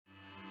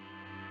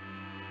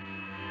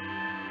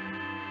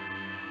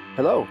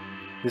Hello,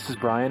 this is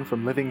Brian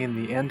from Living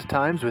in the End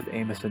Times with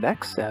Amos and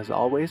X. As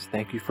always,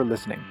 thank you for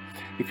listening.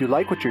 If you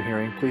like what you're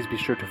hearing, please be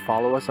sure to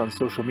follow us on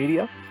social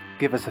media,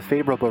 give us a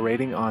favorable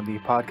rating on the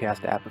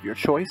podcast app of your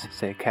choice,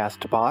 say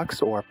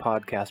CastBox or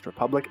Podcast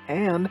Republic,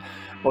 and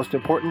most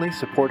importantly,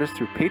 support us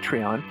through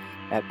Patreon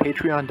at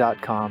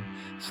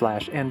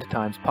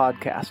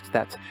patreon.com/endtimespodcast.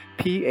 That's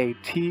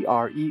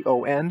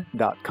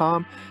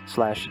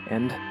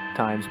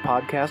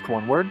patreon.com/endtimespodcast,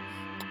 one word,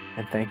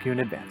 and thank you in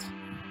advance.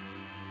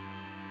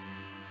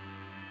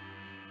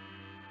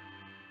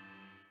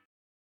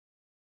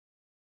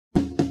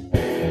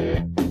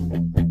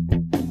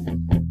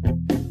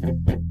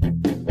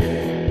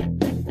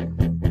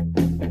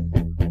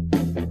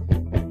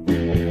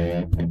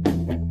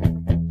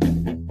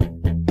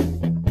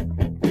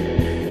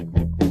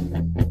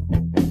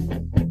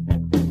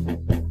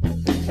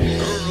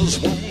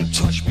 Won't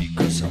touch me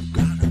 'cause I've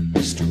got a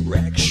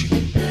misdirection.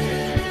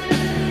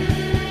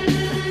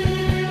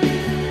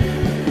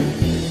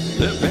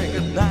 Living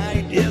at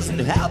night isn't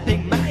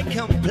helping my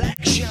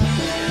complexion.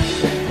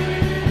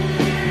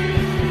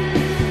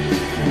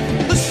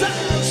 The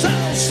sounds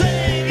I'll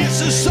sing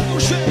is a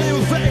social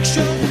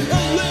infection.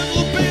 A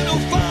little bit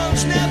of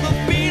fun's never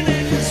been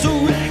an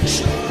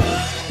insurrection.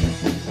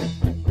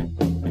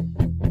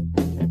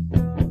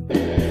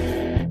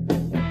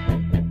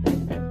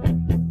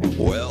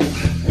 Well,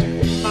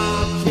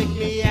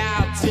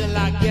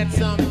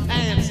 some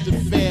pants to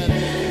fit.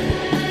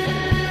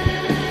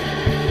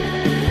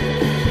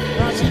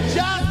 Now she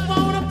just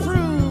won't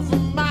approve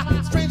of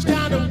my strange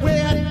kind of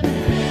wit.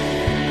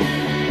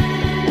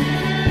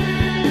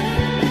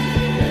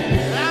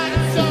 I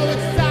get so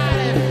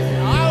excited,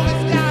 I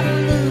always gotta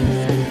lose.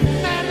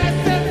 Man, they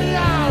set me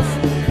off,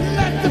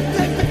 let them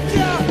take the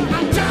cure. I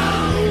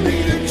don't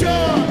need a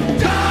cure,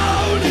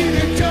 don't need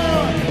a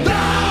cure,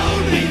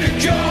 don't need a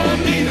cure,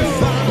 need a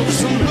final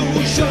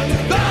solution.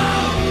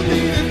 Don't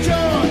need a cure.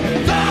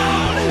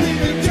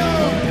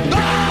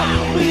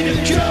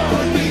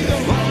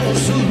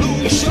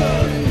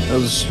 That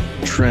was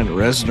Trent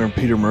Reznor,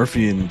 Peter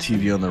Murphy, and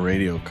TV on the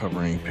Radio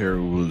covering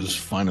Peru's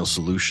Final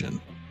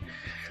Solution.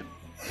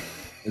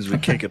 As we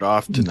kick it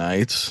off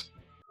tonight,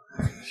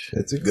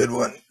 it's a good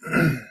one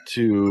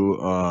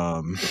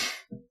to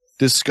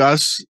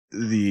discuss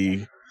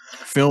the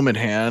film at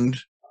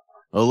hand.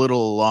 A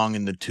little long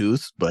in the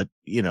tooth, but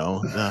you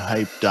know the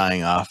hype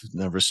dying off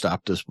never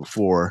stopped us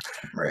before.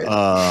 Right.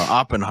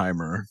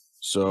 Oppenheimer.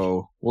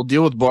 So we'll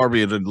deal with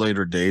Barbie at a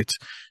later date,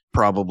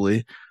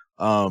 probably.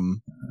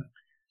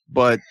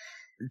 But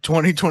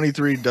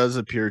 2023 does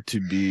appear to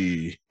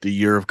be the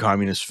year of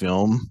communist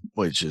film,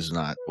 which is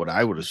not what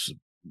I would have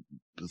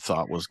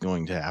thought was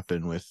going to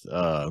happen with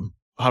How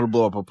to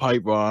Blow Up a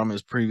Pipe Bomb,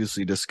 as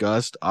previously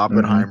discussed.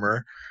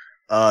 Oppenheimer.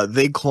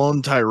 They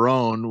cloned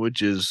Tyrone,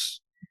 which is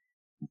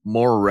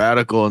more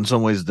radical in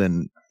some ways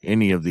than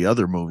any of the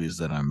other movies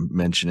that I'm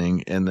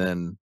mentioning. And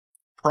then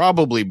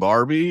probably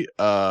Barbie.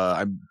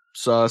 I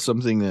saw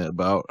something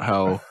about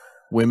how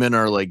women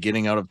are like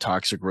getting out of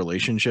toxic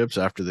relationships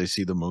after they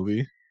see the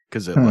movie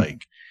because it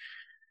like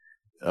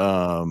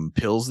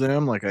pills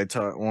them. Like I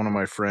taught one of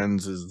my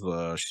friends is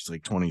she's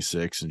like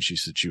 26 and she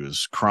said she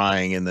was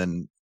crying, and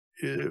then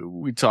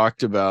we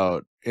talked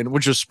about, and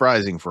which was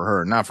surprising for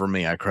her, not for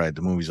me. I cried at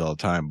the movies all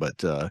the time,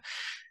 but I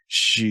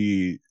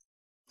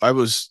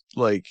was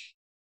like,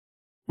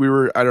 we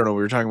were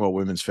talking about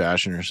women's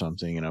fashion or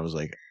something, and I was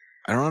like,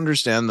 I don't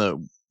understand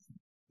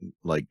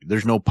like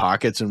there's no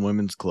pockets in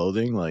women's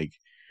clothing. Like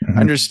I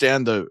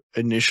understand the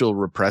initial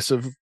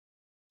repressive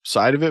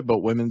side of it, but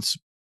women's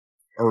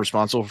are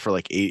responsible for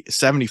like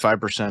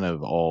 75%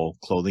 of all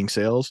clothing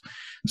sales.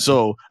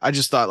 So I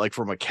just thought, like,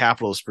 from a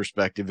capitalist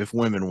perspective, if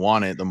women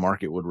want it, the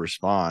market would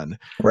respond.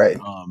 Right.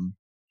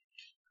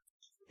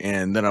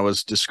 And then I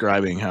was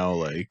describing how,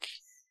 like,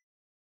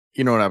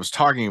 you know, when I was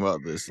talking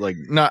about this, like,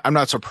 I'm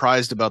not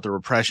surprised about the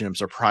repression. I'm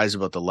surprised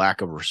about the lack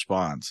of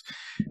response,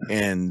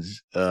 and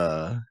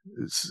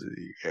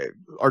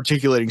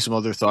articulating some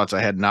other thoughts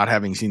I had not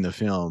having seen the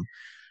film.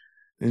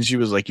 And she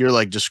was like, "You're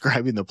like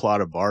describing the plot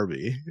of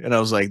Barbie," and I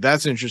was like,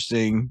 "That's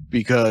interesting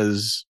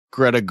because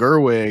Greta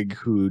Gerwig,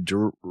 who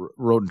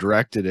wrote and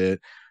directed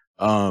it,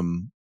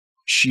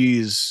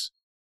 she's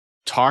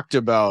talked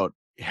about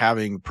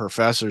having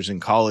professors in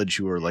college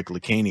who are like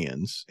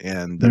Lacanians,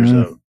 and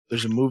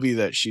there's a movie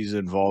that she's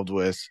involved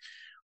with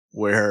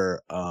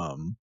where,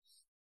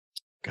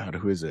 God,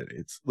 who is it?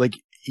 It's like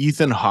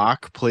Ethan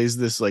Hawke plays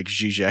this like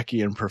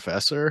Zizekian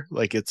professor.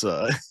 Like it's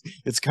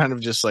kind of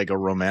just like a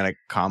romantic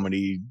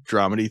comedy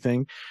dramedy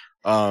thing.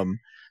 But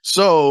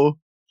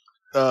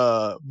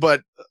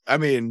I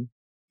mean,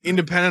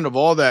 independent of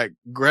all that,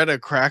 Greta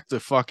cracked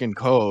the fucking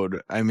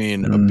code. I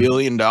mean, $1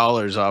 billion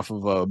off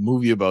of a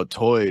movie about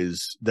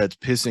toys that's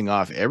pissing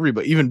off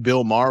everybody. Even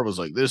Bill Maher was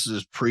like, "This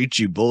is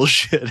preachy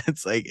bullshit."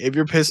 It's like, if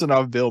you're pissing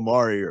off Bill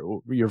Maher,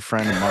 you're a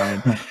friend of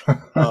mine.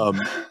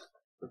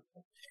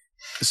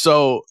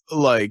 So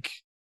like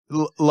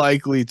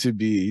likely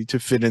to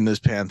fit in this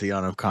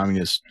pantheon of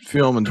communist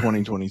film in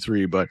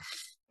 2023, but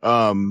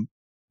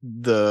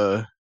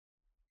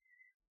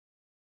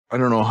I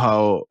don't know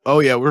how. Oh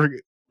yeah,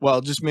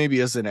 just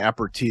maybe as an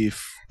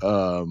aperitif,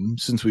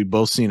 since we've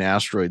both seen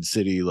Asteroid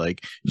City,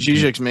 like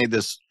Zizek's made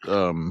this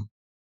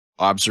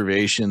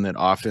observation that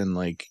often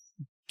like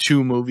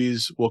two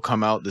movies will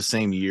come out the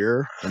same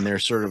year and they're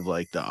sort of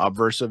like the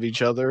obverse of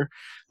each other.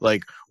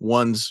 Like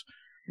one's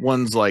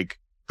like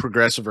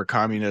progressive or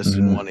communist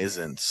and one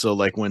isn't. So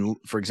like when,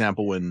 for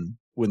example, when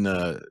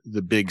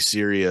the big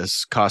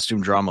serious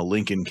costume drama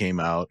Lincoln came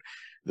out,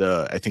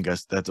 I think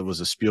that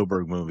was a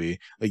Spielberg movie.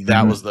 Like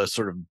that was the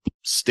sort of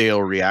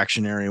stale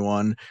reactionary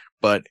one.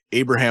 But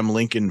Abraham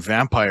Lincoln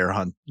Vampire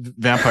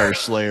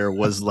Slayer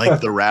was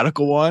like the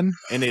radical one,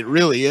 and it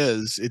really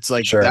is. It's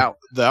like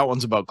that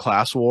one's about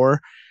class war,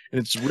 and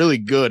it's really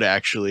good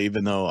actually.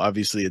 Even though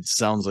obviously it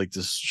sounds like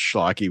this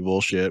schlocky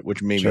bullshit,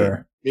 which maybe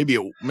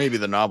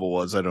the novel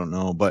was. I don't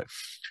know, but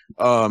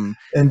and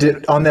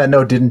on that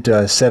note,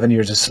 didn't 7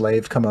 Years a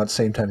Slave come out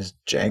same time as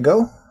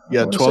Django?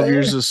 Yeah, 12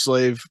 Years a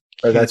Slave.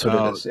 Or that's what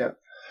it is. Yeah,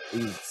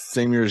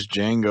 same year as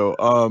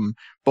Django.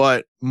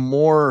 But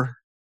more.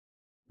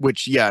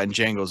 Which, yeah, and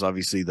Django's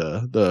obviously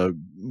the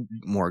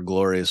more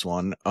glorious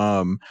one.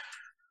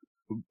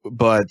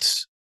 But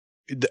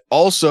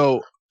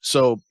also,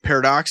 so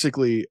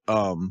paradoxically,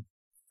 along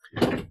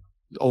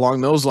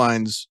those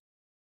lines,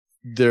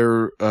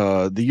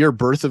 the year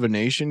Birth of a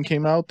Nation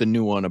came out, the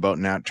new one about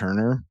Nat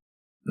Turner,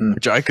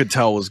 which I could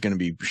tell was going to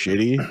be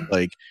shitty.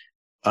 Like,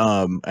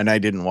 and I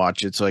didn't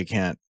watch it, so I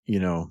can't,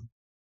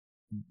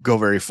 go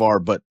very far.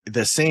 But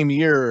the same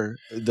year,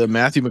 the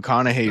Matthew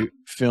McConaughey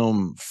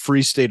film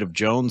Free State of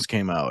Jones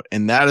came out,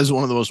 and that is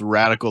one of the most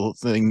radical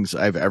things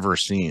I've ever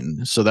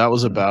seen. So that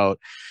was about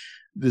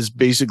this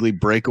basically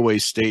breakaway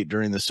state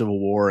during the Civil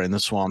War in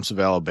the swamps of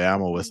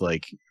Alabama with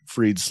like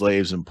freed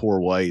slaves and poor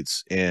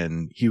whites,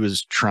 and he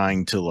was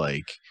trying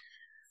to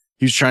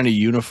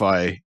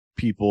unify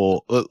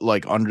people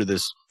like under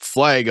this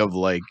flag of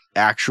like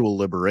actual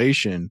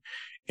liberation.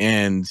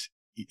 And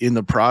in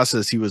the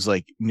process, he was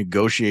like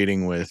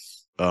negotiating with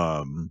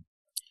who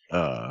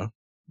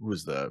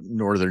was the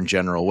Northern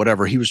general,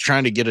 whatever. He was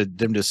trying to get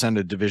them to send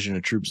a division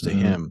of troops to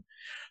him,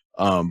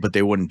 but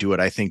they wouldn't do it.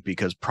 I think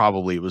because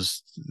probably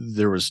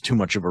there was too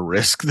much of a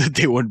risk that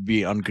they would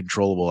be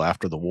uncontrollable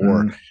after the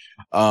war.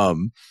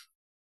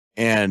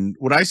 And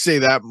when I say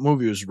that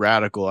movie was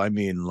radical, I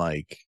mean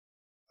like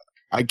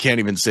I can't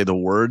even say the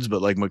words,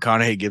 but like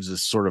McConaughey gives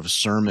this sort of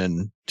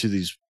sermon to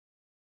these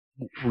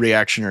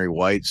reactionary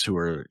whites who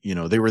are,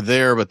 they were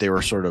there, but they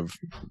were sort of,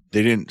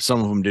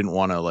 some of them didn't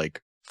want to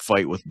like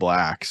fight with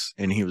blacks.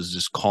 And he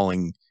was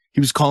calling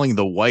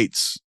the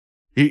whites.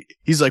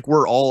 He's like,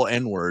 we're all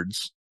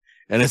N-words.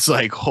 And it's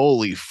like,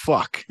 holy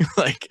fuck.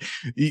 Like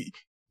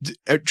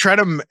try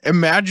to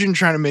imagine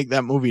trying to make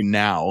that movie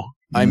now.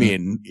 I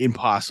mean,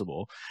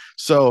 impossible.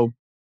 So,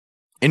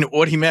 and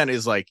what he meant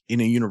is like in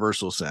a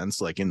universal sense,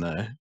 like in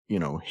the,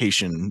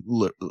 Haitian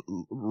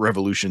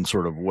revolution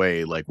sort of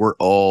way, like we're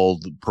all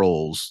the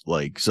proles,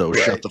 like, so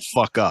shut the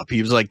fuck up.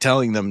 He was like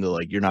telling them to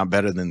like, you're not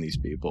better than these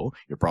people.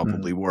 You're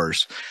probably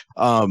worse.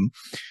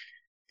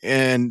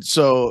 And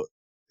so,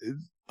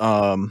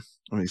 let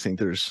me think,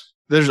 there's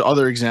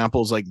other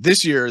examples like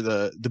this year,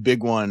 the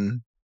big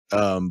one,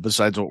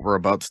 besides what we're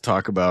about to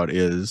talk about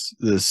is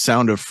the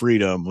Sound of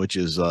Freedom, which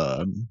is,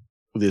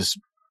 this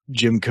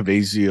Jim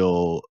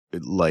Caviezel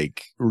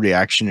like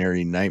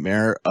reactionary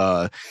nightmare,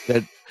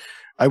 that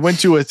I went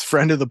to with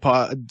friend of the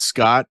pod,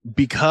 Scott,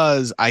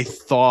 because I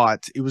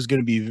thought it was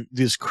going to be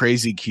this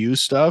crazy Q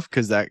stuff,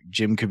 because that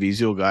Jim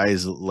Caviezel guy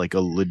is like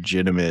a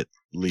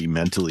legitimately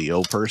mentally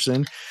ill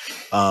person.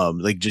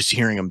 Like just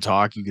hearing him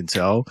talk, you can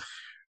tell.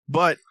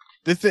 But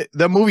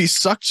that movie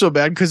sucked so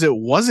bad because it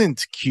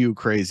wasn't Q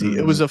crazy.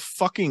 It was a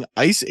fucking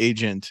ICE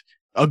agent,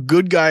 a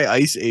good guy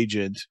ICE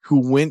agent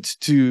who went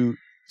to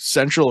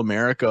Central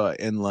America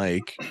and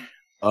like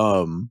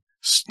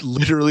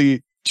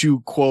literally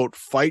to quote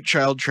fight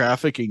child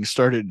trafficking,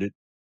 started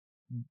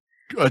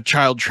a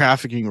child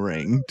trafficking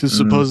ring to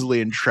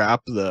supposedly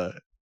entrap the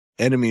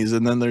enemies.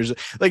 And then there's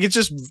like, it's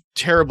just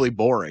terribly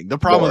boring. The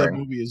problem with the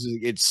movie is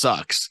it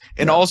sucks.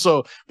 And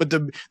also, but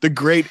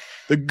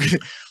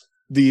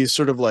the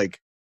sort of like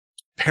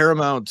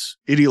paramount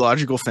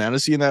ideological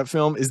fantasy in that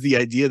film is the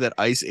idea that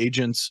ICE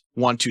agents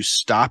want to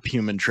stop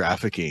human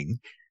trafficking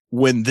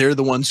when they're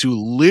the ones who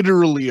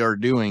literally are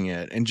doing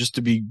it. And just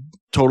to be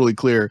totally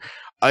clear,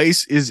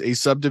 ICE is a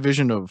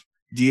subdivision of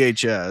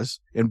DHS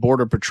and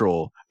Border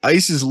Patrol.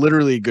 ICE is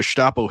literally a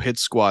Gestapo hit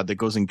squad that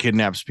goes and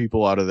kidnaps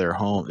people out of their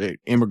home,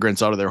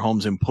 immigrants out of their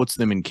homes, and puts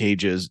them in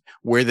cages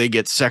where they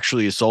get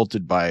sexually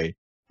assaulted by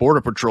Border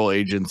Patrol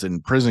agents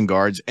and prison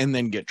guards, and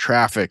then get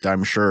trafficked,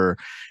 I'm sure,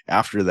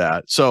 after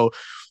that. So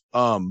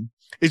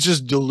it's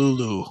just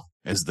Delulu,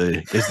 as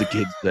the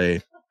kids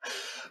say.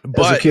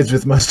 But, as the kids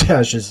with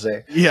mustaches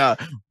say. Yeah,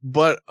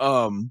 but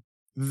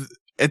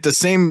at the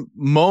same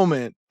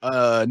moment,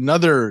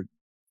 another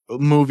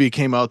movie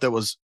came out that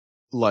was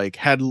like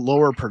had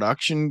lower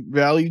production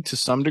value to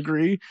some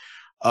degree,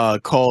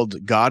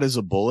 called God is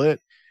a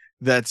Bullet.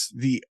 That's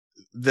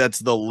that's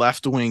the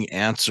left-wing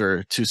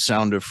answer to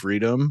Sound of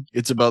Freedom.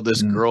 It's about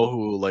this girl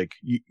who like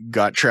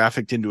got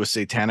trafficked into a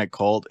satanic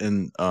cult,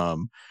 and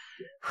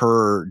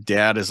her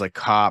dad is a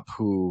cop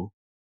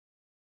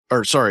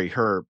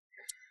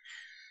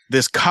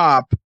this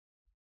cop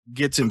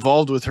gets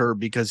involved with her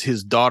because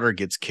his daughter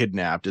gets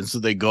kidnapped, and so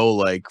they go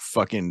like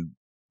fucking,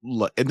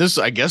 and this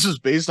I guess is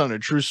based on a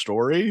true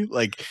story.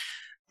 Like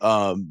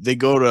they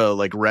go to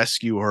like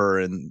rescue her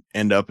and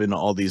end up in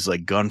all these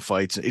like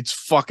gunfights. It's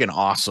fucking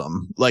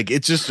awesome. Like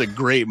it's just a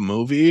great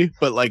movie,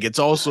 but like it's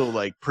also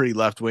like pretty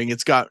left wing.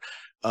 It's got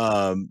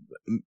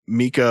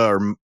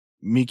Mikia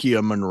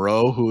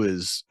Monroe, who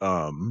is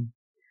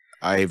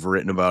I've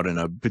written about in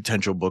a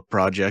potential book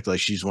project. Like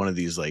she's one of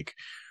these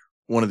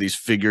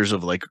figures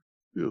of like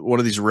one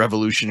of these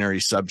revolutionary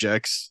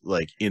subjects,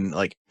 like in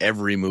like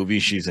every movie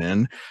she's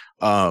in.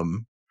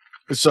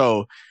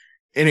 So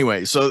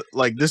anyway, so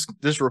like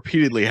this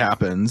repeatedly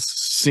happens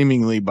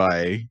seemingly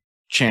by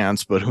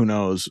chance, but who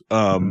knows?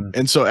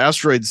 And so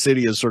Asteroid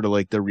City is sort of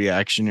like the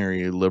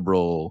reactionary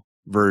liberal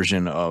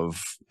version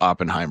of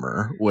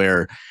Oppenheimer,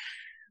 where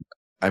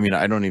I mean,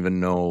 I don't even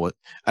know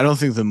I don't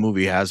think the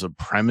movie has a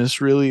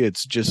premise really.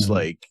 It's just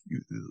like,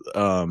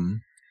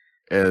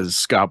 as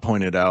Scott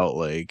pointed out,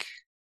 like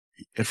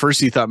at first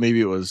he thought maybe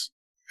it was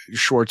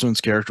Schwartzman's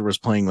character was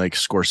playing like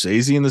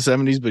Scorsese in the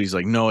 70s, but he's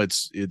like, no,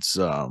 it's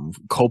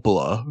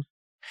Coppola.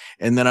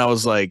 And then I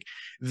was like,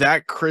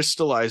 that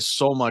crystallized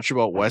so much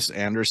about Wes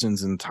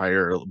Anderson's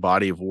entire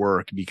body of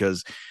work,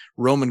 because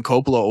Roman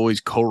Coppola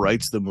always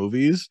co-writes the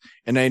movies,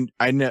 and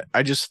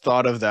I just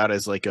thought of that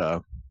as like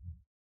I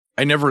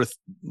never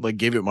like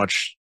gave it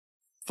much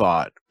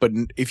thought, but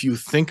if you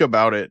think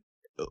about it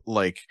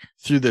like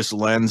through this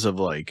lens of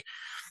like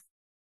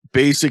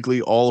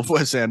basically all of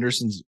Wes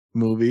Anderson's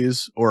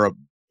movies, or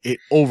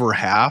over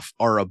half,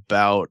 are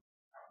about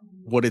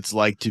what it's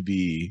like to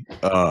be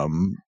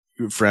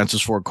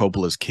Francis Ford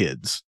Coppola's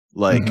kids.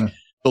 Like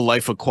The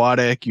Life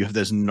Aquatic, you have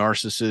this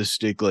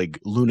narcissistic like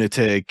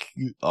lunatic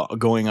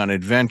going on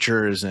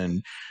adventures,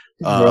 and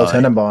Royal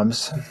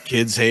Tenenbaums.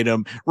 Kids hate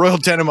him. Royal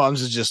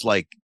Tenenbaums is just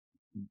like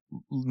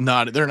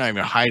they're not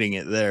even hiding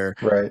it there.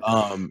 Right.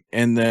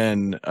 And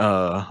then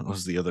what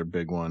was the other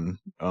big one?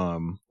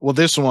 Well,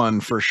 this one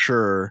for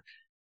sure.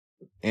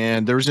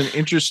 And there was an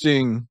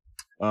interesting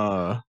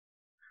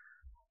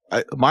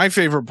my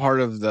favorite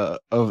part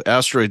of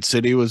Asteroid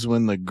City was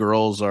when the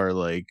girls are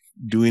like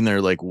doing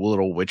their like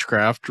little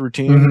witchcraft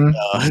routine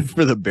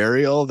for the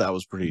burial. That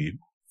was pretty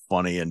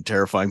funny and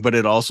terrifying, but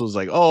it also was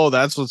like, oh,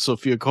 that's what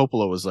Sofia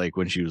Coppola was like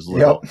when she was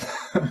little.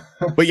 Yep.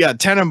 But yeah,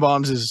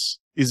 Tenenbaums is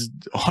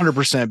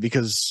 100%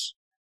 because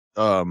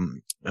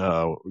Gwyneth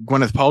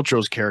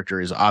Paltrow's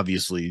character is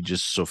obviously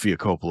just Sofia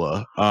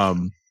Coppola,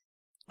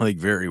 like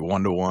very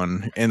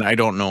 1-to-1. And I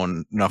don't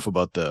know enough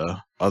about the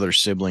other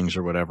siblings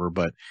or whatever,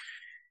 but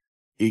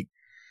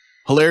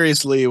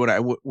hilariously,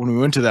 when we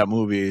went to that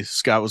movie,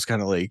 Scott was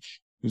kind of like,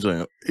 he's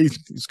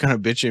kind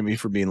of bitching at me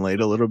for being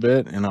late a little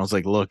bit, and I was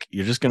like, look,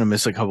 you're just gonna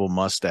miss a couple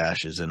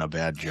mustaches and a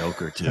bad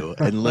joke or two,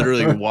 and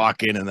literally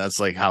walk in, and that's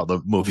like how the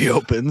movie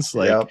opens,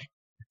 like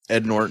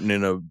Ed Norton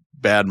in a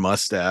bad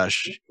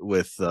mustache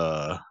with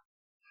I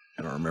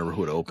don't remember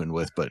who it opened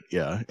with, but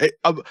yeah,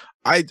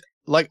 I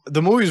like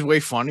the movie's way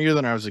funnier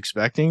than I was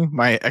expecting.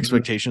 My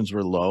expectations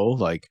were low,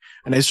 like,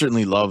 and I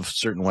certainly love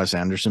certain Wes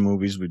Anderson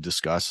movies we've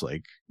discussed,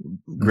 like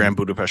Grand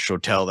Budapest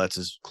Hotel.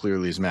 That's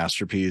clearly his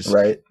masterpiece,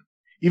 right?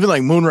 Even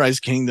like Moonrise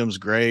Kingdom's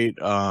great.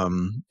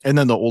 And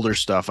then the older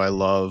stuff I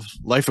love,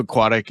 Life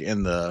Aquatic,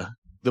 and the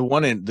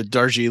one in the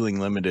Darjeeling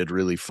Limited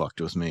really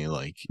fucked with me,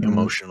 like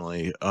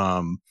emotionally.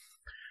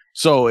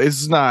 So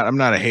I'm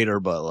not a hater,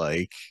 but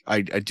like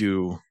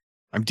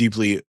I'm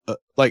deeply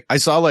like, I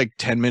saw like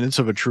 10 minutes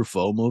of a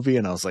Truffaut movie,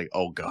 and I was like,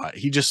 oh god,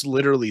 he just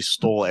literally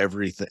stole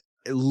everything.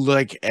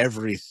 Like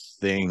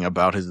everything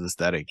about his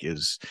aesthetic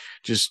is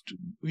just,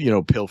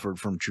 pilfered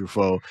from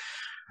Truffaut.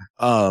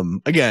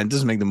 Again, it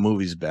doesn't make the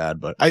movies bad,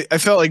 but I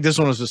felt like this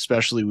one was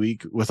especially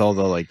weak with all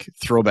the like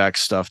throwback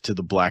stuff to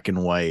the black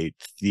and white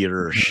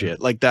theater shit.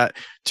 Like that,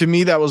 to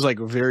me, that was like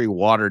a very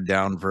watered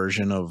down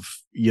version of,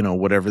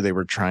 whatever they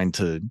were trying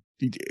to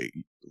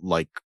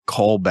like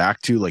call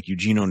back to, like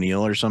Eugene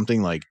O'Neill or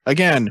something. Like,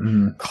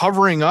 again,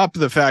 covering up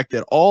the fact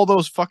that all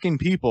those fucking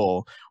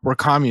people were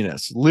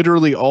communists.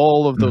 Literally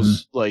all of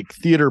those like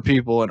theater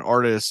people and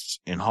artists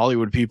and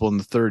Hollywood people in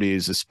the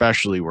 30s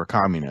especially were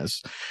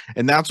communists.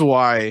 And that's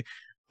why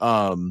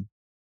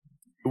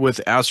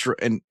with Astro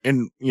and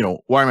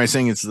why am I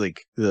saying it's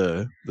like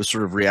the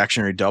sort of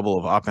reactionary double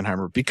of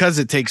Oppenheimer? Because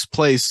it takes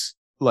place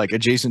like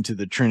adjacent to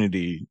the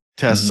Trinity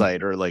test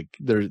site, or like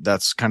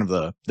that's kind of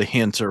the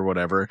hint or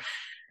whatever,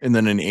 and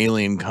then an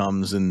alien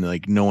comes and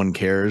like no one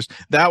cares.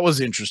 That was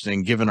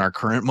interesting given our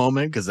current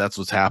moment, because that's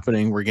what's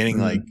happening. We're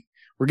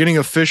getting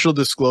official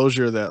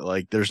disclosure that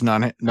like there's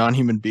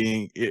non-human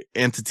being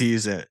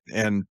entities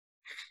and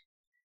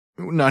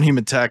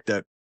non-human tech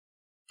that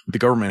the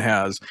government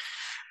has,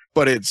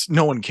 but it's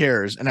no one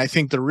cares. And I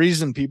think the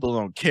reason people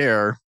don't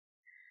care,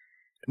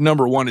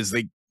 number one, is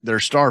they're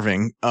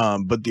starving,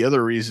 but the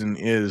other reason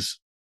is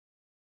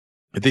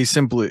they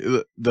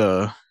simply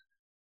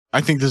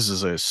I think this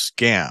is a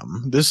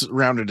scam. This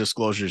round of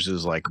disclosures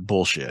is like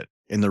bullshit.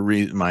 And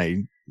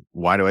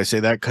why do I say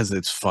that? Because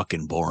it's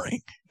fucking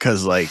boring.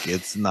 Because like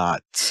it's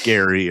not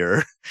scary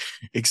or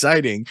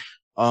exciting.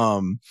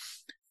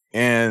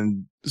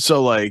 And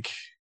so like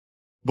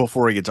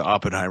before we get to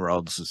Oppenheimer,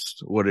 I'll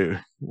just what do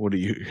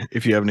you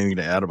if you have anything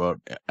to add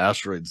about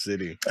Asteroid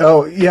City?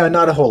 Oh yeah,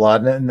 not a whole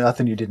lot.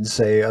 Nothing you didn't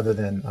say other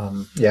than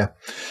yeah,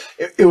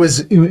 it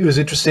was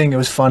interesting. It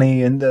was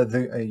funny, and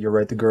you're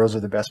right. The girls are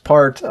the best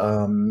part.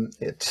 I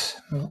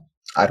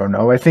don't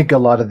know. I think a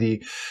lot of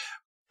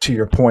to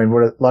your point,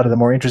 what a lot of the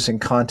more interesting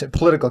content,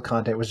 political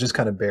content, was just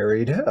kind of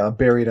buried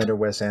under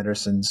Wes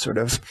Anderson's sort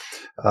of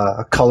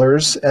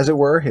colors, as it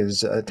were,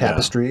 his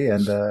tapestry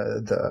and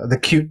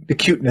the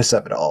cuteness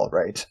of it all,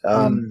 right?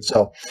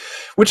 So,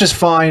 which is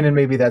fine, and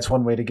maybe that's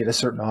one way to get a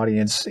certain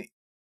audience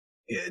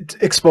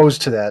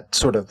exposed to that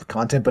sort of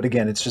content. But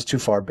again, it's just too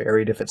far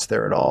buried if it's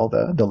there at all.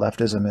 The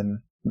leftism and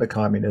the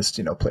communist,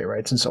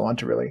 playwrights and so on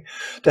to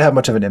have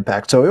much of an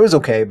impact. So it was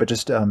okay, but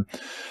just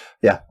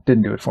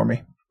didn't do it for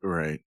me.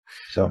 Right.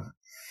 So,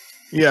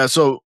 yeah.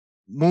 So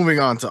moving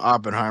on to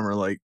Oppenheimer,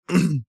 like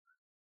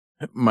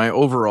my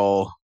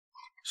overall.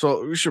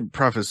 So we should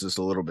preface this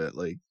a little bit.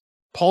 Like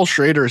Paul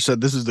Schrader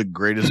said, this is the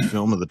greatest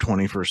film of the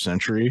 21st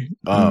century.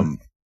 That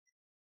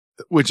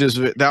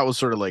was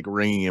sort of like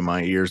ringing in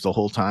my ears the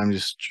whole time.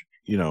 Just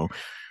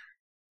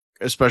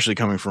especially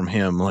coming from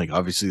him. Like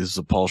obviously this is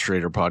a Paul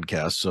Schrader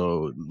podcast,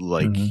 so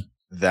like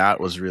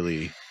that was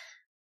really.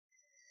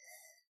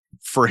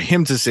 For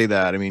him to say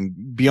that, I mean,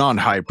 beyond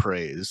high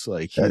praise,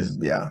 like he's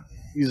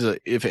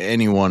if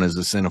anyone is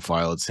a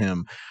cinephile, it's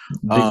him.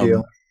 Big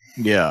deal.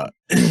 Yeah.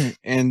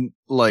 And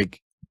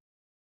like,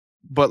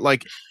 but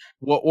like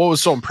what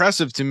was so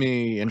impressive to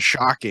me and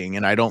shocking,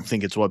 and I don't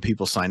think it's what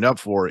people signed up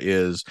for,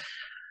 is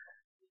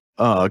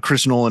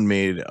Chris Nolan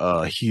made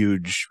a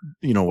huge,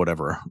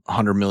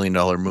 $100 million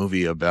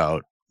movie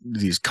about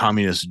these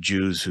communist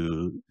Jews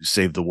who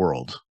saved the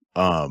world.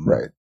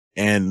 Right.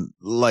 And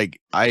like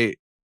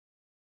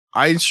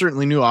I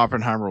certainly knew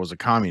Oppenheimer was a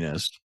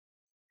communist.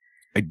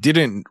 I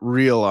didn't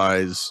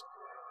realize,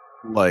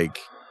 like,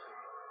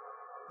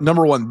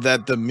 number one,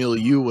 that the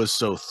milieu was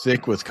so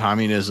thick with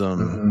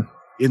communism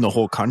in the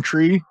whole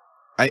country.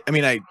 I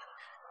mean,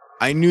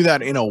 I knew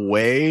that in a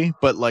way,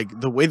 but like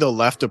the way the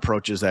left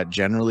approaches that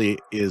generally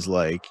is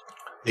like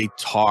they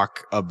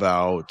talk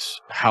about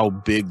how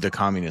big the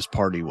Communist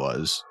Party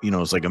was.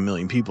 It's like 1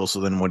 million people. So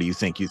then what do you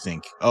think? You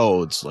think,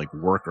 oh, it's like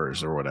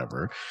workers or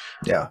whatever.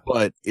 Yeah.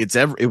 But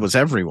it was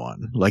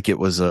everyone. Like it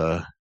was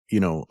a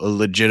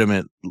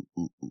legitimate,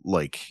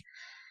 like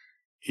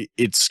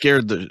it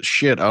scared the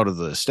shit out of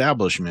the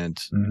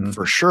establishment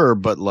for sure.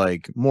 But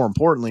like more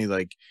importantly,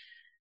 like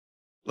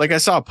I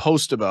saw a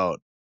post about,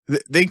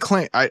 they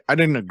claim, I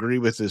didn't agree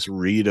with this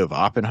read of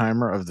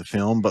Oppenheimer of the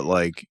film, but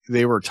like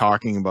they were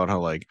talking about how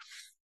like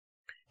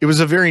it was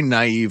a very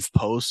naive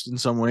post in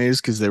some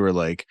ways, because they were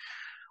like,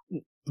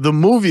 the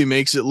movie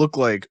makes it look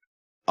like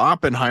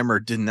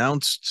Oppenheimer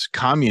denounced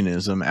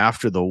communism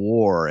after the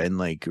war and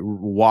like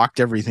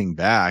walked everything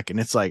back. And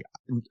it's like,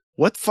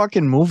 what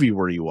fucking movie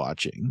were you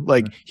watching?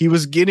 Like he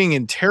was getting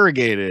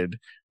interrogated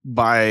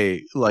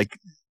by like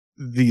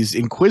these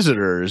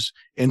inquisitors,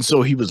 and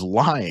so he was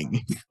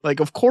lying. Like,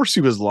 of course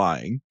he was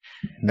lying.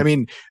 I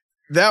mean,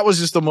 that was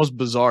just the most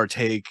bizarre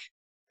take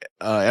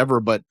ever,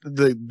 but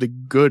the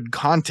good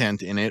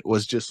content in it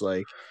was just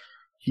like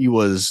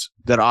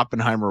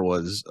Oppenheimer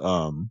was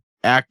more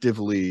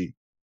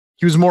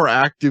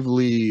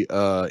actively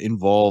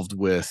involved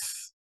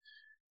with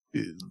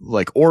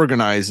like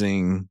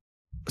organizing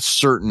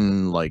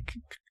certain like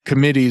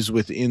committees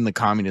within the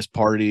Communist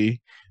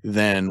Party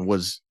than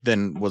was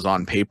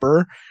on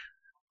paper.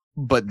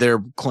 But their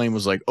claim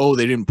was like, oh,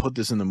 they didn't put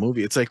this in the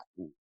movie. It's like,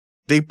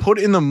 they put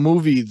in the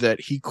movie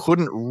that he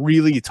couldn't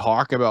really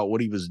talk about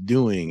what he was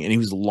doing, and he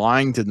was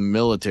lying to the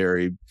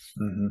military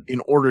in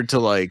order to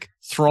like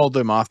throw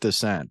them off the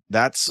scent.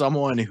 That's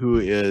someone who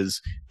is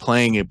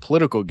playing a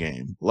political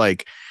game.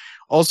 Like,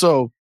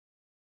 also,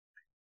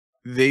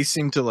 they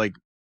seem to like,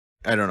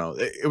 I don't know.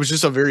 It was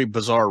just a very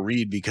bizarre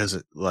read,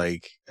 because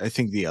like, I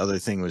think the other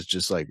thing was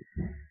just like,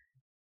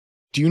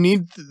 do you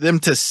need them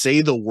to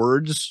say the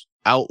words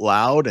out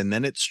loud and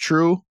then it's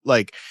true?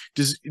 Like,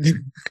 does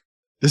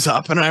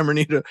Oppenheimer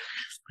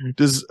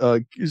does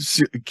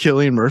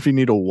Cillian Murphy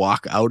need to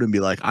walk out and be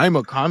like, I'm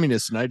a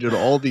communist and I did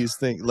all these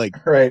things?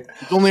 Like, right.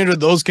 It's only under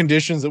those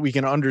conditions that we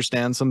can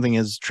understand something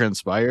has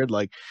transpired.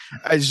 Like,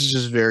 it's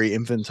just very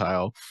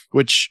infantile,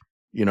 which,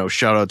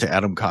 shout out to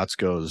Adam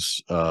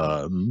Kotzko's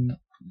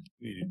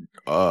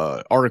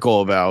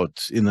article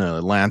about in the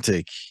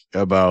Atlantic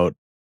about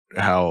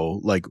how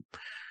like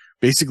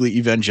basically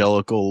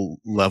evangelical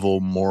level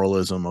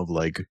moralism of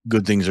like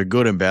good things are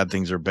good and bad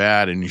things are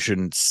bad, and you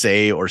shouldn't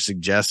say or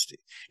suggest,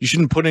 you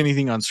shouldn't put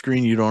anything on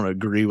screen you don't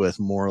agree with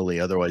morally,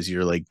 otherwise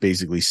you're like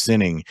basically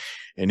sinning.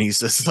 And he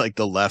says like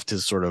the left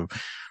has sort of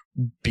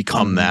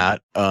become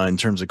that in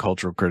terms of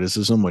cultural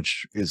criticism,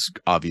 which is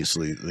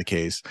obviously the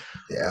case.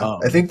 Yeah.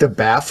 I think the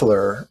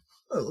baffler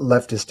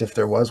leftist, if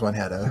there was one,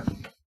 had a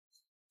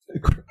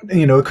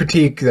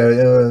critique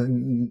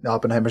that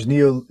Oppenheimer's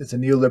it's a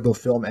neoliberal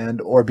film, and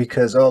or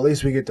because at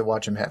least we get to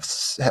watch him have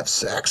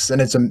sex,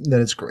 and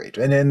then it's great,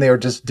 and then they were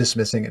just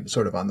dismissing it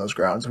sort of on those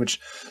grounds, which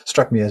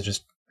struck me as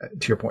just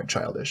to your point,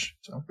 childish.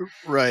 So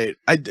Right.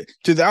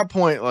 To that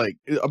point, like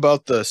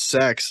about the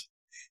sex,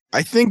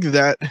 I think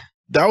that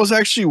was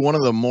actually one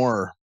of the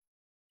more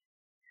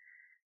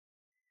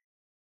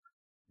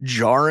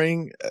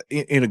jarring,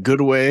 in a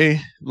good way,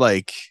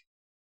 like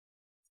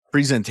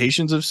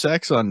presentations of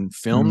sex on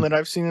film that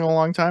I've seen in a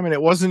long time. And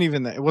it wasn't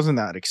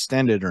that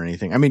extended or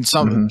anything. I mean,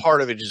 some part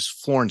of it is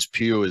Florence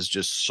Pugh is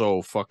just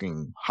so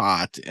fucking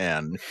hot,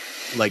 and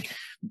like,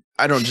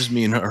 I don't just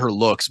mean her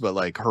looks, but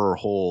like her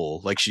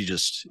whole, like, she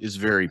just is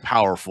very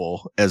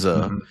powerful as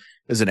an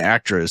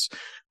actress.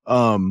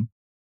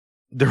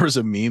 There was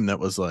a meme that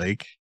was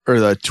like, or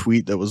a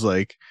tweet that was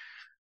like,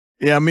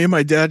 yeah, me and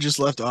my dad just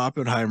left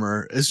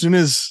Oppenheimer. As soon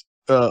as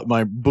me and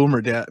my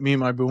boomer dad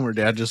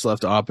just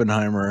left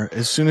Oppenheimer.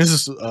 As soon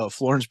as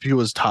Florence Pugh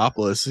was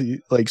topless, he,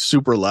 like,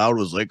 super loud,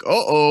 was like,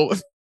 "Uh-oh,"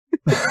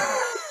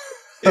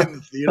 in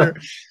the theater,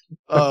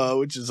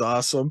 which is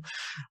awesome.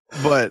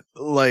 But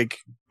like,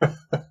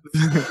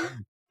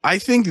 I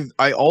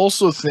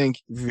also think,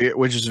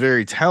 which is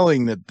very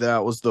telling,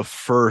 that was the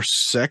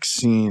first sex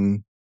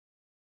scene,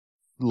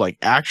 like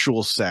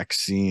actual sex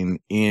scene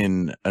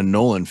in a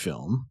Nolan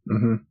film.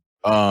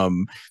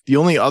 The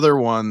only other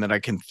one that I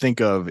can think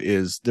of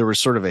is there was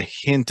sort of a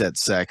hint at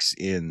sex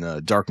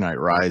in Dark Knight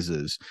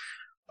Rises,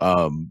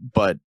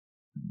 but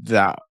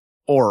the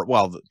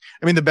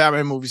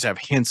Batman movies have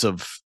hints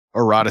of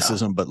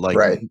eroticism, but like,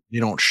 they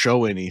don't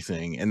show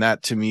anything, and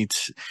that, to me,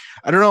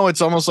 I don't know,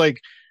 it's almost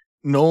like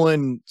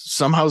Nolan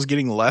somehow is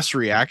getting less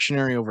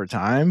reactionary over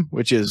time,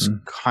 which is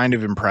kind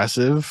of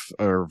impressive,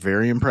 or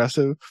very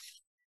impressive.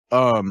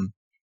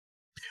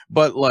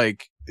 But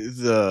like,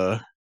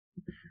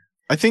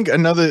 I think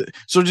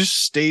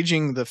just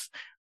staging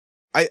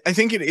I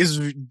think it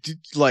is,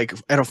 like,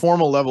 at a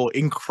formal level,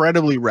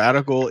 incredibly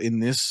radical in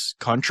this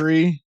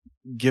country,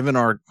 given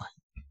our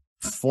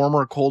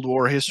former Cold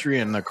War history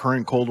and the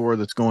current Cold War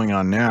that's going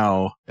on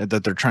now,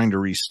 that they're trying to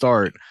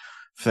restart.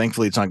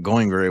 Thankfully, it's not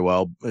going very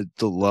well at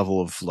the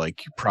level of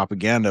like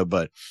propaganda,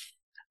 but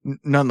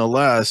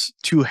nonetheless,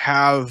 to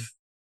have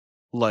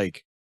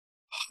like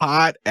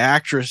hot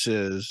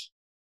actresses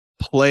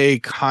play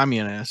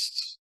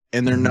communists,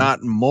 and they're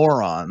not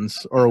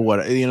morons or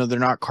what, they're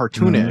not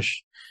cartoonish,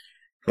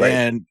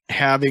 and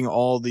having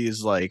all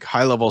these like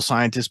high level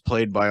scientists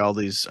played by all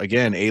these,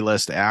 again,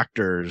 A-list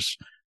actors,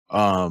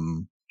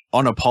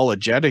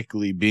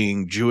 unapologetically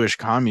being Jewish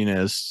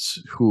communists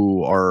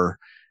who are,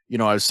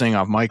 I was saying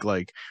off mic,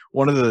 like,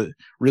 one of the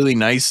really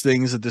nice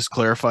things that this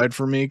clarified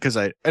for me, because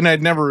I'd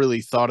never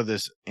really thought of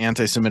this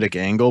anti-Semitic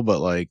angle, but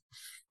like,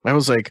 I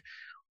was like,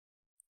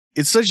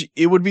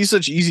 it would be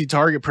such easy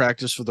target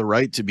practice for the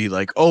right to be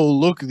like, oh,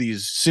 look,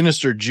 these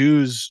sinister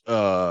Jews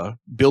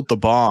built the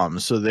bomb,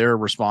 so they're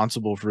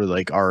responsible for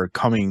like our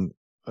coming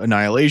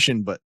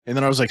annihilation. And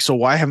then I was like, so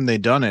why haven't they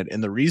done it?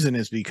 And the reason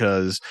is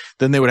because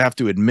then they would have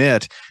to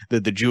admit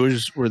that the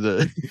Jews were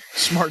the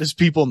smartest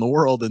people in the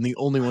world and the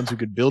only ones who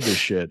could build this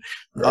shit.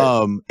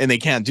 And they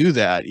can't do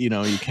that. You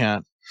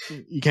can't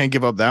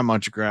give up that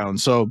much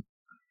ground. So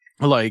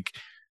like,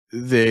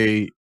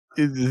 I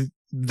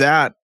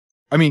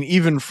mean,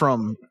 even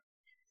for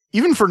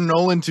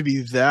Nolan to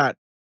be that,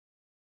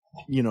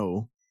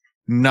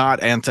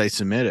 not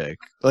anti-Semitic,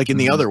 like in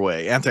the other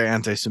way,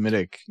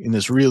 anti-Semitic in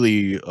this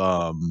really,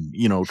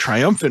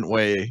 triumphant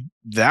way,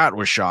 that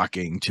was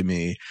shocking to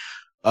me.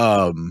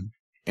 And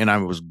I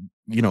was,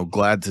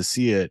 glad to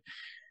see it.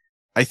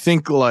 I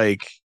think,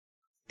 like,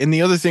 and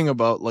the other thing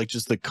about, like,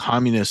 just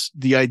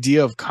the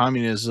idea of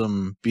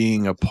communism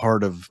being a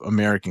part of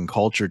American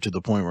culture, to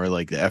the point where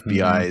like the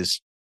FBI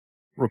is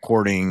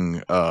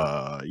recording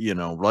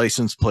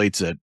license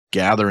plates at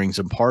gatherings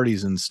and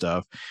parties and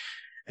stuff.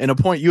 And a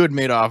point you had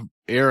made off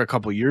air a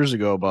couple years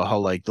ago about how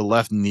like the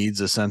left needs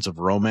a sense of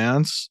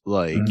romance,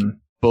 like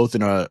both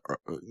in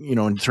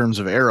in terms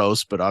of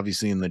eros, but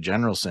obviously in the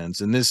general sense.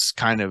 And this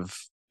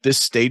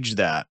staged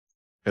that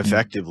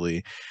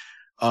effectively.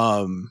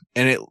 And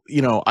it,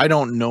 I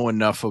don't know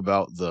enough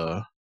about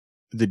the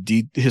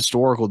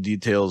historical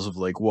details of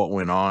like what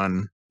went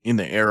on in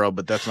the era,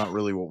 but that's not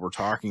really what we're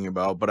talking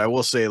about. But I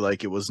will say,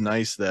 like, it was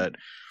nice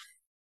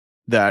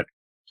that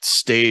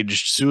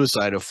staged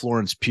suicide of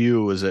Florence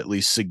Pugh was at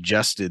least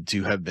suggested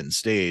to have been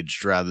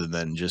staged, rather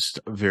than just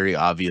very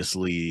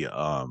obviously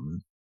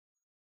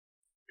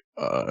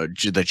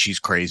that she's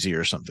crazy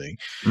or something.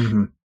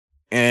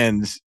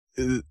 And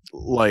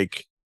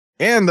like,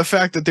 and the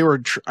fact that they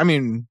were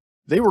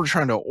they were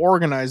trying to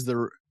organize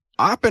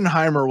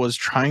Oppenheimer was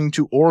trying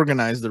to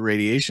organize the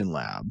radiation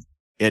lab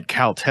at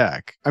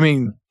Caltech. I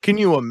mean, can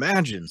you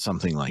imagine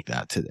something like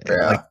that today?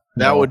 Like,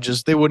 that would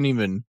just,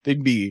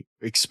 they'd be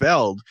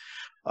expelled.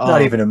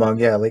 Not even among,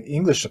 like,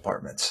 English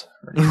departments.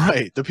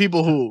 Right. The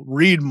people who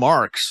read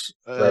Marx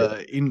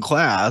in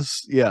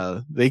class,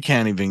 they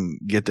can't even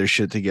get their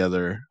shit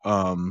together.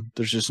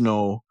 There's just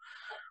no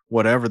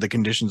whatever, the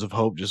conditions of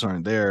hope just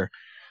aren't there.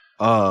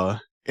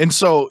 And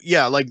so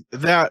yeah, like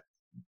that,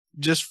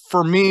 just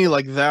for me,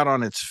 like that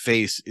on its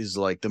face is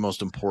like the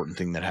most important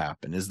thing that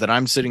happened, is that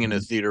I'm sitting in a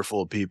theater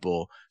full of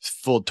people,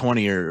 full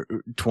 20 to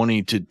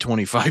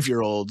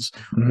 25-year-olds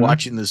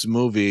watching this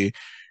movie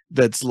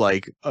that's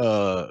like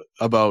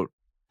about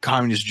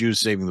communist Jews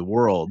saving the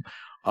world.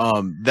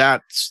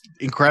 That's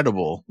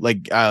incredible.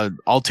 Like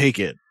I'll take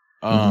it.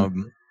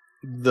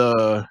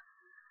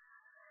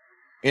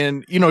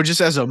 And you know,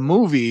 just as a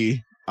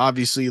movie,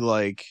 obviously,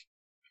 like,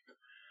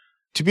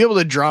 to be able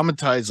to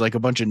dramatize like a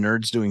bunch of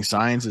nerds doing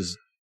science is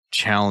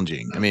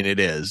challenging. I mean, it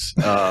is.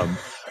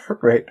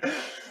 Right.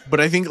 But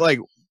I think like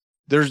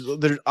there's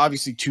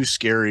obviously two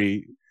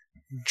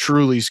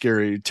truly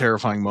scary,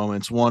 terrifying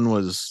moments. One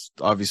was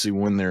obviously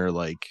when they're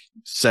like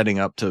setting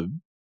up to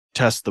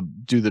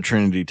do the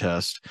Trinity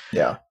test.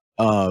 Yeah.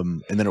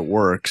 And then it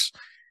works.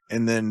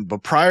 And then,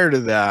 but prior to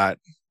that,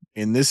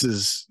 and this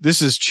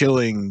is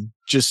chilling.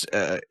 Just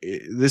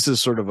this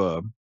is sort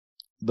of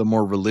the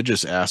more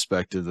religious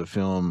aspect of the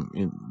film,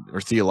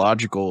 or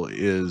theological,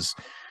 is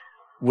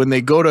when they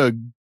go to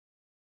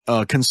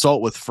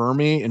consult with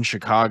Fermi in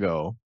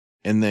Chicago,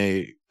 and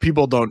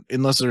people don't,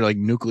 unless they're like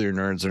nuclear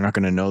nerds, they're not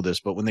going to know this,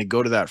 but when they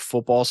go to that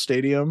football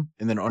stadium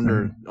and then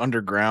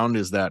underground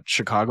is that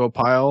Chicago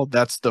pile,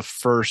 that is the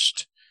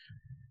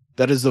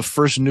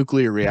first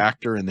nuclear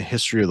reactor in the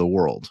history of the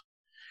world.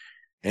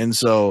 And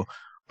so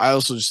I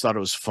also just thought it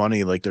was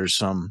funny, like there's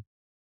some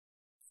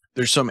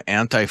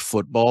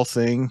anti-football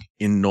thing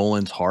in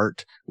Nolan's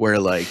heart, where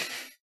like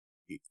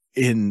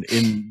in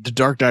The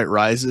Dark Knight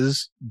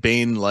Rises,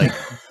 Bane like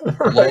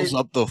blows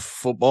up the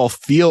football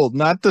field,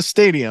 not the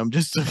stadium,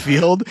 just the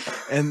field,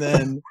 and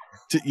then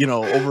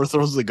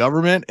overthrows the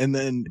government. And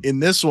then in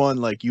this one,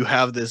 like you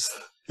have this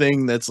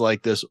thing that's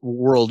like this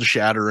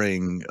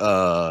world-shattering,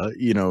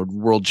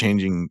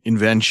 world-changing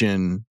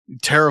invention,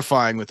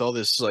 terrifying, with all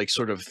this like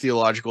sort of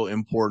theological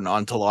import and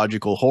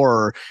ontological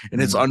horror, and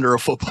it's under a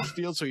football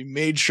field. So he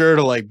made sure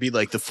to like be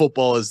like, the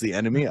football is the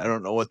enemy. I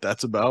don't know what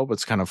that's about, but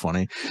it's kind of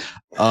funny.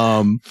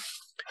 Because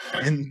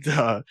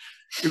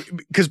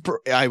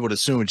I would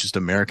assume it's just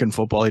American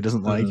football he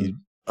doesn't like.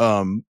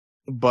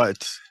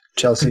 But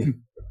Chelsea.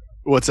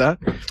 What's that?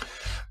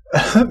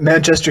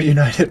 Manchester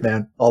United,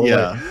 man, all the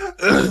way.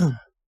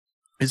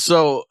 And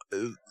so,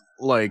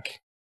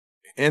 like,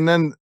 and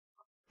then,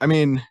 I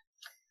mean,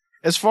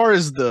 as far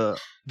as the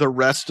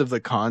rest of the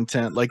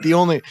content, like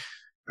the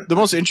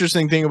most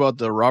interesting thing about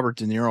the Robert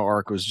De Niro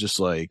arc was just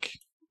like,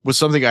 was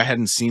something I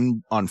hadn't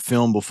seen on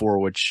film before,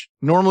 which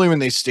normally when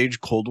they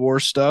stage Cold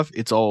War stuff,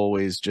 it's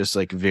always just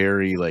like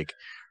very like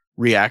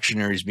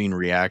reactionaries being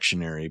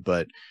reactionary.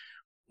 But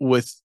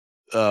with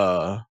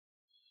Robert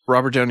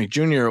Downey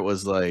Jr., it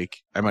was like,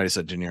 I might have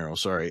said De Niro,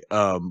 sorry.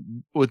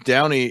 With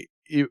Downey,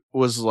 it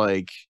was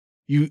like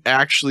you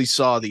actually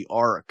saw the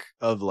arc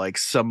of like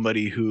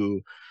somebody who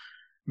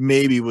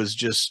maybe was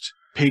just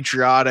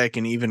patriotic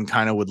and even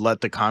kind of would let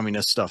the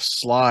communist stuff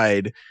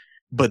slide,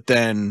 but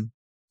then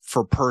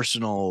for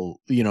personal,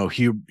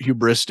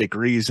 hubristic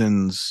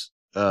reasons,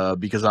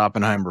 because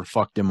Oppenheimer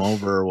fucked him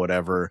over or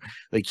whatever,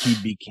 like he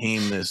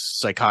became this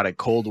psychotic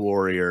Cold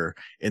Warrior,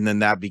 and then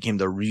that became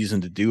the reason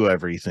to do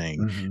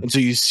everything. And so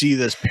you see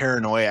this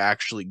paranoia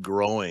actually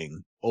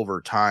growing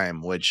over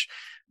time, which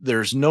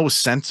there's no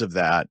sense of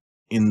that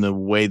in the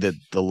way that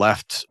the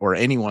left or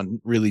anyone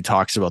really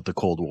talks about the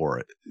Cold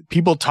War.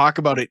 People talk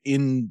about it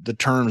in the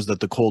terms that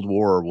the Cold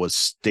War was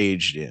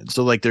staged in.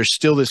 So like there's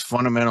still this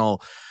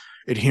fundamental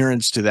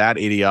adherence to that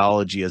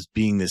ideology as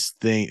being this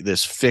thing,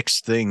 this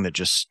fixed thing that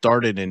just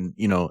started in,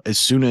 as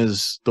soon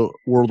as the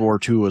World War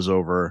II was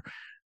over,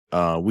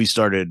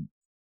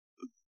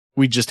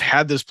 we just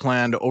had this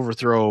plan to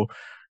overthrow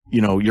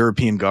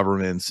European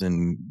governments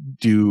and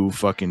do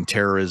fucking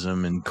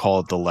terrorism and call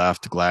it the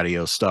left,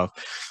 Gladio stuff.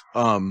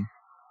 And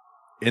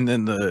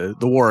then the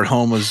war at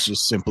home was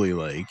just simply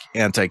like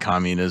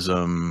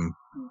anti-communism,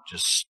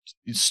 just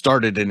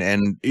started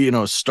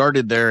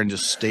started there and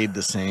just stayed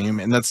the same.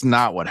 And that's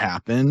not what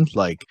happened.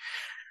 Like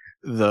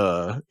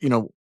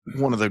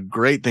one of the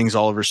great things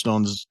Oliver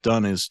Stone's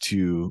done is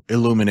to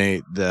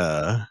illuminate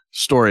the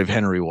story of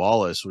Henry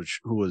Wallace,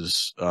 who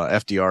was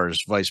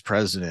FDR's vice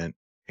president,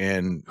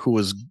 and who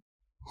was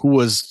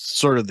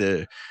sort of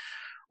the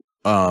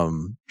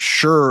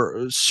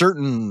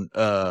certain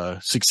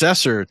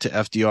successor to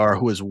FDR,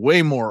 who was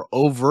way more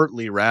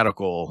overtly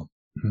radical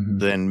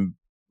than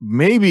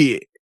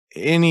maybe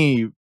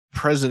any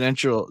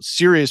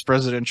serious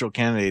presidential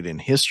candidate in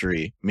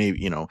history.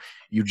 Maybe,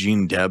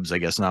 Eugene Debs, I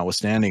guess,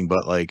 notwithstanding,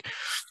 but like,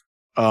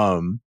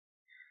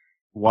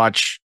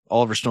 watch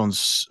Oliver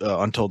Stone's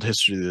Untold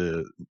History of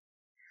the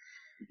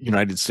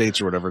United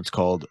States, or whatever it's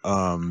called.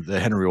 The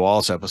Henry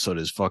Wallace episode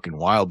is fucking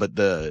wild, but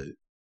the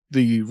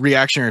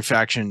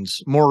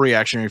more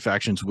reactionary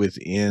factions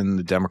within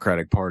the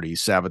Democratic Party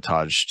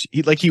sabotaged.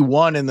 He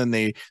won, and then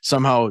they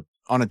somehow,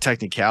 on a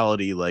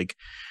technicality, like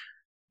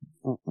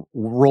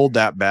rolled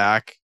that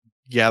back,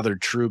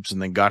 gathered troops,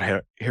 and then got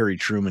Harry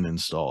Truman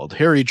installed.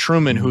 Harry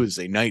Truman, who is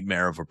a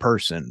nightmare of a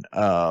person,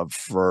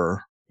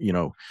 for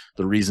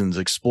the reasons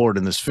explored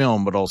in this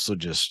film, but also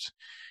just,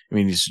 I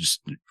mean, he's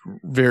just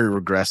very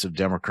regressive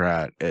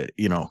Democrat,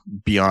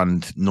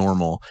 beyond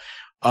normal.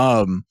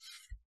 And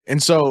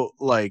so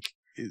like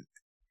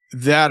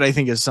that, I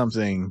think, is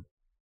something,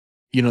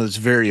 that's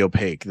very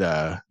opaque.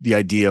 The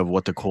idea of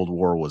what the Cold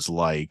War was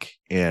like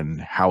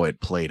and how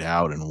it played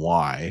out and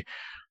why.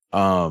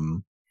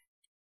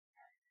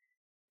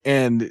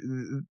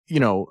 And,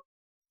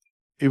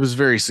 it was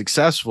very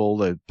successful.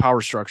 The power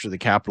structure of the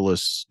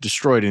capitalists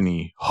destroyed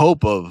any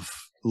hope of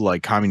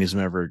like communism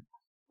ever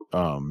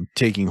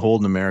taking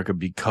hold in America,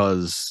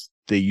 because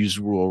they used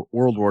World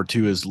War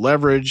II as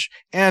leverage,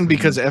 and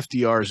because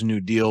FDR's New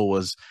Deal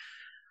was,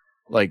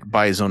 like,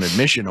 by his own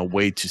admission, a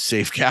way to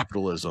save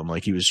capitalism.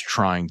 Like, he was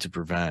trying to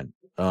prevent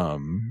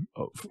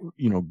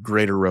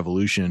greater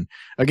revolution.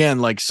 Again,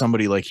 like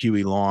somebody like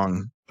Huey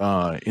Long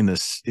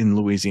in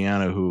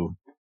Louisiana, who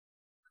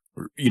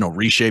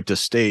reshaped a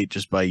state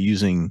just by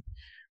using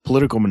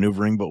political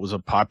maneuvering, but was a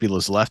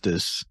populist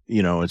leftist,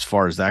 as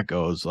far as that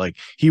goes. Like,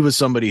 he was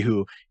somebody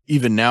who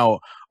even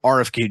now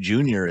RFK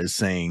Jr. is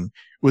saying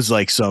was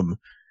like some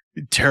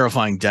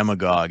terrifying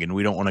demagogue, and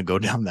we don't want to go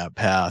down that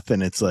path.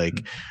 And it's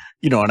like,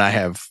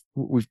 and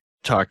we've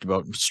talked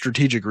about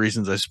strategic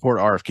reasons I support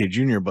RFK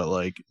Jr., but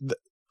like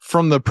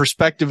from the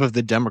perspective of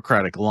the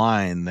Democratic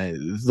line,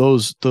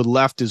 the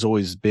left has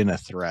always been a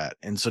threat.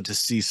 And so to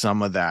see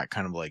some of that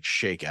kind of like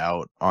shake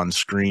out on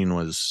screen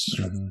was,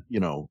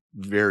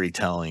 very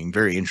telling,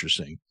 very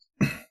interesting.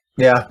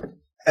 Yeah,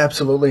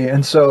 absolutely.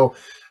 And so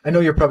I know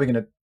you're probably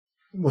going to,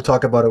 we'll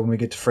talk about it when we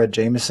get to Fred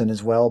Jameson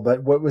as well.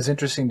 But what was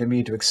interesting to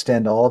me to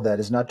extend all of that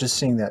is not just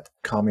seeing that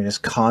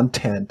communist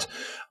content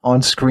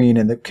on screen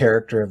and the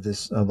character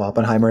of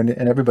Oppenheimer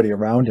and everybody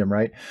around him,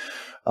 right?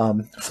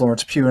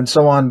 Florence Pugh and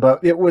so on,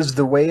 but it was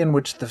the way in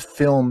which the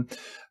film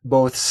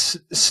both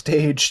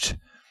staged,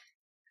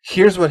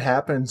 here's what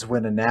happens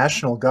when a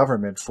national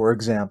government, for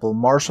example,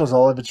 marshals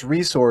all of its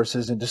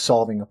resources into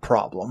solving a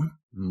problem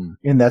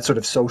in that sort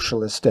of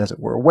socialist, as it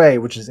were, way,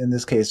 which is in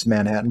this case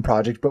Manhattan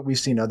Project, but we've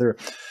seen other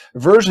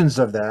versions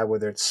of that,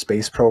 whether it's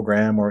space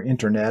program or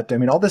internet. I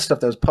mean, all this stuff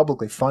that was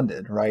publicly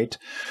funded, right?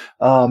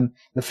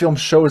 The film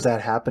shows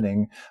that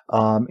happening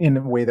in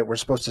a way that we're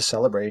supposed to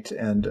celebrate,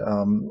 and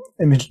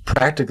I mean,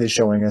 practically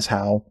showing us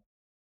how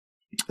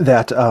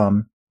that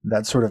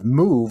that sort of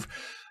move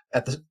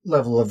at the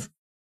level of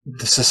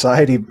the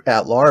society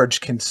at large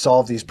can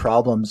solve these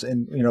problems,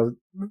 and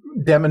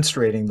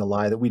demonstrating the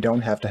lie that we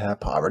don't have to have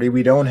poverty,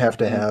 we don't have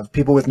to have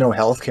people with no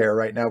health care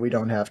right now, we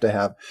don't have to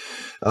have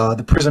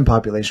the prison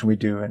population we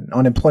do, and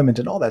unemployment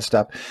and all that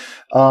stuff.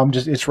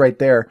 Just it's right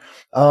there.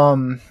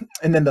 And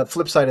then the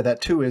flip side of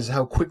that too is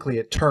how quickly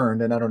it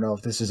turned. And I don't know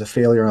if this is a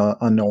failure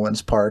on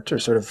Nolan's part, or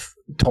sort of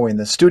towing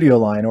the studio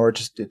line, or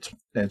just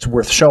it's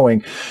worth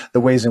showing the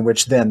ways in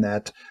which then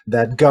that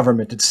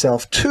government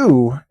itself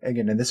too,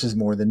 again, and this is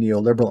more the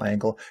neoliberal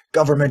angle,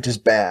 government is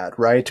bad,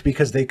 right?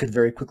 Because they could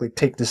very quickly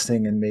take this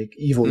thing and make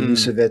evil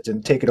use of it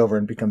and take it over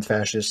and become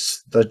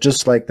fascists,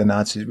 just like the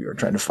Nazis we were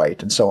trying to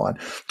fight, and so on.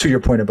 To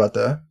your point about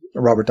the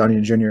Robert Downey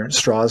Jr.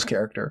 Strauss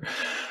character.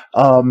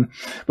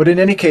 But in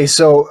any case,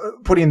 so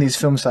putting these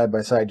films side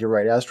by side, you're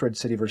right. Asteroid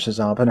City versus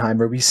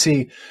Oppenheimer. We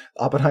see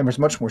Oppenheimer's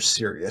much more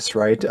serious,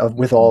 right?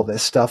 With all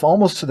this stuff,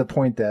 almost to the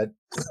point that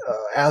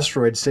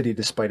Asteroid City,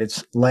 despite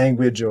its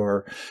language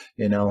or,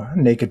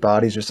 naked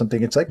bodies or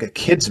something, it's like a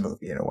kid's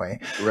movie in a way.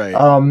 Right.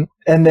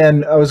 And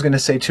then I was going to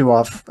say too,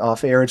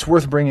 off air, it's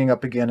worth bringing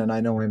up again, and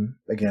I know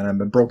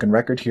I'm a broken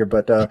record here,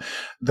 but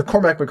the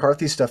Cormac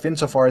McCarthy stuff,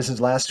 insofar as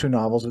his last two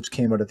novels, which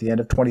came out at the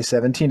end of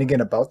 2017,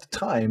 again, about the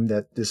time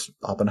that this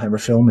Oppenheimer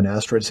film and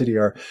Asteroid City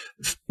are,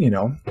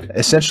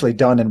 essentially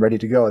done and ready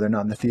to go. They're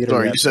not in the theater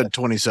Sorry, yet. you said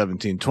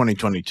 2017,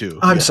 2022.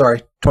 I'm sorry,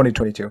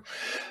 2022.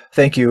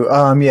 Thank you.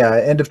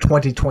 End of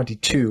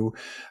 2022.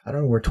 I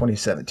don't know where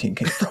 2017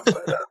 came from,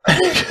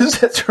 because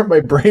that's where my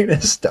brain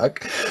is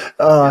stuck.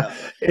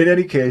 In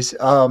any case,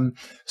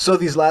 so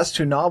these last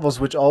two novels,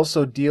 which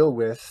also deal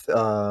with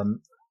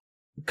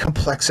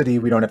complexity,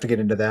 we don't have to get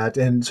into that,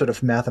 and sort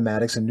of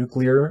mathematics and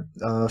nuclear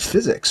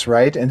physics,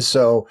 right? And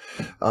so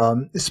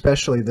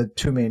especially the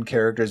two main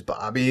characters,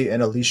 Bobby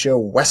and Alicia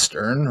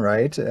Western,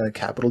 right?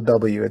 Capital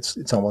W,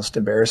 it's almost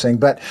embarrassing,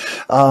 but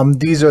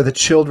these are the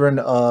children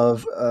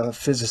of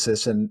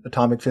physicists and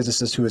atomic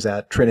physicists who was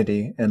at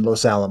Trinity and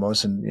Los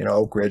Alamos and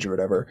Oak Ridge or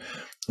whatever,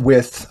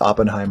 with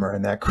Oppenheimer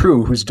and that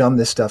crew who's done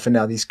this stuff. And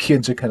now these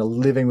kids are kind of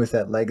living with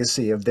that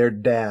legacy of their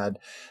dad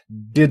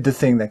did the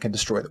thing that can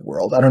destroy the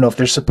world. I don't know if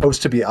they're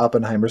supposed to be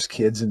Oppenheimer's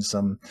kids in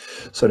some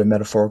sort of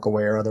metaphorical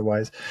way or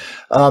otherwise.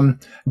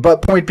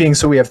 But point being,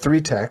 so we have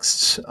three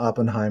texts,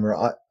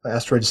 Oppenheimer,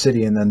 Asteroid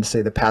City, and then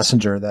say The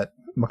Passenger, that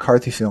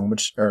McCarthy film,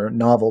 or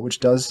novel, which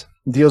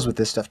deals with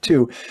this stuff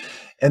too.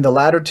 And the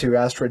latter two,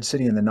 Asteroid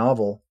City and the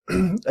novel,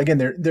 again,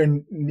 they're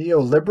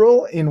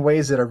neoliberal in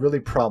ways that are really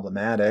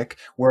problematic.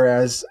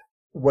 Whereas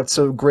what's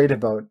so great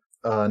about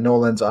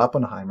Nolan's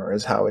Oppenheimer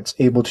is how it's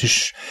able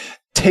to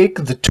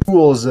take the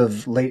tools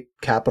of late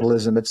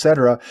capitalism,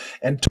 etc.,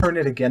 and turn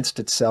it against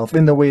itself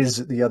in the ways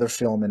that the other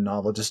film and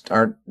novel just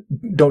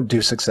don't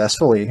do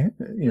successfully,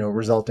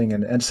 resulting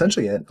in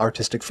essentially an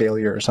artistic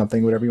failure or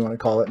something, whatever you want to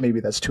call it. Maybe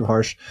that's too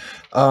harsh.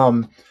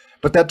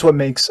 But that's what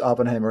makes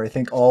Oppenheimer, I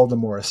think, all the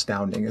more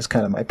astounding, is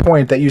kind of my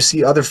point, that you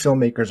see other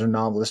filmmakers or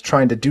novelists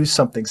trying to do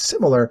something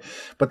similar,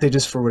 but they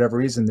just, for whatever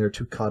reason, they're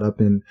too caught up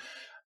in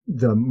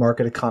the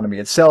market economy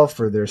itself,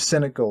 or they're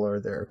cynical, or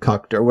they're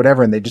cucked, or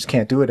whatever, and they just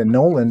can't do it. And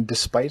Nolan,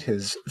 despite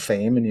his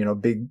fame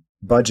and big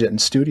budget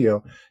and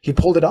studio, he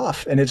pulled it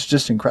off, and it's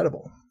just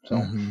incredible.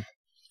 So,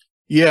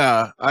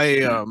 yeah,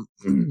 I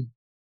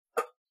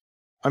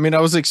mean, I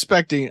was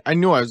expecting. I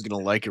knew I was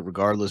gonna like it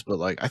regardless, but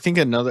like, I think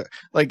another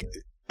like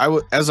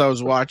as I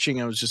was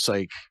watching, I was just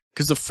like,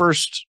 because the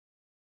first,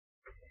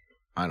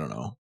 I don't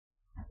know,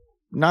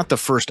 not the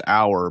first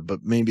hour, but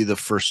maybe the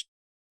first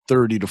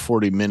 30 to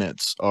 40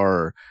 minutes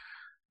are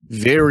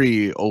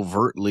very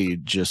overtly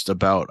just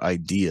about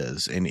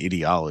ideas and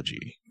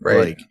ideology.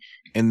 right. Like,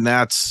 and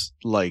that's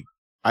like,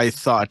 I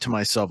thought to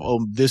myself,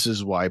 oh, this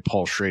is why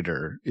Paul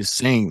Schrader is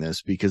saying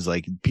this, because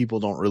like people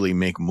don't really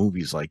make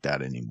movies like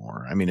that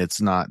anymore. I mean, it's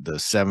not the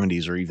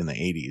 70s or even the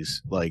 80s.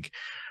 Like,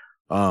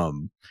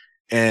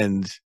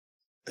 and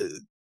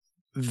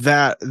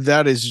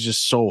that is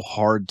just so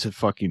hard to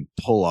fucking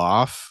pull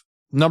off.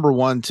 Number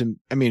one,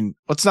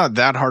 it's not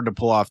that hard to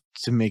pull off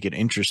to make it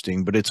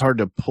interesting, but it's hard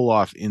to pull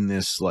off in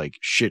this like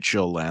shit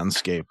show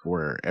landscape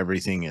where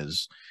everything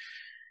is,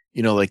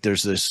 like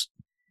there's this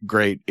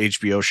great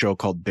HBO show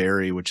called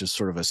Barry, which is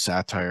sort of a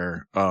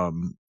satire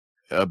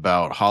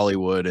about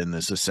Hollywood and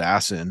this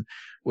assassin,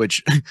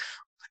 which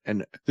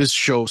and this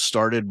show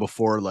started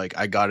before like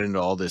I got into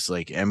all this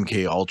like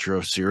MK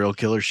Ultra serial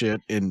killer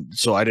shit, and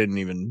so I didn't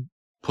even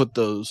put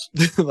those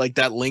like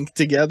that link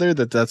together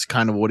that's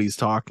kind of what he's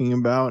talking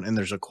about. And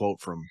there's a quote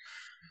from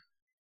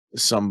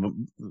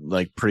some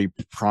like pretty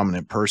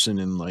prominent person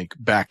in like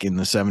back in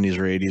the 70s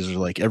or 80s, or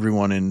like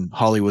everyone in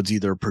Hollywood's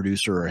either a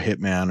producer or a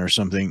hitman or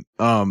something.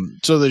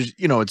 So there's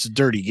it's a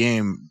dirty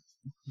game,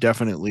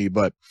 definitely,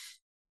 but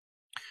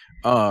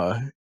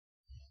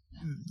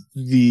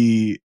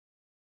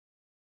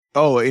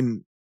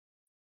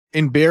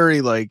in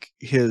Barry, like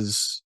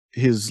his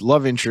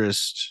love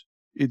interest,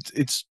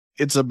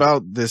 it's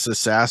about this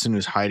assassin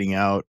who's hiding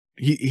out.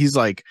 He's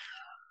like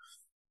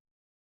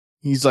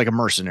a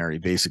mercenary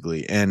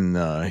basically,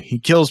 and he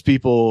kills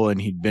people, and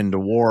he'd been to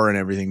war and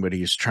everything, but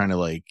he's trying to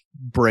like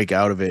break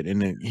out of it.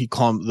 And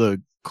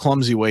the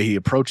clumsy way he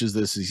approaches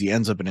this is he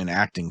ends up in an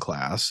acting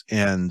class,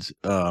 and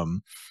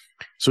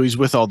so he's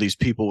with all these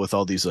people with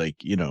all these like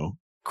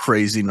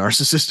crazy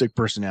narcissistic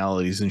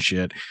personalities and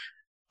shit,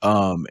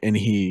 and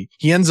he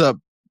ends up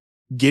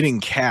getting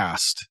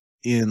cast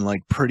in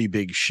like pretty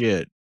big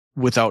shit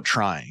without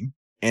trying.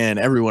 And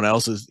everyone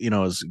else is,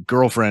 his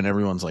girlfriend,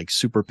 everyone's like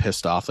super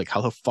pissed off. Like,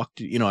 how the fuck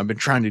I've been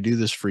trying to do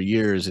this for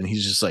years. And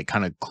he's just like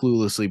kind of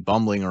cluelessly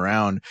bumbling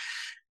around.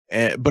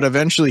 But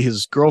eventually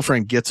his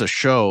girlfriend gets a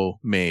show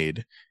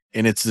made,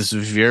 and it's this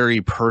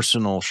very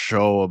personal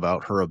show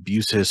about her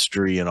abuse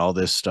history and all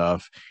this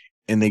stuff.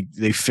 And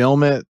they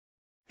film it,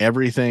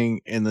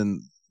 everything. And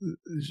then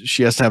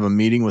she has to have a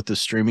meeting with the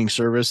streaming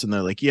service, and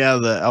they're like, yeah,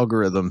 the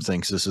algorithm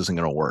thinks this isn't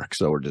going to work,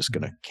 so we're just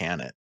going to can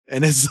it.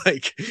 And it's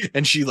like,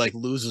 and she like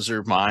loses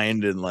her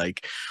mind and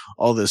like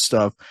all this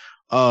stuff.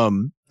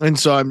 And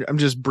so I'm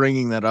just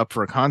bringing that up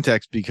for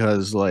context,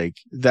 because like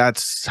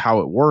that's how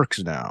it works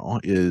now.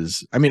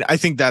 I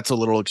think that's a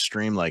little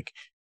extreme. Like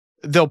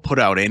they'll put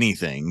out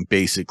anything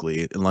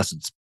basically, unless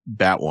it's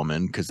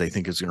Batwoman, because they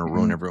think it's going to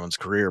ruin everyone's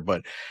career.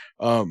 But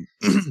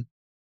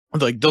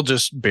like they'll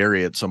just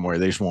bury it somewhere.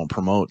 They just won't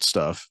promote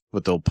stuff,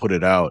 but they'll put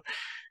it out.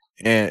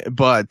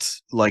 But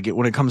like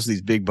when it comes to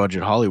these big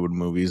budget Hollywood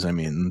movies, I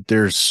mean,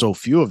 there's so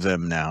few of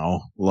them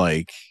now.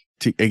 Like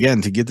to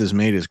get this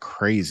made is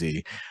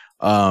crazy,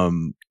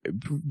 given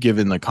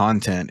the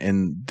content,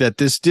 and that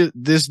this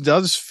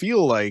does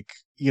feel like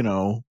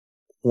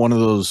one of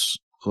those,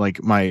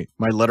 like my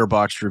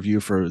Letterboxd review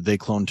for They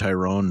Clone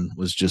Tyrone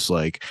was just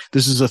like,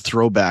 this is a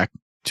throwback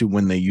to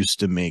when they used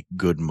to make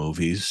good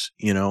movies.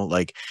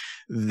 Like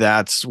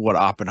that's what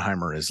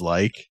Oppenheimer is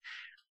like.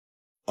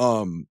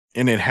 And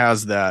it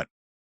has that,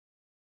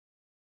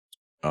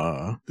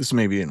 this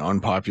may be an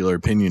unpopular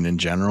opinion in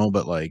general,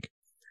 but like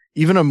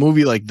even a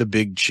movie like The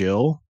Big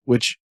Chill,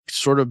 which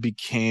sort of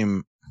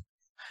became,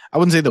 I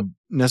wouldn't say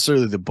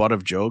necessarily the butt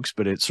of jokes,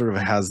 but it sort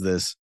of has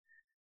this,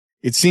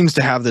 it seems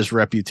to have this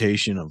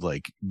reputation of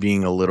like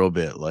being a little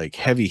bit like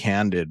heavy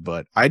handed,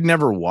 but I'd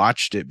never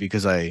watched it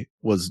because I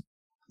was,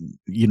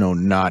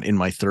 not in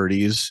my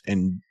 30s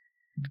and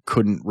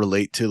couldn't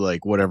relate to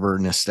like whatever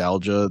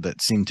nostalgia that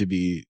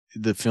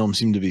the film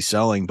seemed to be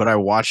selling. But I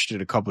watched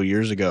it a couple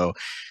years ago,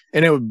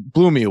 and it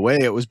blew me away.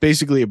 It was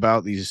basically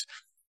about these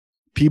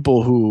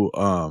people who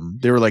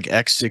they were like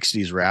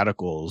ex-60s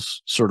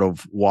radicals sort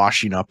of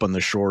washing up on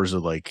the shores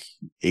of like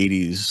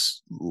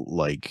 80s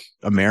like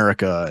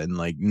America, and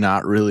like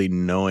not really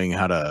knowing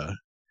how to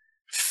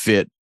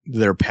fit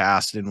their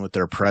past in with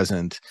their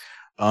present.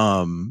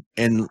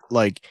 And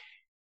like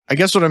I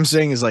guess what I'm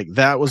saying is like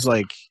that was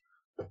like,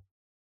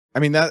 I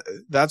mean,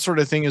 that sort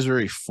of thing is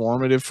very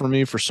formative for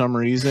me for some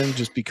reason,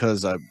 just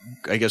because I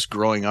guess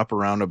growing up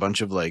around a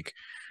bunch of like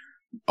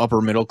upper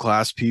middle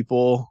class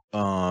people,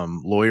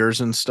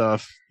 lawyers and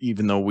stuff,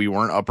 even though we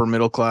weren't upper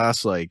middle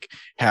class, like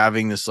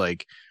having this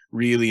like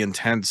really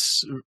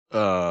intense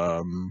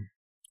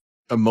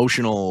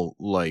emotional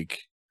like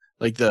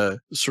the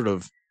sort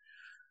of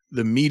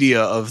the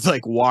media of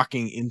like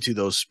walking into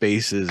those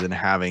spaces and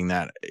having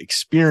that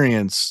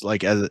experience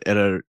like at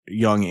a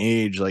young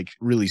age like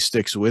really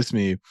sticks with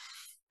me.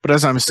 But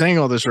as I'm saying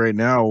all this right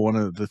now, one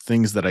of the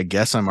things that I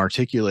guess I'm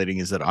articulating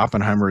is that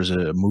Oppenheimer is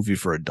a movie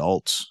for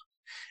adults.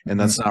 And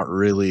that's not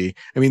really,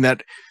 I mean,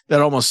 that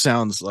almost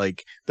sounds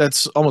like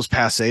that's almost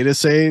passe to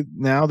say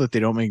now that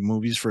they don't make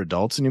movies for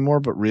adults anymore.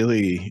 But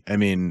really, I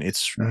mean,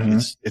 it's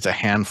a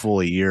handful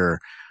a year.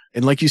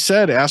 And like you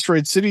said,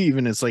 Asteroid City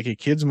even is like a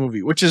kid's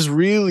movie, which is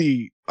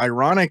really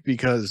ironic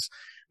because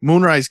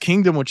Moonrise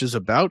Kingdom, which is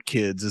about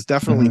kids, is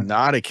definitely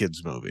not a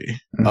kid's movie.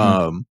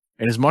 And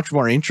is much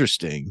more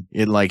interesting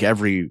in like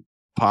every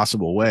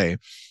possible way.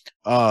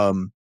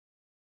 And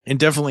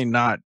definitely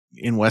not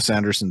in Wes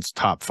Anderson's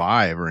top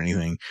 5 or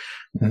anything.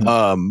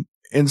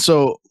 And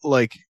so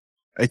like,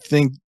 I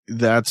think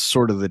that's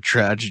sort of the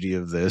tragedy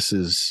of this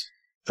is,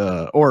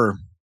 or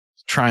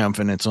triumph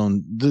in its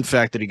own, the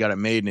fact that he got it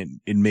made and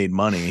it made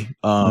money.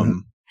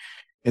 And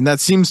that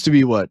seems to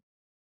be what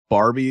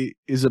Barbie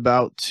is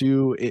about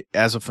too,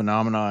 as a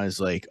phenomena, is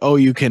like, oh,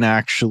 you can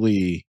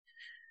actually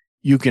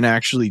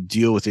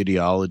deal with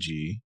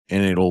ideology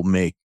and it'll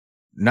make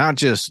not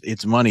just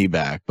its money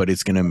back, but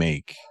it's going to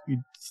make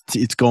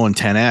it's going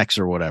 10x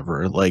or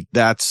whatever. Like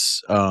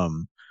that's a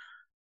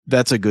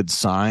good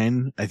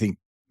sign. I think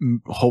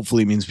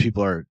hopefully means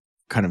people are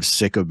kind of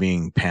sick of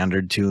being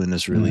pandered to in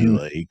this really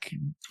like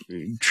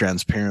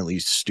transparently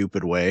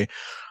stupid way.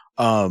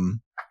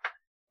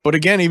 But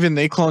again, even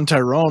They Clone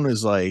Tyrone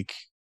is like,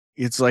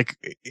 it's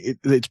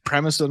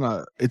premised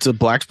on it's a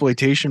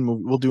blaxploitation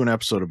movie. We'll do an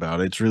episode about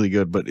it. It's really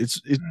good, but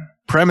it's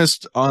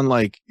premised on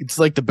like, it's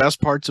like the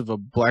best parts of a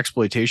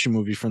blaxploitation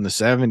movie from the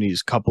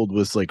 70s coupled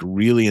with like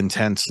really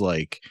intense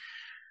like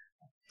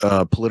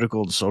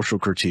political and social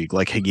critique,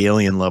 like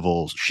Hegelian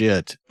level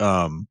shit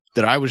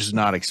that I was just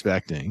not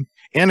expecting.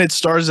 And it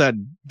stars that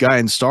guy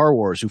in Star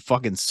Wars who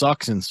fucking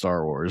sucks in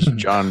Star Wars,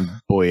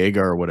 John Boyega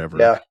or whatever.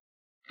 Yeah.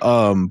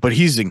 But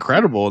he's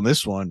incredible in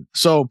this one.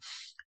 So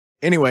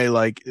anyway,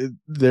 like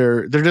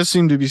there does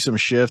seem to be some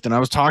shift. And I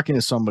was talking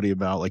to somebody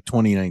about like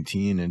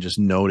 2019 and just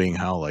noting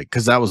how like,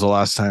 because that was the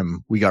last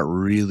time we got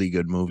really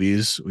good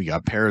movies. We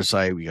got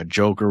Parasite, we got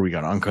Joker, we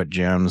got Uncut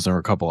Gems, there were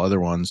a couple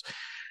other ones.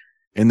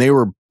 And they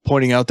were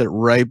pointing out that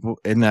right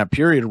in that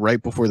period,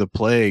 right before the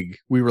plague,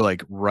 we were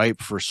like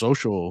ripe for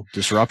social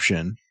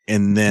disruption.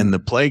 And then the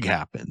plague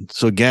happened.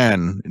 So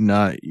again,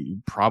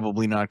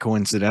 probably not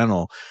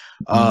coincidental.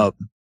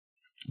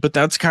 But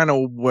that's kind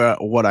of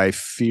what I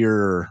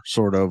fear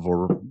sort of,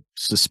 or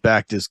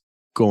suspect is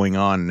going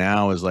on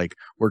now, is like,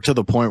 we're to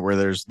the point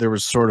where there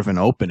was sort of an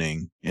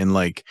opening and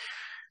like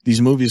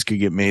these movies could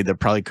get made that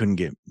probably couldn't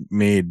get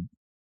made,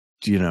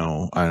 you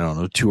know, I don't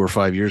know, 2 or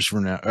 5 years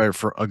from now or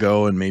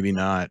ago. And maybe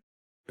not,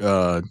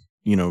 3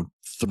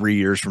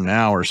 years from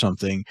now or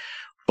something,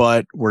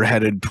 but we're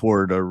headed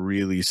toward a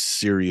really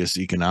serious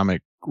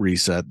economic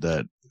reset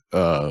that,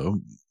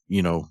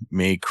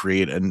 may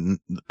create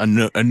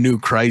a new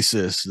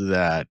crisis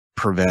that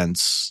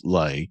prevents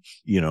like,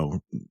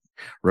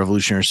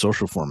 revolutionary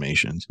social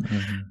formations,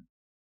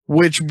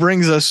 which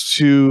brings us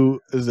to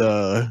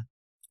the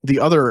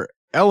other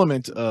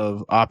element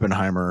of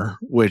Oppenheimer,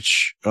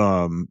 which,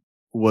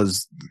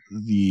 was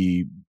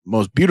the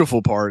most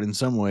beautiful part in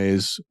some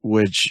ways,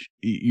 which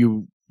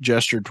you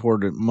gestured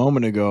toward a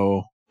moment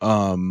ago.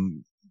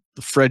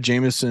 Fred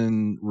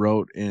Jameson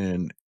wrote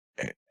an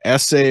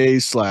essay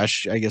 /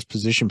 I guess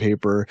position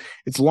paper.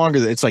 It's longer,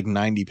 it's like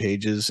 90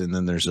 pages, and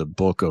then there's a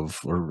book of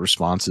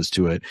responses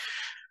to it,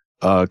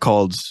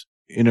 called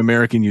In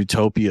American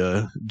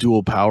Utopia,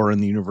 Dual Power in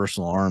the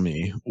Universal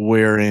Army,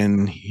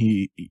 wherein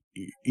he,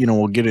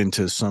 we'll get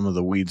into some of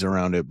the weeds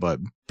around it,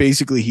 but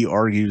basically he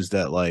argues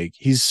that like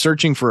he's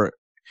searching for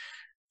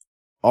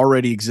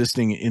already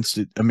existing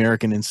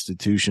American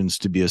institutions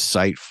to be a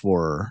site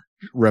for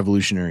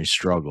revolutionary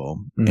struggle.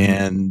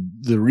 And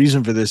the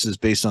reason for this is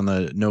based on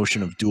the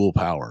notion of dual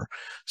power.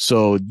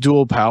 So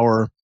dual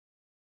power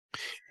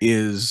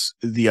is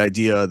the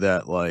idea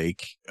that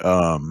like,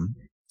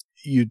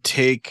 you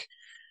take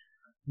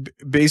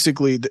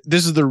basically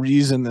this is the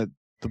reason that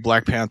the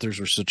Black Panthers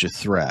were such a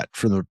threat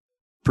from the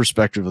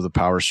perspective of the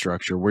power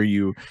structure, where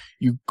you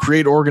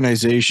create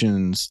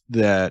organizations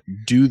that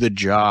do the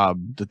job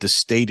that the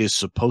state is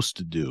supposed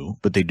to do,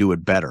 but they do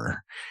it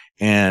better.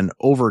 And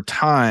over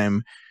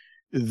time,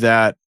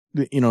 that,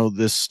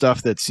 this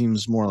stuff that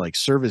seems more like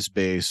service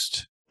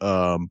based,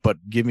 but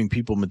giving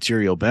people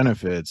material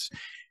benefits,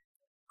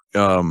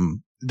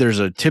 there's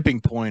a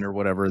tipping point or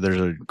whatever. There's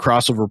a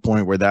crossover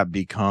point where that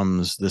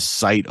becomes the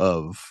site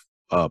of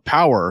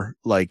power,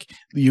 like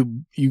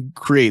you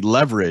create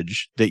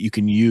leverage that you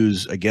can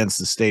use against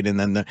the state. And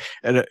then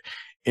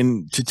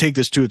and to take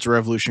this to its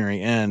revolutionary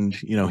end,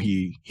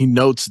 he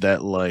notes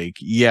that, like,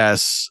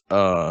 yes,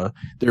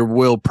 there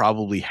will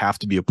probably have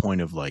to be a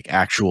point of like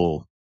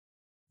actual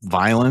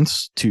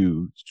violence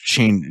to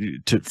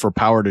change for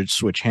power to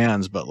switch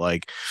hands. But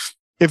like,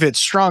 if it's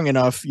strong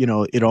enough,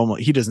 it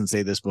almost, he doesn't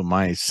say this, but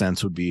my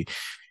sense would be,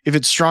 if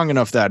it's strong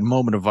enough, that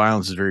moment of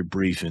violence is very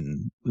brief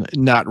and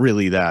not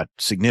really that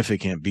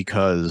significant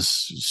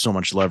because so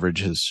much leverage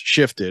has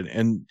shifted.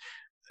 And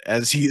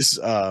as he's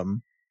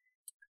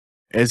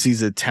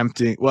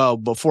attempting, well,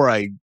 before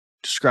I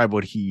describe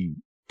what he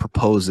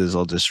proposes,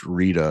 I'll just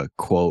read a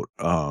quote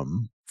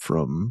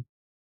from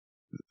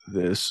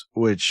this,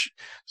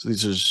 so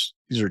these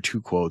are two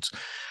quotes.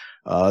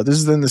 This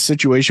is then the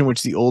situation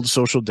which the old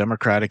social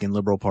democratic and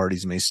liberal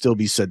parties may still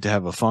be said to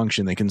have a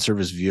function. They can serve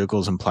as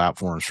vehicles and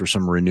platforms for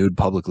some renewed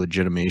public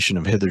legitimation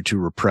of hitherto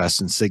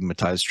repressed and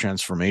stigmatized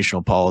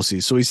transformational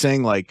policies. So he's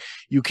saying, like,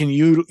 you can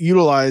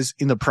utilize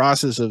in the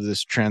process of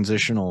this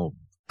transitional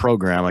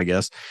program, I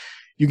guess,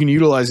 you can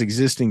utilize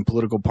existing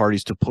political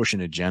parties to push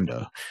an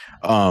agenda.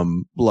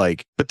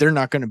 But they're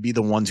not going to be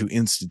the ones who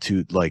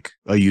institute like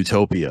a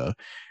utopia.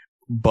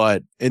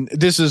 And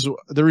this is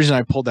the reason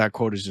I pulled that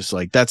quote, is just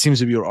like, that seems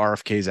to be what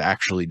RFK is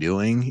actually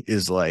doing,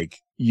 is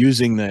like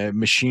using the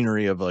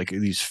machinery of like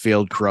these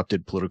failed,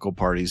 corrupted political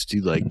parties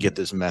to like get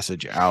this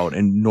message out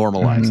and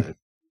normalize it.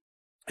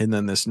 And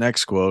then this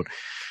next quote: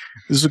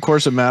 this is, of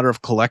course, a matter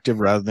of collective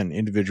rather than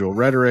individual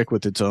rhetoric,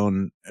 with its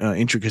own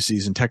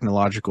intricacies and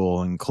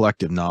technological and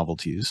collective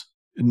novelties.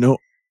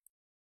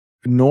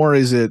 Nor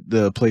is it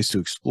the place to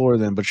explore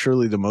them, but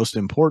surely the most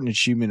important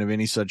achievement of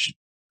any such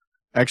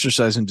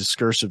exercise in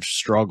discursive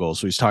struggle.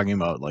 So he's talking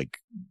about like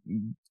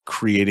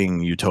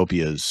creating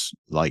utopias,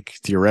 like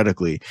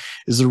theoretically,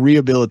 is the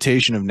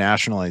rehabilitation of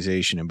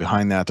nationalization, and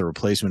behind that the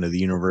replacement of the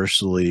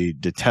universally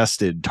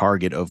detested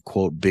target of,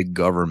 quote, big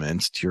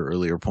government, to your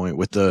earlier point,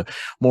 with the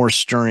more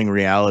stirring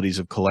realities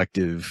of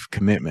collective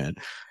commitment.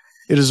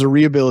 It is a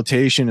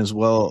rehabilitation as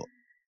well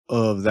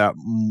of that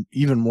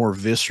even more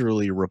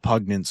viscerally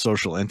repugnant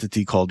social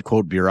entity called,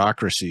 quote,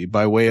 bureaucracy,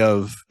 by way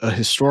of a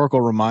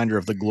historical reminder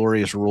of the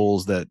glorious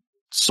roles that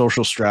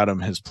social stratum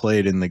has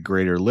played in the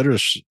greater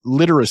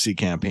literacy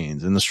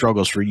campaigns and the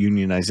struggles for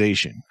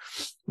unionization.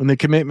 When the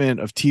commitment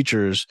of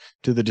teachers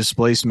to the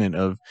displacement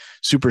of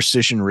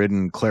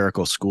superstition-ridden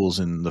clerical schools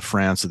in the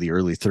France of the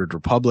early Third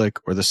Republic,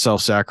 or the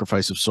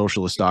self-sacrifice of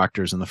socialist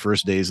doctors in the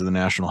first days of the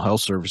National Health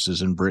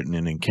Services in Britain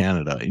and in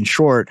Canada. In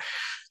short,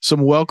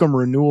 some welcome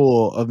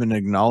renewal of an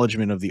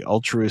acknowledgement of the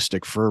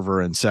altruistic fervor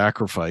and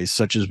sacrifice,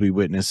 such as we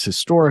witness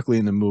historically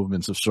in the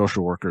movements of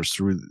social workers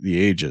through the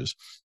ages.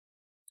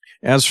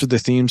 As for the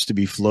themes to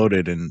be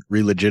floated and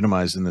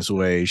re-legitimized in this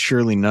way,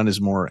 surely none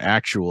is more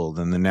actual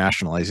than the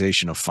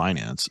nationalization of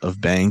finance, of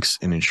banks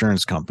and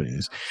insurance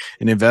companies,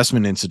 and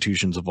investment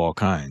institutions of all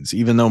kinds,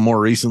 even though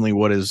more recently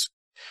what has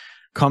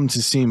come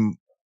to seem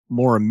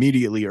more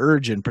immediately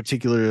urgent,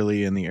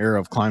 particularly in the era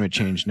of climate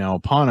change now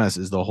upon us,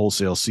 is the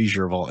wholesale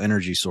seizure of all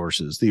energy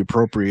sources, the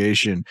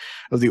appropriation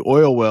of the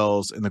oil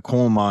wells and the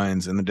coal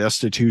mines, and the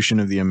destitution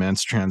of the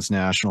immense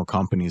transnational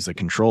companies that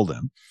control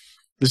them.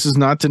 This is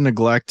not to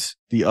neglect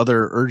the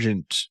other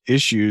urgent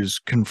issues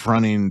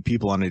confronting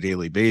people on a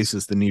daily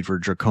basis, the need for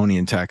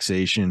draconian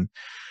taxation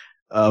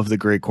of the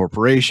great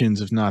corporations,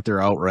 if not their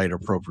outright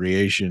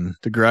appropriation,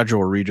 the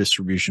gradual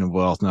redistribution of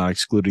wealth, not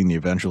excluding the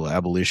eventual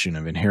abolition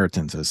of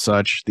inheritance as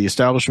such, the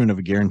establishment of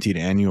a guaranteed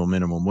annual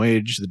minimum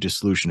wage, the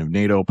dissolution of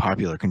NATO,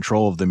 popular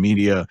control of the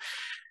media,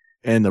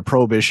 and the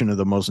prohibition of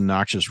the most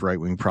noxious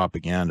right-wing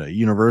propaganda,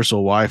 universal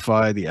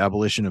Wi-Fi, the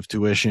abolition of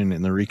tuition,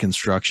 and the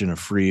reconstruction of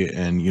free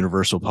and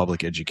universal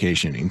public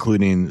education,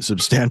 including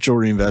substantial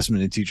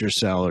reinvestment in teachers'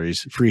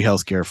 salaries, free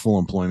healthcare, full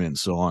employment, and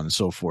so on and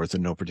so forth,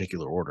 in no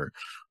particular order.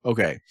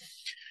 Okay.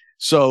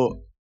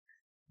 So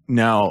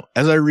now,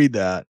 as I read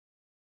that,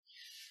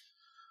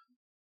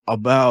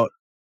 about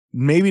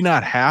maybe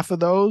not half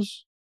of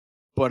those,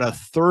 but a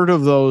third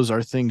of those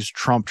are things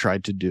Trump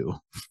tried to do.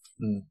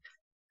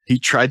 He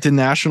tried to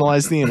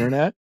nationalize the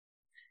internet.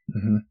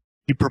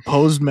 He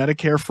proposed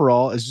Medicare for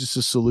all as just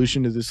a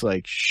solution to this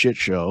like shit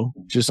show,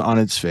 just on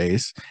its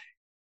face.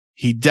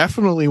 He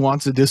definitely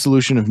wants a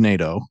dissolution of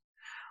NATO.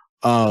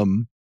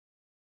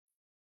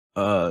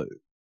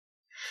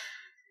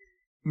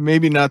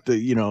 Maybe not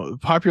the,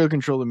 popular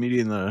control of the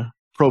media and the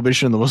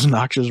prohibition of the most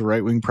noxious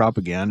right-wing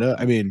propaganda.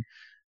 I mean,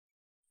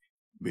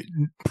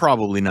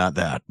 probably not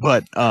that,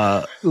 but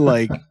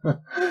like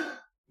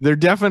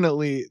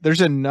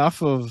there's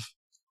enough of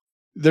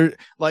there,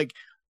 like,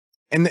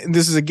 and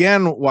this is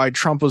again why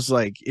Trump was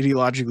like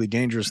ideologically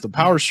dangerous. The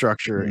power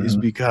structure is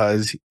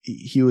because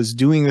he was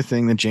doing the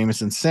thing that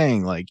Jameson's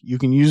saying, like, you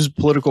can use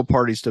political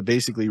parties to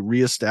basically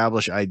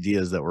reestablish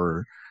ideas that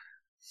were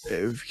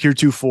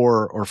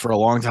heretofore or for a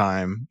long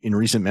time in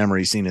recent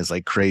memory seen as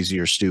like crazy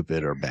or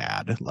stupid or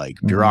bad, like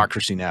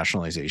bureaucracy,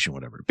 nationalization,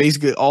 whatever.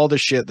 Basically all the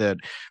shit that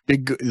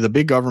the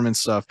big government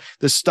stuff,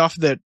 the stuff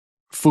that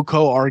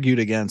Foucault argued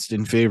against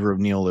in favor of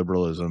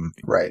neoliberalism,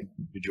 Right.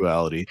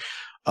 individuality,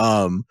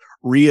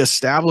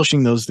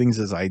 reestablishing those things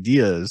as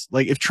ideas.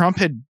 Like if Trump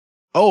had,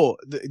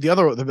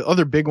 the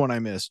other big one I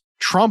missed.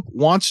 Trump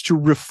wants to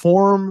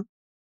reform.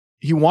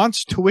 He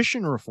wants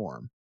tuition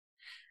reform.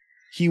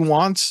 He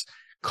wants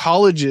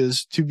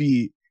colleges to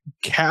be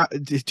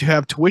to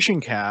have tuition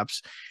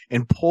caps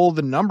and pull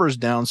the numbers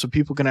down so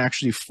people can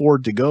actually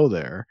afford to go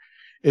there,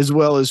 as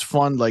well as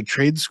fund like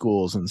trade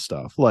schools and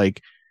stuff.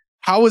 Like,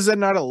 how is that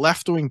not a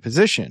left-wing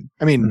position?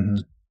 I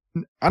mean,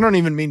 I don't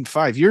even mean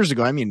 5 years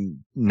ago. I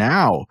mean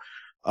now.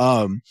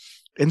 And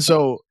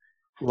so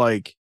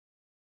like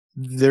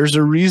there's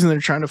a reason they're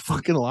trying to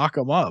fucking lock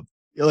him up.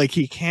 Like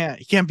he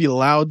can't be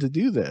allowed to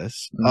do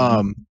this.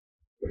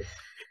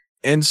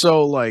 And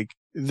so like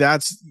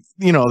that's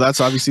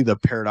obviously the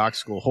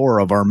paradoxical horror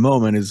of our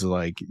moment, is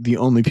like the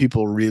only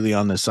people really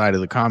on the side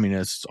of the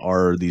communists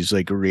are these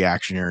like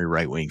reactionary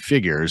right-wing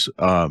figures,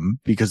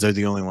 because they're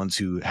the only ones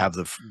who have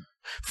the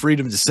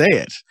freedom to say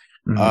it.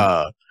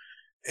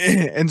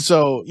 And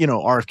so,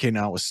 RFK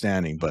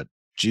notwithstanding, but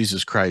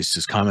Jesus Christ,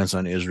 his comments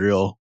on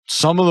Israel,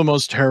 some of the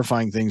most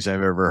terrifying things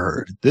I've ever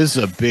heard. This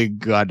is a big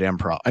goddamn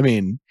problem. I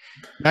mean,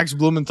 Max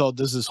Blumenthal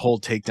does this whole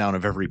takedown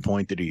of every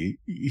point that he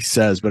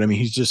says, but I mean,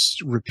 he's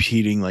just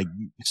repeating like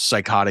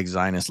psychotic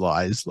Zionist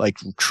lies, like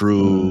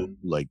true,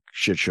 like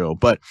shit show,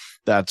 but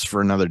that's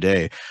for another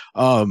day.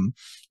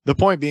 The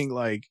point being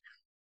like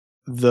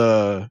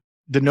the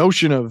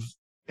notion of,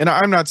 and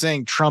I'm not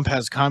saying Trump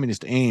has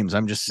communist aims.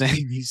 I'm just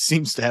saying he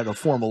seems to, at a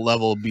formal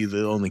level, be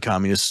the only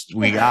communist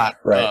we got.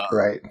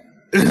 Right.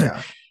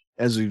 Yeah.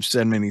 As we've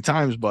said many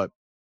times, but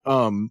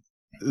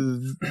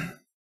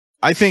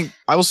I think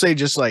I will say,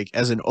 just like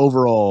as an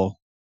overall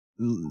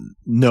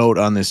note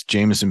on this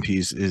Jameson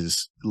piece,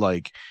 is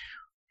like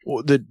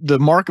the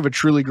mark of a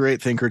truly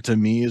great thinker to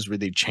me is where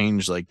they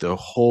change like the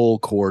whole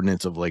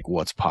coordinates of like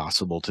what's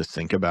possible to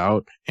think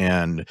about.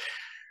 And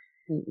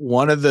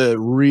one of the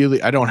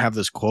really, I don't have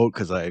this quote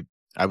because I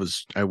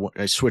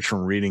switched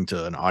from reading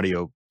to an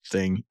audio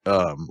thing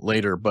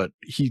later, but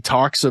he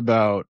talks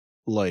about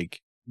like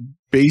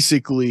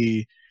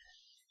basically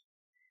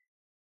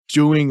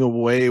doing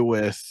away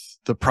with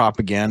the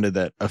propaganda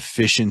that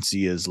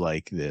efficiency is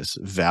like this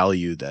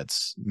value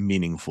that's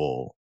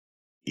meaningful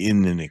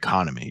in an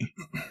economy,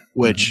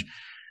 which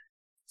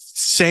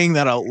saying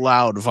that out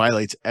loud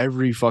violates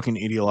every fucking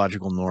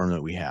ideological norm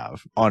that we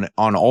have on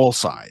all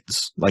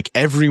sides. Like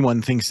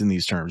everyone thinks in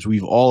these terms.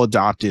 We've all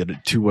adopted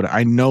to what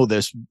I know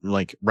this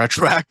like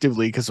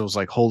retroactively, because I was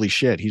like, holy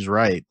shit, he's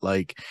right.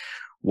 Like,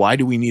 why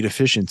do we need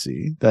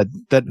efficiency? That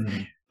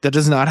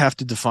does not have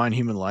to define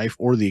human life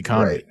or the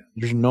economy. Right.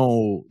 There's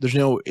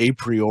no a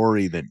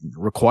priori that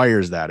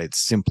requires that. It's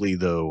simply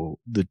the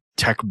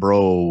tech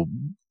bro,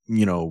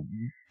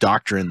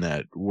 doctrine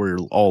that we're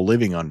all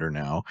living under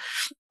now.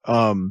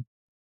 And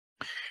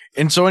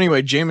so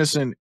anyway,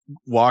 Jameson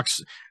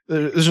walks,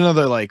 there's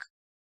another like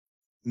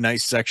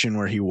nice section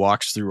where he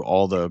walks through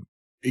all the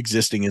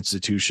existing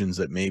institutions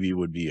that maybe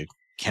would be a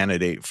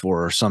candidate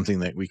for something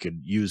that we could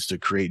use to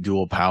create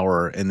dual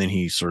power, and then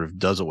he sort of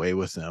does away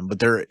with them. But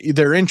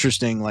they're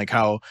interesting, like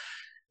how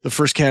the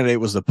first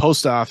candidate was the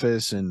post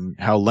office, and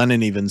how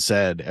Lenin even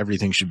said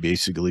everything should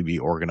basically be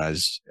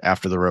organized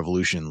after the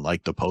revolution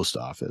like the post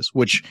office,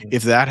 which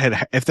if that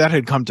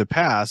had come to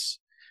pass,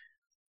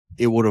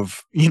 it would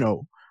have,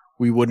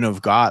 we wouldn't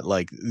have got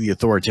like the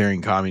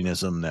authoritarian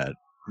communism that,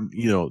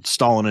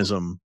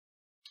 Stalinism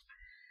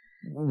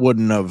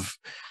wouldn't have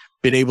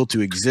been able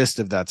to exist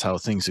if that's how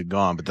things had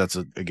gone. But that's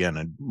again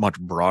a much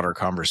broader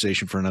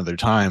conversation for another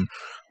time.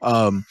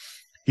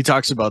 He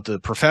talks about the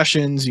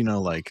professions,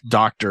 like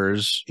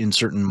doctors in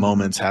certain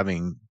moments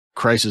having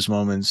crisis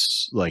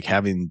moments, like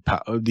having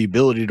the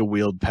ability to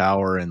wield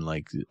power, and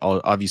like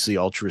obviously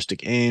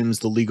altruistic aims.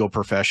 The legal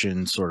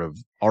profession sort of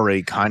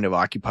already kind of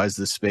occupies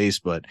this space,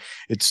 but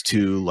it's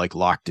too like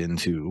locked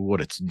into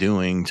what it's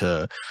doing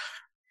to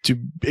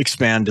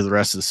expand to the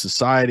rest of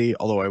society.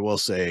 Although I will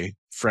say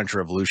French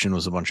Revolution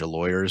was a bunch of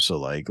lawyers, so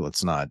like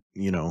let's not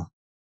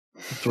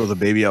throw the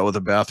baby out with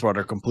the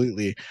bathwater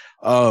completely.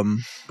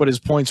 But his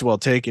point's well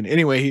taken.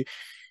 Anyway,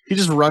 he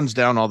just runs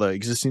down all the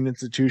existing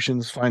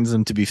institutions, finds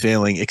them to be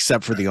failing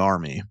except for the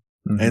army.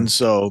 And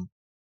so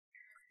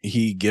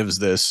he gives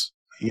this,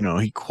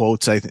 he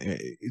quotes, I think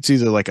it's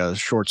either like a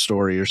short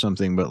story or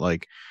something, but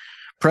like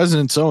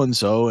President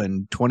so-and-so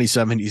in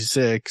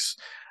 2076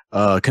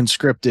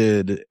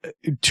 conscripted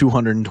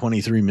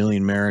 223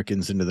 million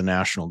Americans into the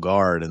National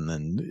Guard, and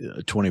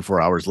then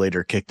 24 hours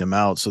later kicked them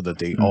out so that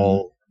they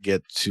all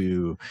get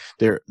to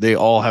they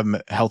all have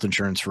health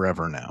insurance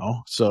forever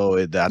now.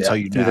 So that's how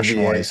you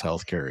nationalize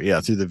healthcare.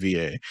 Yeah, through the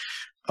VA.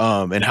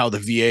 And how the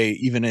VA,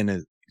 even in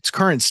its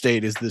current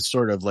state, is this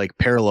sort of like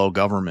parallel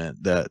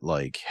government that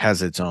like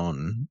has its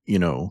own,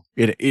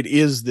 it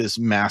is this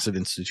massive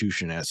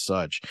institution as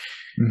such.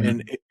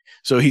 And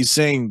so he's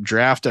saying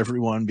draft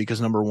everyone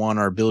because number one,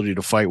 our ability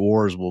to fight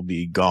wars will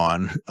be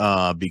gone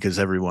because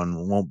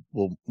everyone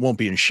won't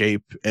be in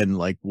shape, and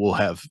like we'll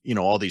have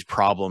all these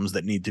problems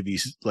that need to be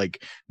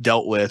like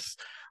dealt with,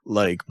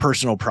 like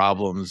personal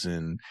problems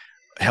and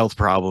health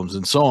problems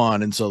and so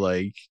on. And so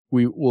like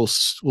we'll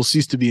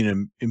cease to be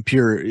an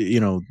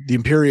imperial, the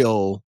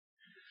imperial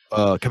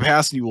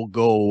capacity will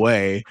go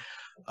away.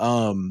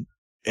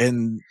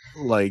 And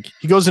like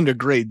he goes into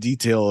great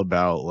detail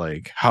about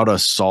like how to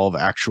solve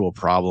actual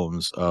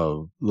problems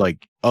of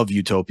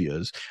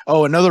utopias.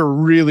 Oh, another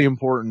really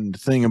important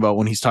thing about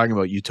when he's talking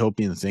about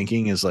utopian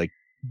thinking is like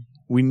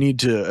we need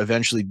to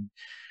eventually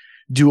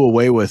do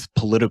away with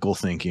political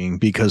thinking,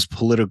 because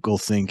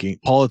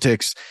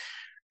politics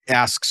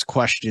asks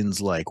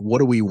questions like, what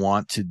do we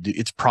want to do?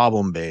 It's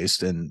problem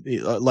based, and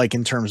like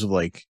in terms of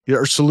like,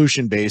 or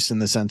solution based, in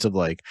the sense of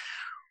like,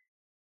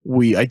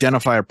 we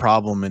identify a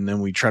problem and then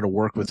we try to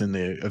work within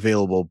the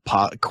available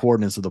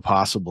coordinates of the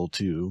possible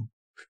to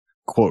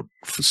quote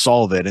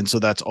solve it. And so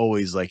that's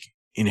always like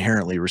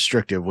inherently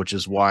restrictive, which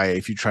is why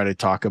if you try to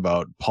talk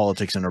about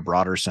politics in a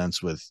broader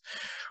sense with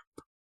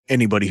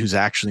anybody who's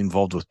actually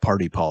involved with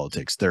party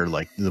politics, they're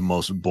like the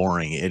most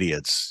boring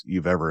idiots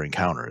you've ever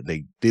encountered.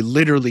 They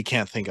literally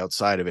can't think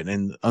outside of it,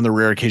 and on the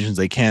rare occasions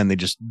they can, they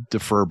just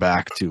defer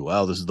back to,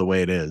 well, this is the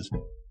way it is.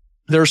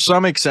 There are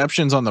some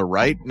exceptions on the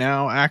right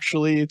now.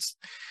 Actually, it's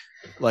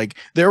like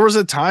there was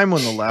a time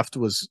when the left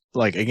was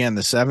like, again,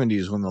 the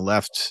 70s, when the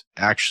left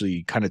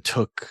actually kind of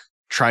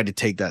tried to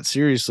take that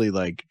seriously,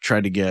 like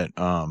tried to get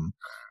oh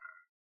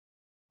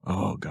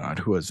god,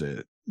 who was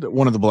it,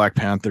 one of the Black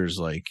Panthers,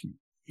 like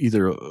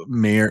either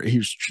mayor,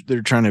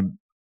 they're trying to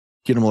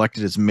get him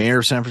elected as mayor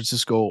of San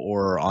Francisco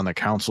or on the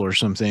council or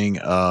something.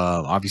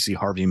 Obviously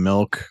Harvey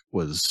Milk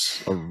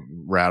was a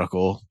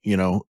radical,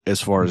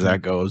 as far as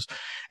that goes,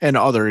 and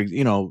other,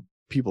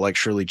 people like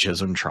Shirley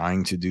Chisholm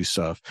trying to do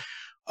stuff.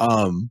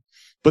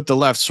 But the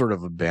left sort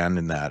of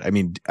abandoned that. I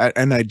mean,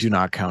 I do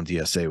not count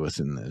DSA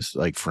within this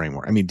like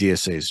framework. I mean,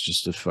 DSA is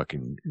just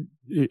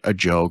a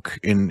joke,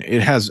 and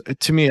it has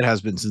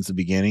been since the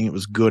beginning. It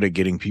was good at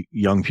getting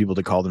young people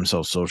to call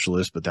themselves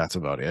socialists, but that's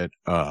about it.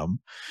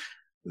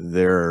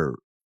 They're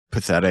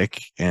pathetic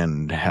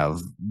and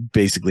have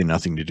basically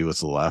nothing to do with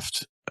the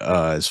left,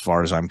 as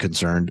far as I'm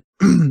concerned.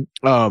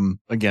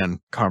 Again,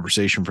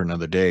 conversation for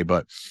another day,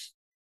 but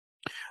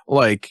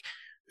like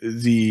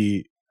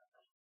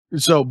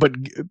but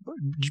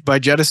by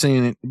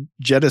jettisoning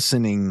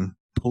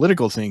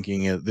political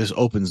thinking, this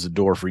opens the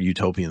door for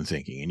utopian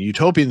thinking. And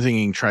utopian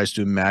thinking tries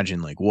to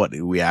imagine like what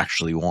we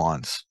actually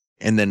want,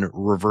 and then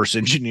reverse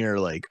engineer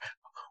like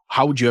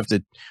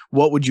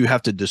what would you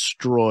have to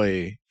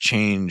destroy,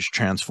 change,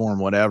 transform,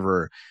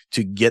 whatever,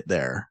 to get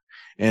there.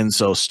 And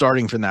so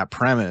starting from that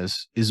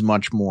premise is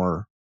much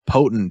more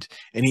potent,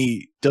 and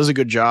he does a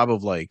good job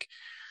of like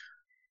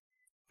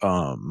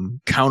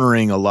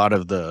countering a lot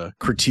of the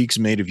critiques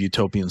made of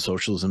utopian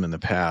socialism in the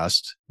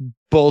past,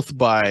 both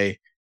by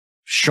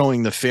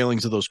showing the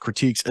failings of those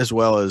critiques as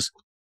well as,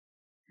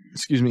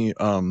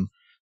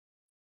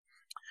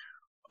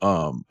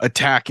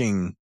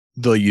 attacking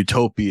the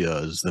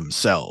utopias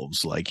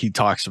themselves. Like he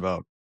talks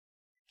about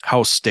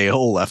how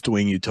stale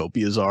left-wing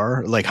utopias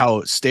are, like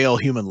how stale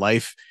human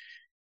life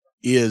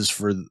is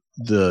for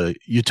the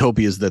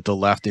utopias that the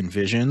left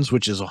envisions,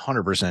 which is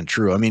 100%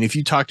 true. I mean, if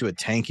you talk to a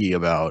tanky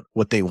about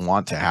what they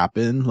want to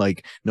happen,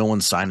 like no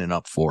one's signing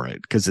up for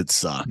it because it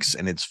sucks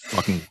and it's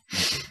fucking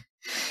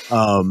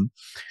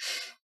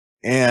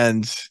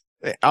and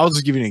I'll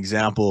just give you an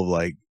example of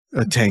like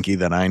a tanky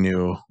that I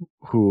knew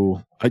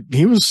who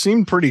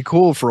seemed pretty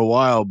cool for a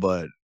while,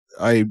 but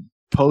I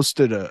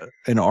posted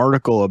an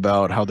article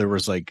about how there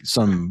was like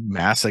some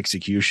mass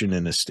execution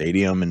in a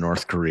stadium in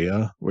North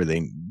Korea where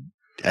they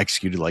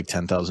executed like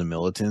 10,000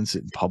 militants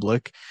in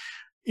public,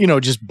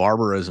 just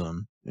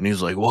barbarism. And he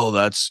was like, well,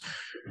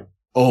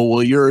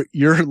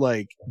 you're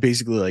like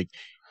basically like,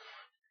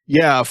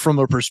 yeah, from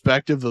a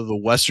perspective of the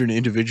Western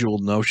individual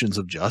notions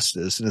of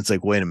justice. And it's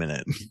like, wait a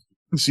minute.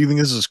 So you think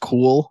this is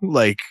cool?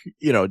 Like,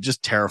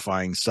 just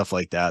terrifying stuff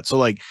like that. So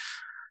like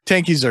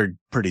tankies are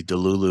pretty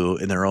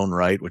delulu in their own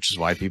right, which is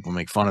why people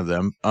make fun of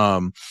them.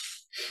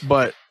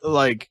 But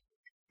like,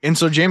 and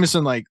so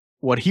Jameson, like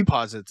what he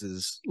posits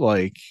is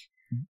like,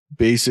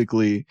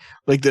 basically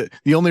like the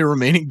only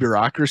remaining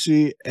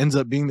bureaucracy ends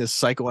up being this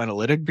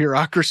psychoanalytic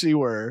bureaucracy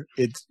where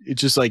it's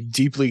just like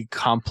deeply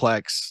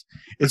complex.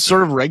 It's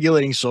sort of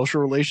regulating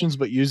social relations,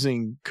 but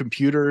using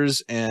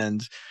computers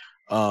and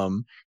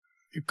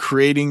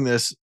creating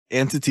this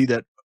entity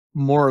that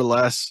more or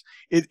less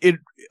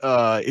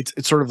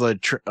it's sort of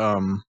like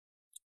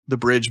the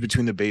bridge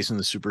between the base and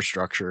the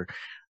superstructure,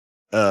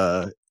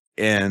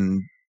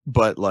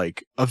 but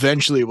like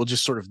eventually it will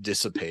just sort of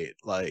dissipate.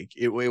 Like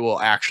it will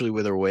actually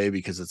wither away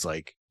because it's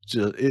like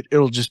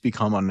it'll just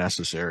become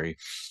unnecessary,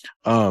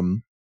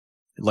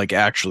 like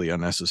actually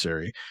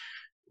unnecessary.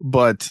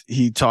 But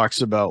he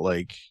talks about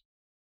like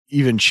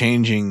even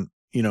changing,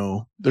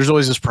 there's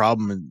always this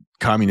problem in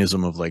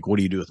communism of like, what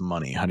do you do with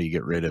money? How do you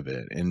get rid of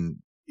it? And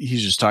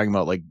he's just talking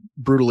about like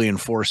brutally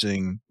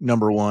enforcing,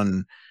 number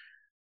one,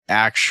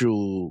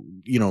 actual,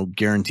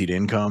 guaranteed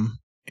income.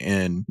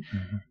 And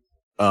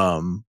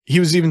he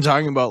was even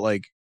talking about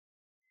like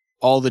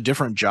all the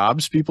different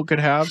jobs people could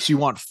have. So you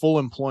want full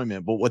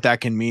employment, but what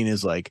that can mean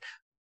is like,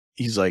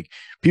 he's like,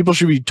 people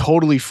should be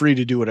totally free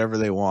to do whatever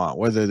they want,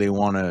 whether they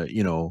want to,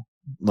 you know,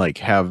 like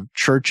have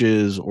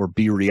churches or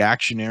be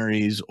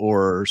reactionaries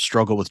or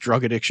struggle with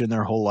drug addiction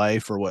their whole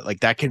life or what, like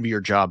that can be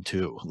your job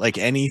too. Like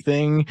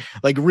anything,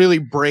 like really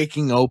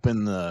breaking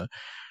open the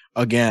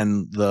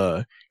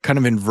kind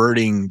of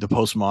inverting the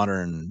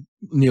postmodern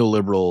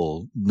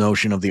neoliberal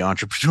notion of the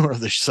entrepreneur of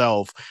the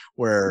self,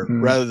 where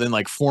rather than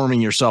like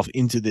forming yourself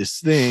into this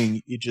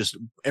thing, it just,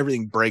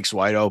 everything breaks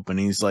wide open.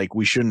 He's like,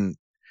 we shouldn't,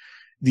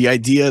 the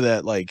idea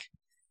that like,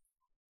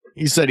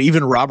 he said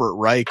even Robert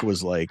Reich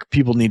was like,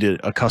 people need to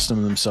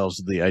accustom themselves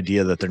to the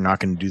idea that they're not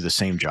going to do the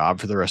same job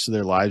for the rest of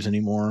their lives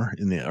anymore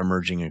in the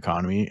emerging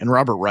economy. And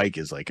Robert Reich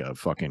is like a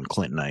fucking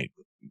Clintonite,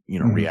 you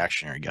know,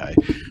 reactionary guy.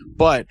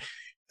 But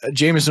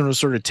Jameson was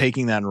sort of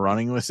taking that and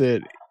running with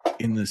it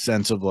in the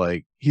sense of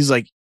like, he's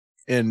like,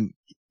 and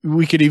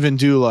we could even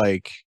do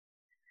like,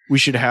 we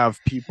should have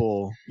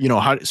people, you know,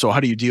 how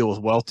do you deal with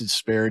wealth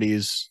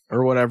disparities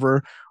or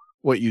whatever?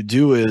 What you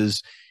do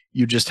is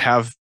you just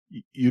have,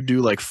 you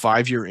do like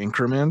 5-year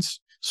increments.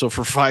 So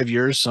for 5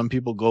 years, some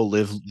people go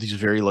live these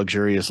very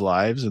luxurious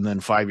lives, and then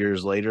 5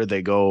 years later,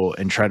 they go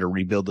and try to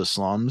rebuild the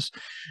slums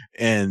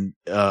and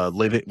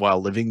live it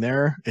while living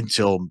there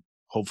until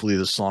hopefully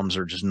the slums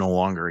are just no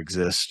longer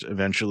exist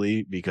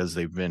eventually because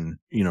they've been,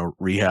 you know,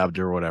 rehabbed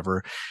or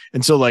whatever.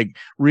 And so like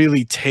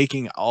really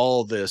taking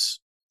all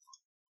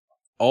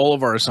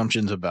of our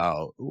assumptions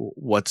about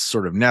what's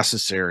sort of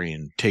necessary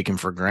and taken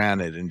for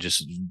granted and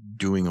just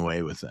doing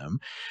away with them.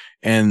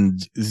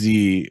 And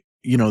the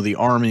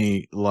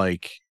army,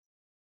 like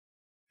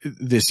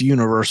this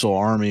universal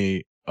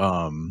army,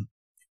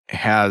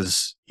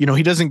 has, you know,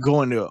 he doesn't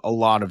go into a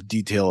lot of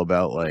detail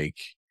about like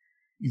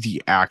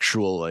the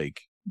actual,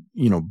 like,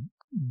 you know,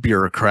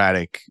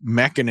 bureaucratic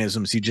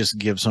mechanisms. He just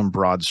gives some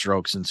broad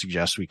strokes and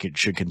suggests we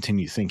should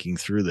continue thinking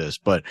through this.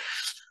 But,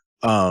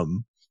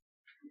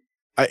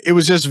 it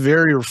was just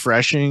very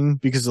refreshing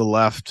because the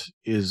left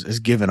has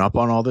given up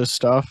on all this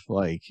stuff.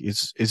 Like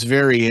it's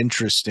very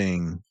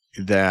interesting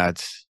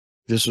that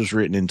this was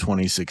written in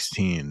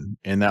 2016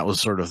 and that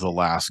was sort of the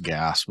last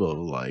gasp of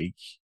like,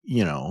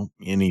 you know,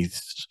 any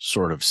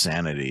sort of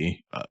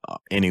sanity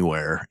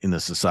anywhere in the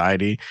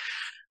society.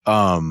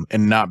 And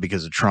not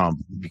because of Trump,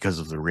 because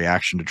of the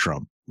reaction to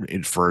Trump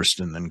at first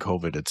and then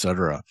COVID,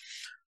 etc.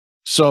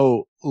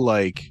 So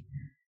like,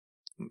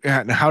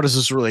 how does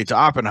this relate to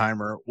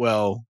Oppenheimer?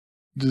 Well,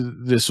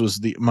 this was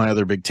my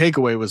other big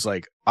takeaway was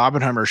like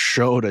Oppenheimer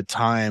showed a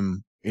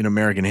time in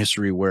American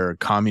history where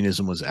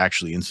communism was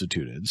actually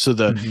instituted. So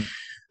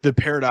the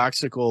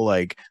paradoxical,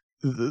 like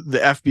the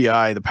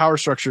FBI, the power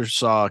structure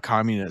saw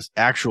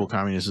actual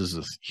communists as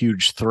a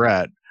huge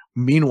threat.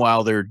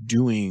 Meanwhile, they're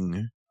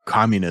doing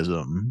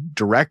communism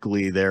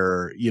directly.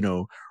 They're, you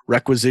know,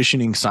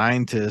 requisitioning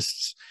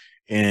scientists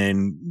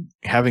and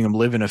having them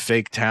live in a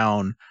fake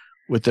town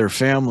with their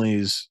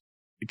families,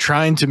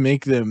 trying to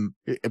make them,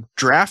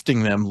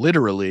 drafting them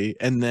literally,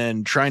 and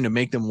then trying to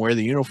make them wear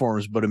the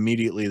uniforms, but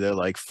immediately they're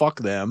like, fuck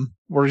them,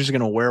 we're just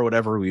going to wear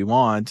whatever we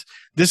want.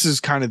 This is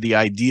kind of the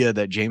idea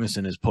that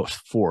Jameson has put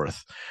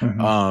forth.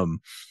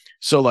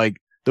 So like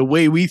the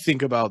way we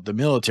think about the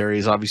military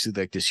is obviously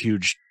like this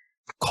huge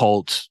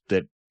cult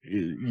that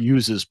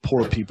uses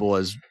poor people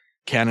as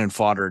cannon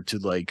fodder to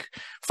like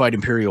fight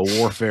imperial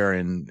warfare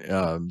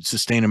and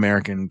sustain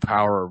American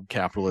power,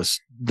 capitalist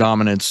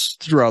dominance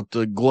throughout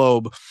the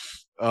globe.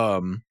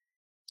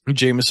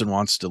 Jameson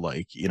wants to,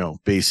 like, you know,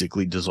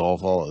 basically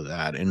dissolve all of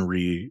that and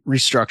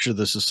restructure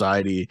the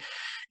society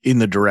in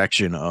the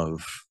direction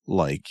of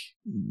like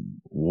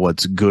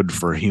what's good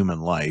for human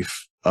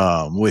life,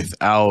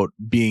 without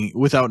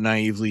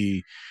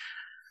naively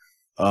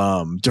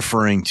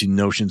deferring to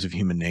notions of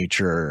human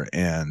nature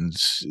and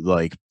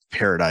like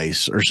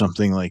paradise or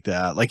something like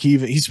that. Like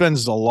he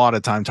spends a lot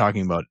of time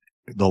talking about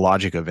the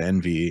logic of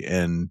envy,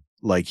 and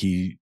like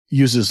he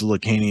uses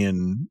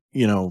Lacanian,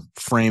 you know,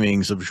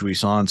 framings of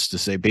jouissance to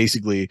say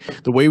basically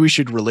the way we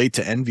should relate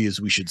to envy is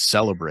we should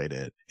celebrate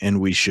it,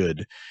 and we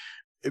should,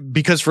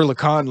 because for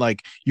Lacan,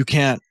 like you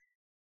can't,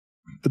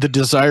 the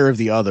desire of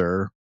the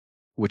other,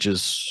 which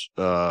is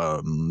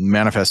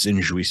manifest in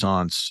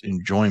jouissance,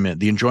 enjoyment,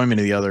 the enjoyment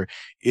of the other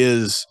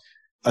is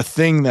a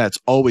thing that's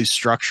always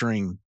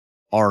structuring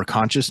our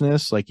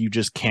consciousness. Like you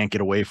just can't get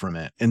away from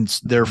it, and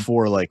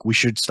therefore like we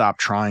should stop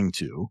trying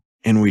to,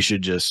 and we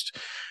should just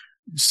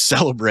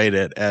celebrate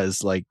it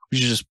as like, we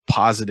should just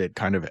posit it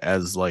kind of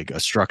as like a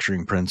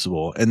structuring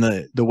principle. And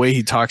the way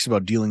he talks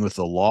about dealing with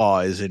the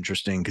law is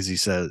interesting, because he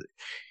says,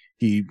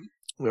 he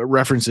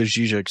references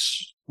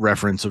Zizek's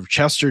reference of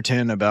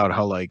Chesterton about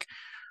how like,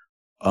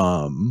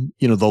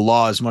 you know, the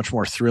law is much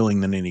more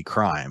thrilling than any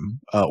crime.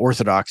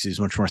 Orthodoxy is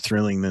much more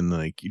thrilling than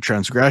like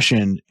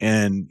transgression.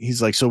 And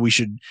he's like, so we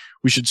should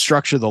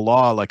structure the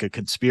law like a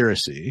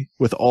conspiracy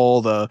with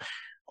all the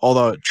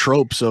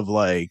tropes of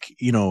like,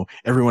 you know,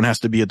 everyone has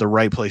to be at the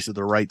right place at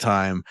the right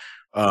time.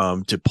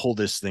 to pull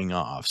this thing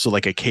off. So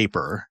like a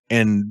caper,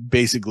 and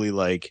basically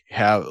like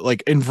have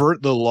like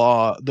invert the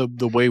law,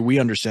 the way we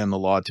understand the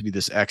law to be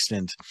this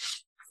extant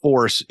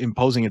force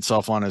imposing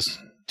itself on us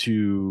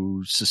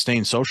to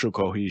sustain social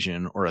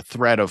cohesion, or a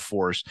threat of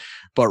force,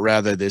 but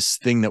rather this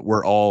thing that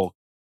we're all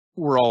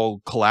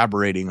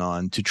collaborating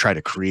on to try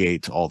to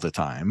create all the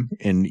time.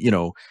 And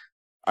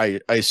I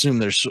assume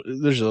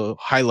there's a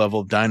high level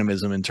of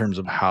dynamism in terms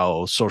of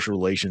how social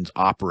relations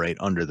operate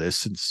under this,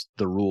 since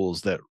the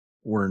rules that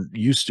we're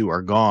used to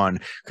are gone.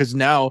 Because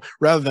now,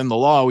 rather than the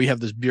law, we have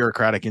this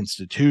bureaucratic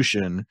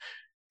institution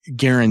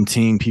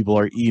guaranteeing people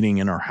are eating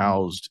and are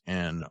housed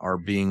and are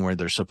being where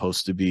they're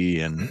supposed to be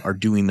and are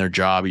doing their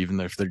job, even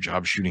if their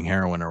job's shooting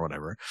heroin or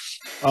whatever.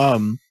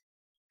 And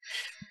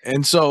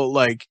so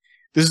like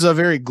this is a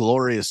very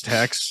glorious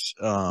text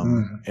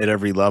at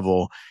every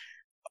level.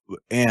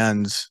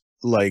 And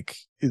like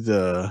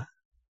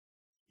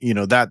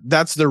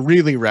that's the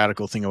really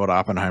radical thing about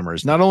Oppenheimer,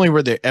 is not only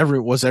were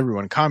was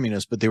everyone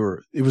communist, but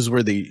it was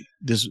where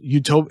this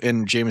utopia,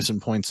 and Jameson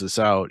points this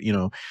out,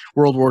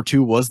 World War II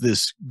was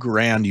this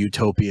grand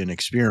utopian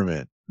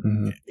experiment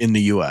in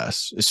the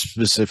US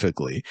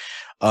specifically.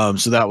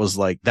 So that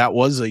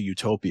was a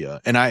utopia.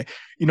 And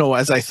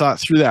as I thought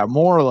through that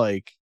more,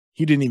 like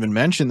he didn't even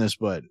mention this,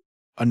 but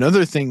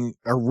another thing,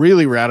 a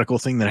really radical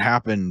thing that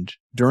happened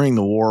during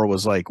the war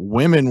was like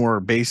women were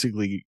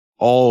basically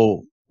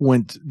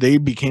they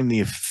became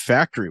the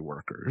factory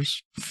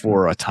workers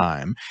for a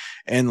time.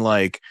 And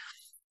like,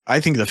 I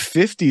think the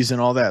 50s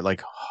and all that,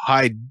 like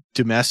high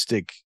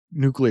domestic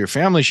nuclear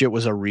family shit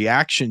was a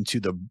reaction to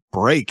the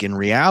break in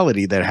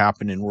reality that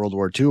happened in World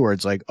War II, where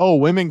it's like, oh,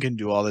 women can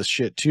do all this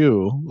shit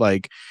too.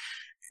 Like,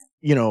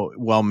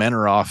 while men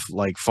are off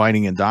like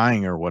fighting and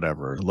dying or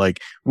whatever.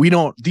 Like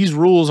these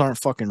rules aren't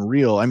fucking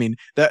real. I mean,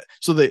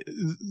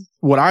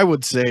 what I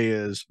would say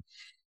is,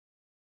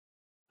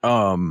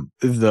 what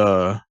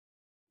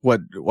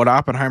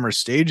Oppenheimer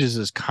stages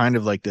is kind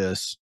of like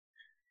this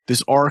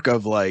arc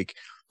of like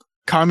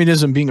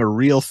communism being a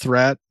real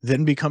threat,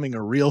 then becoming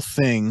a real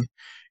thing,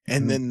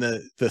 and then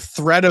the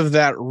threat of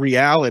that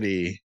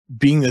reality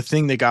being the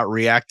thing that got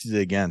reacted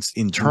against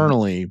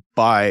internally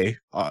by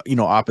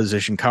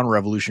opposition,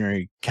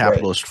 counter-revolutionary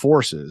capitalist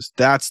forces.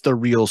 That's the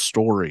real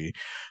story.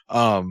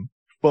 But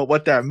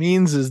what that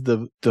means is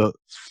the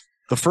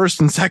first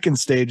and second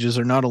stages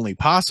are not only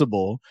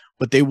possible,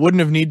 but they wouldn't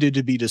have needed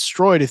to be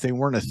destroyed if they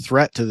weren't a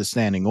threat to the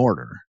standing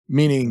order.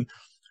 Meaning,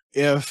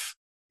 if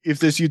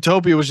this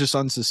utopia was just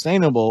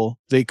unsustainable,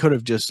 they could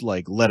have just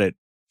like let it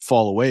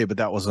fall away, but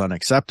that was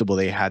unacceptable.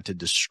 They had to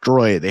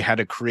destroy it. They had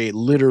to create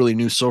literally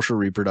new social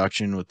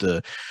reproduction with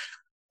the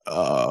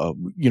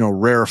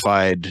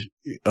rarefied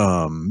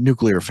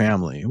nuclear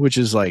family, which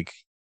is like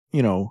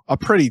a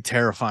pretty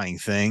terrifying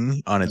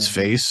thing on its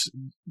face,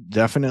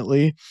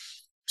 definitely.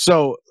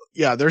 So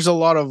yeah, there's a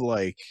lot of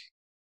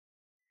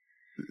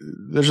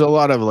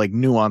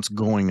nuance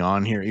going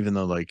on here, even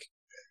though like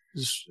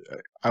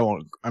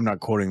I'm not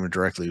quoting him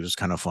directly. It was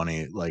kind of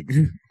funny. Like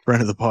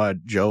friend of the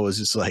pod, Joe, is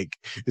just like,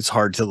 it's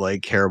hard to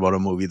like care about a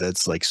movie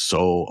that's like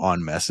so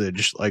on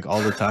message like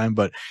all the time.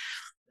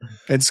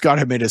 And Scott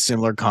had made a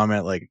similar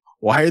comment, like,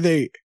 why are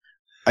they?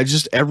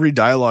 Every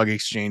dialogue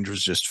exchange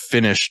was just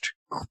finished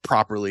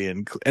properly,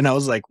 and I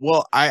was like,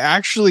 well, I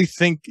actually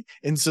think,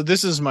 and so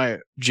this is my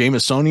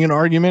Jamesonian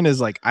argument,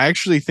 is like, I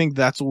actually think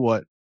that's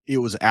what it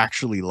was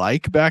actually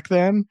like back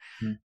then.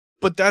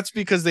 But that's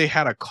because they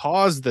had a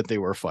cause that they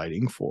were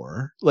fighting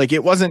for. Like,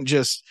 it wasn't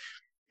just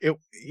and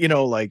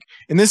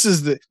this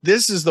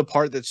is the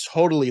part that's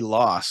totally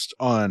lost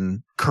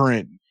on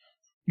current,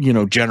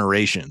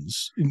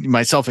 generations,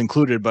 myself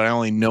included, but I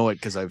only know it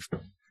because I've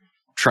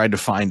tried to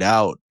find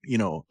out,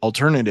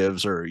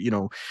 alternatives or,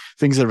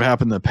 things that have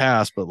happened in the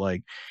past. But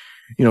like,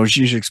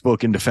 Zizek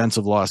spoke in defense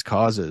of lost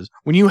causes.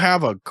 When you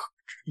have a,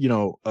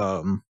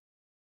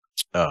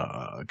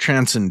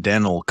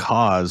 transcendental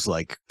cause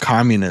like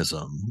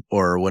communism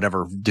or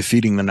whatever,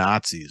 defeating the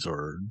Nazis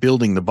or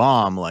building the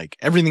bomb, like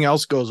everything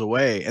else goes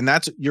away, and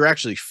you're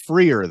actually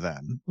freer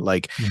then.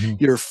 Like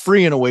you're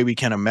free in a way we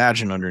can't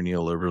imagine under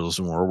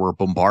neoliberalism, where we're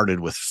bombarded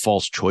with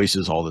false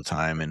choices all the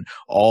time and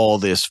all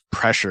this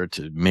pressure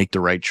to make the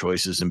right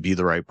choices and be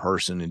the right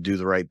person and do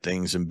the right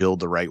things and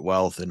build the right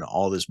wealth and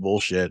all this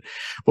bullshit.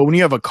 But when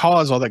you have a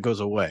cause, all that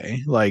goes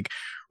away. Like,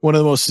 one of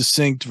the most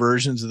succinct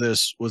versions of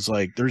this was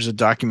like, there's a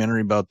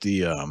documentary about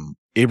the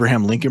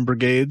Abraham Lincoln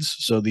Brigades.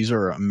 So these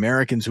are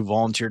Americans who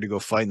volunteered to go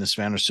fight in the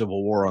Spanish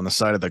Civil War on the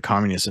side of the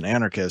communists and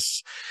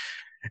anarchists.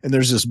 And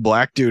there's this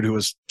black dude who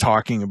was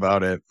talking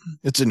about it.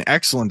 It's an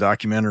excellent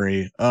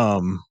documentary.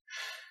 But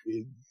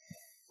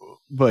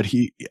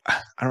I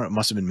don't know, it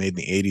must have been made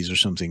in the 80s or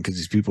something, because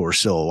these people were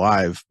still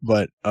alive.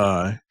 But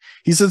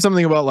he said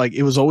something about like,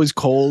 it was always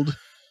cold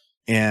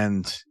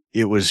and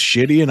it was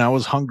shitty and I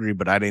was hungry,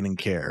 but I didn't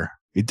care.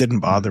 It didn't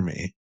bother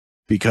me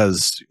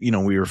because,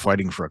 we were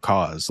fighting for a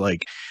cause.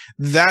 Like,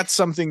 that's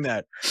something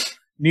that if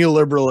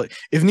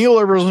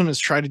neoliberalism has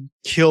tried to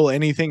kill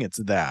anything, it's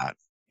that.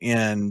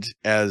 And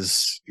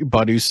as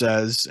Badu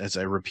says, as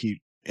I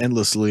repeat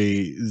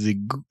endlessly,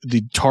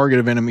 the target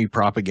of enemy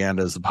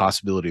propaganda is the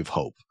possibility of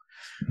hope.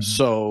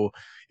 So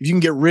if you can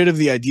get rid of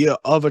the idea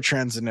of a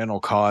transcendental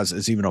cause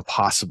as even a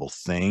possible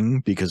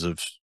thing because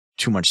of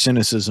too much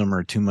cynicism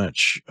or too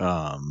much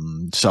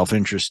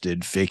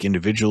self-interested fake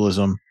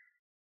individualism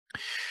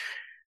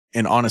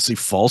and honestly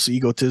false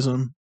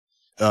egotism,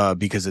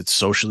 because it's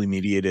socially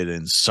mediated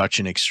in such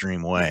an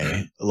extreme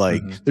way.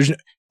 Like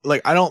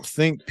I don't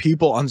think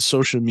people on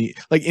social media,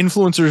 like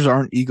influencers,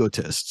 aren't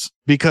egotists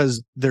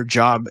because their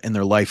job and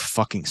their life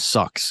fucking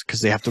sucks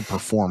because they have to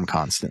perform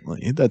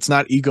constantly. That's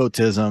not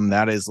egotism.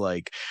 That is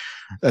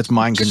that's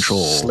mind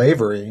control.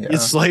 Slavery. Yeah.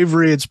 It's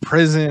slavery. It's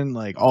prison,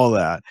 like all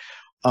that.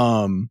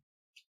 And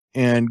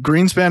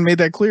Greenspan made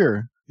that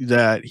clear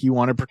that he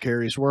wanted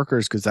precarious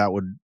workers because that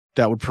would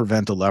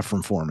prevent the left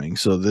from forming.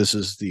 So this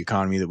is the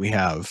economy that we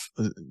have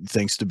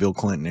thanks to Bill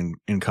Clinton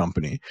and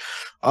company.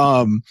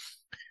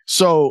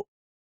 So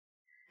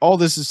all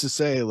this is to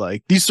say,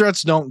 like, these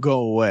threats don't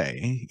go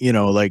away,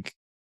 like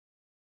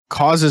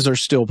causes are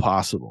still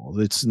possible.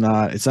 It's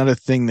not a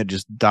thing that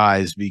just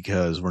dies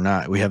because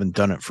we haven't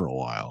done it for a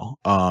while.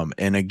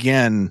 And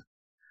again,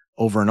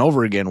 over and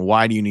over again,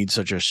 why do you need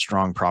such a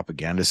strong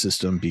propaganda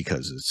system?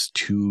 Because it's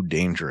too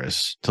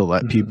dangerous to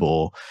let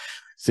people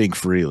think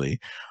freely.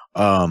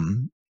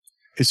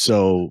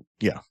 So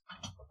yeah.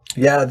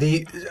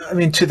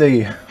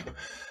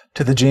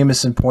 To the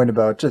Jameson point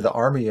about the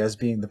army as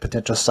being the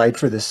potential site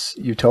for this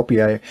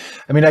utopia,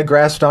 I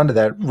grasped onto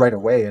that right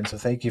away. And so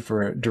thank you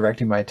for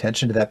directing my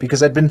attention to that,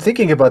 because I'd been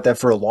thinking about that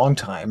for a long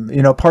time.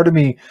 Part of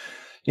me,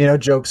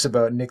 jokes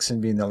about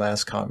Nixon being the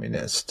last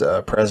communist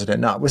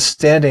president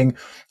notwithstanding,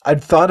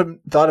 I'd thought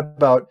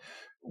about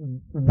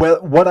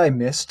what I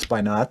missed by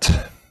not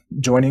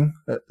joining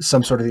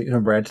some sort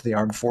of branch of the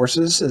armed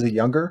forces as a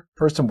younger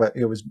person. But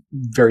it was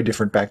very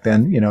different back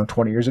then,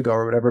 20 years ago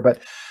or whatever. But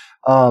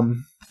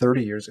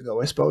 30 years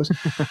ago, I suppose.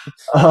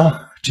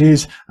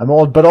 Geez, I'm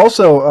old. But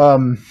also,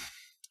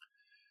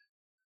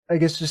 I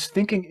guess just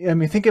thinking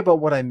about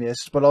what I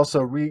missed, but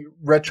also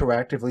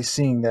retroactively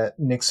seeing that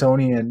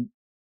Nixonian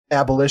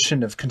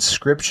abolition of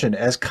conscription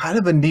as kind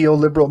of a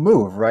neoliberal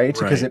move, right?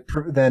 Because it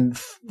then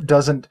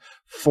doesn't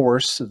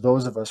force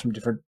those of us from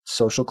different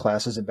social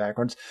classes and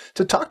backgrounds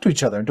to talk to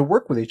each other and to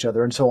work with each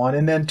other and so on,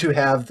 and then to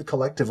have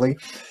collectively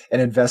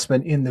an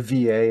investment in the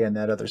VA and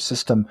that other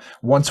system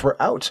once we're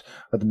out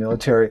of the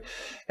military.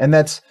 And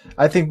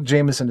I think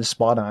Jameson is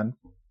spot on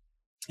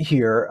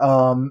here.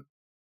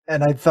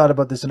 And I thought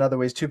about this in other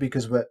ways too,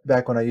 because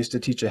back when I used to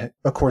teach a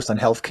course on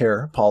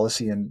healthcare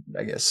policy and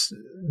I guess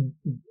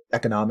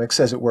economics,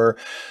 as it were,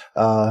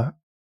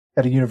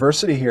 at a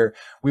university here,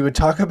 we would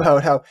talk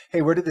about how,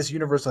 hey, where did this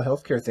universal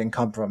healthcare thing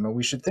come from? And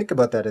we should think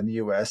about that in the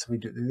US. We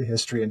do the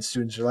history, and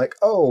students are like,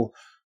 oh,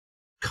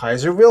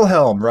 Kaiser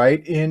Wilhelm,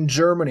 right? In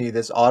Germany,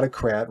 this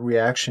autocrat,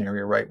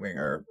 reactionary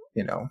right-winger,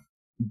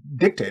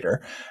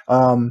 dictator,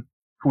 who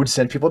would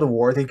send people to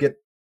war. They'd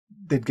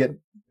get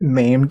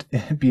maimed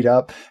and beat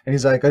up. And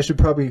he's like, I should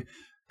probably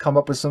come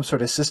up with some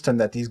sort of system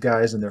that these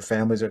guys and their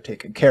families are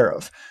taken care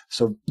of.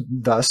 So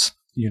thus,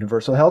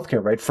 universal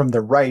healthcare, right? From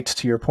the right,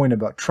 to your point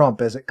about Trump,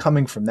 as it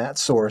coming from that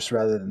source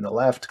rather than the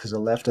left, because the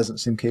left doesn't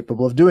seem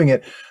capable of doing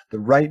it. The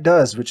right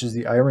does, which is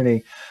the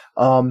irony.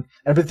 And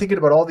I've been thinking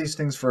about all these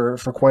things for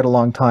quite a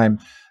long time.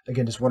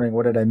 Again, just wondering,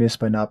 what did I miss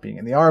by not being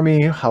in the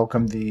army? How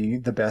come the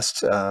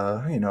best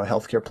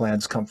healthcare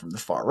plans come from the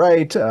far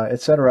right,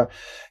 etc.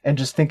 And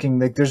just thinking,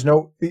 like,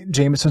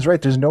 Jameson's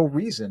right. There's no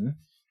reason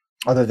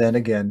other than,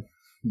 again,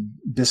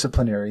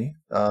 disciplinary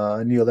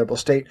neoliberal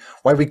state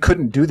why we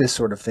couldn't do this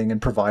sort of thing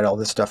and provide all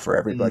this stuff for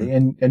everybody.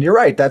 And you're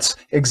right, that's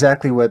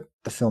exactly what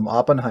the film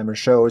Oppenheimer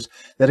shows,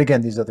 that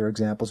again these other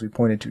examples we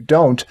pointed to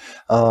don't,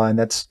 and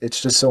it's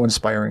just so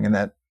inspiring in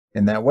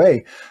that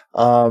way.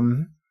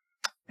 And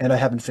I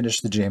haven't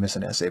finished the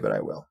Jameson essay, but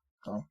I will.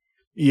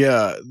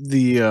 Yeah,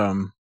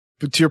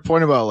 but to your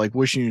point about like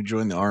wishing you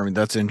joined the army,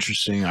 that's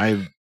interesting.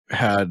 I've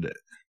had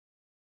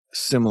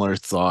similar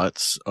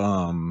thoughts.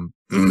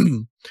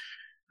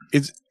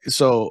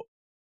 So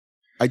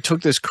I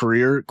took this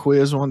career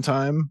quiz one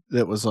time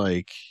that was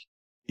like,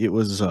 it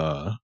was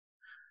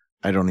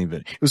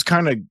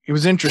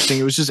interesting.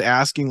 It was just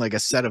asking like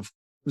it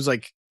was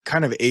like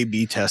kind of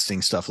A/B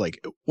testing stuff.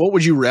 Like, what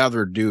would you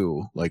rather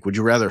do? Like, would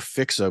you rather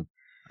fix a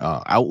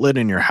outlet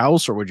in your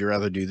house, or would you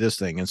rather do this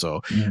thing? And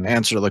so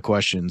answer the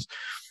questions.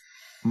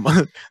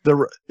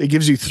 It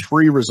gives you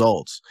 3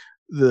 results.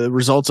 The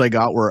results I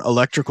got were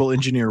electrical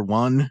engineer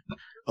 1,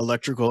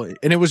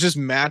 and it was just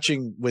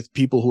matching with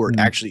people who are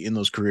actually in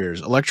those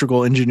careers.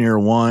 Electrical engineer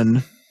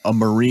 1, a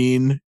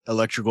Marine,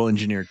 electrical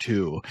engineer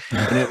 2.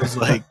 And it was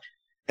like,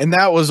 and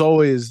that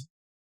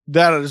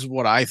is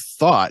what I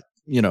thought,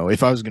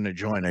 if I was going to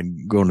join,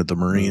 I'd go into the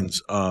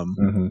Marines.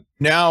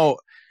 Now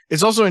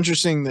it's also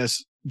interesting,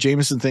 this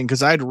Jameson thing,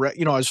 because I'd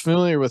read, I was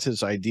familiar with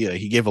his idea.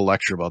 He gave a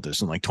lecture about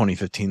this in like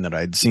 2015 that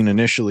I'd seen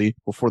initially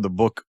before the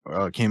book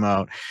came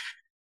out.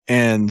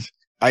 And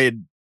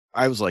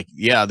I was like,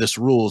 yeah, this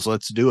rules,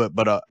 let's do it.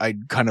 But I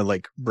kind of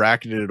like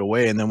bracketed it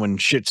away. And then when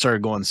shit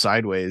started going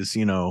sideways,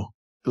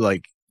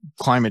 like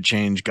climate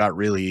change got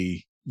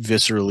really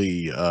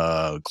viscerally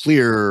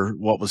clear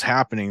what was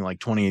happening, like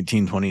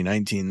 2018,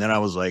 2019, then I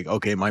was like,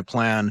 okay, my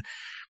plan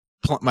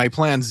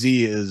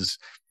Z is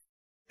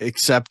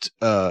accept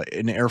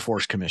an Air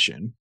Force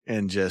commission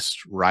and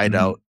just ride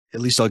out. At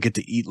least I'll get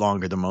to eat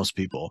longer than most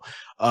people.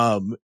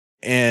 But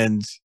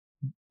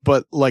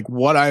like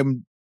what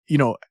I'm,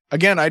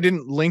 again, I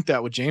didn't link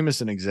that with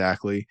Jameson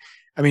exactly.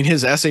 I mean,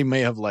 his essay may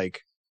have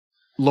like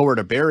lowered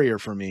a barrier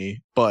for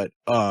me, but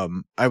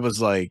I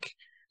was like,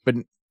 but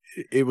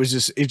it's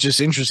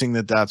just interesting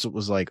that that's what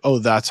was like, oh,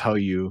 that's where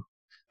you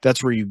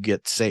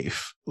get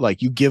safe.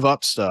 Like you give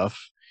up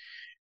stuff.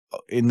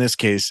 In this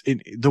case,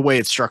 the way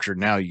it's structured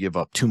now, you give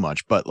up too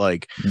much, but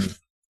like,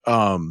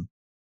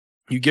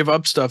 you give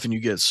up stuff and you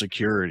get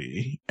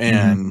security.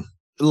 And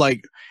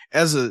like,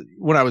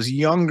 when I was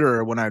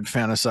younger, when I'd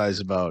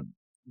fantasize about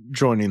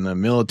joining the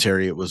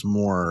military,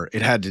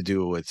 it had to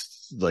do with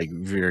like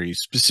very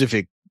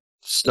specific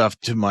stuff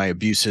to my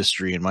abuse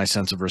history and my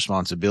sense of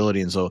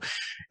responsibility. And so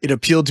it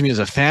appealed to me as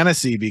a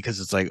fantasy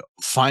because it's like,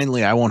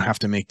 finally, I won't have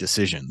to make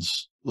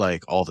decisions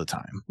like all the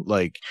time.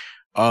 Like,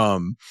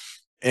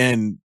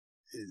 and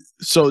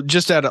so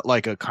just at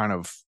like a kind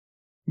of,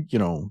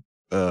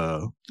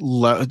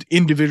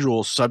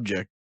 individual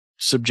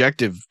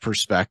subjective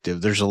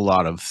perspective, there's a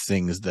lot of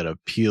things that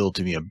appeal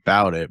to me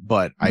about it,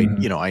 but I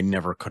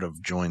never could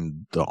have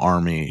joined the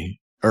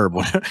army, or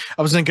I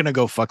wasn't going to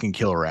go fucking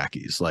kill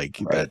Iraqis. Like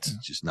that's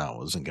just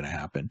wasn't going to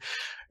happen.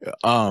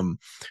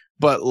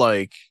 But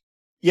like,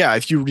 yeah,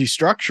 if you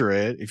restructure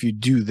it, if you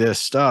do this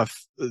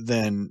stuff,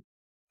 then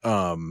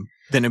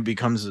it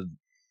becomes a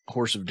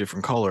horse of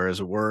different color, as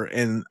it were.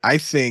 And I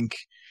think,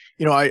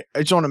 I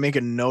just want to make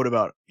a note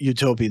about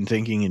utopian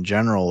thinking in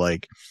general.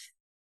 Like,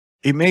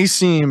 it may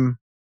seem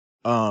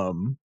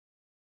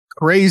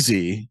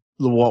crazy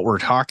what we're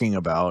talking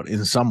about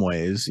in some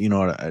ways,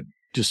 I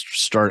just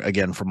start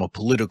again from a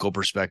political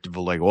perspective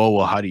of like, oh,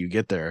 well, how do you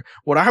get there?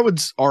 What I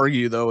would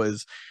argue though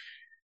is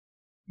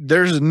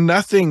there's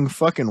nothing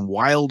fucking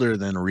wilder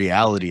than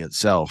reality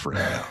itself right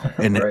now.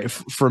 And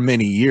for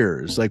many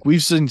years, like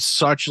we've seen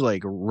such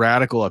like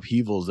radical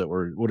upheavals that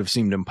would have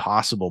seemed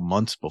impossible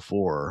months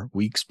before,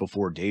 weeks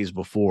before, days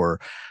before,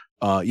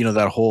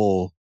 that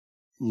whole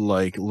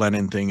like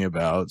Lenin thing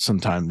about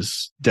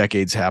sometimes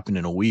decades happen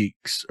in a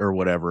weeks or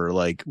whatever.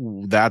 Like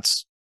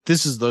this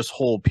is this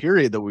whole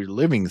period that we're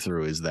living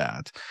through is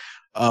that.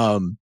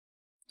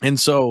 And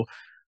so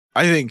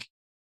I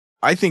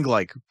think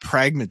like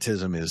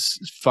pragmatism is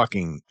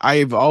fucking,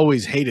 I've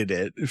always hated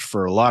it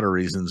for a lot of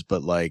reasons,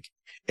 but like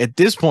at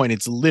this point,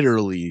 it's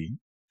literally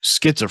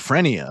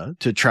schizophrenia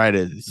to try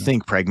to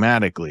think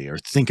pragmatically or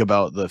think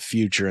about the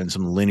future in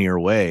some linear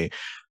way.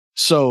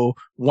 So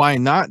why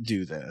not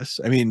do this?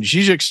 I mean,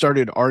 Zizek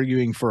started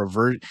arguing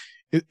for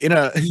in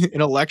a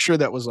lecture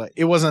that was like,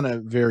 it wasn't a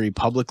very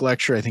public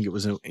lecture. I think it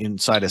was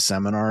inside a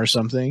seminar or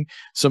something.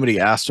 Somebody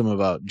asked him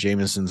about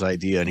Jameson's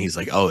idea and he's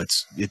like, oh,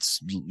 it's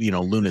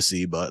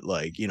lunacy, but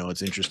like,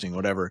 it's interesting,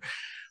 whatever.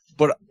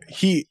 But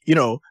he,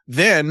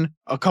 then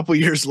a couple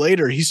years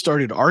later, he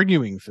started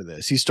arguing for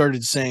this. He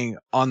started saying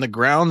on the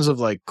grounds of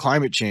like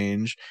climate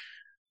change,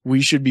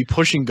 we should be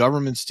pushing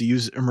governments to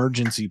use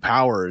emergency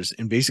powers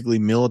and basically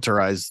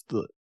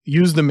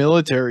use the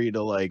military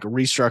to like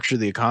restructure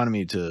the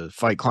economy to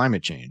fight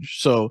climate change.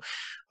 So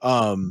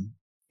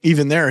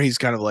even there, he's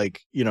kind of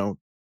like,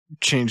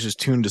 changed his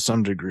tune to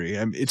some degree.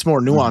 I mean, it's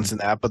more nuanced than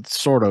that, but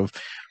sort of.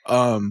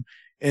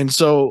 And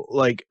so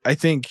like, I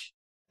think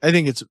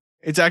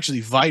it's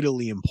actually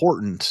vitally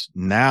important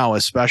now,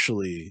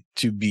 especially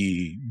to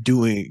be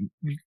doing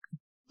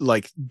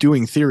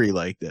theory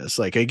like this.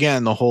 Like,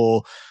 again, the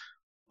whole,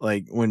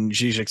 like when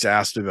Zizek's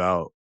asked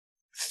about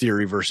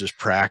theory versus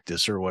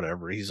practice or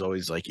whatever, he's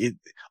always like,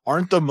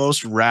 aren't the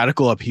most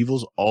radical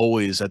upheavals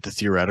always at the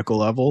theoretical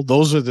level?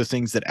 Those are the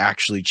things that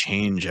actually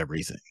change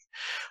everything.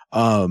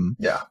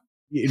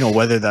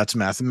 Whether that's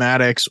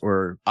mathematics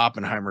or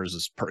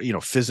Oppenheimer's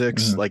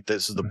physics, like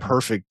this is the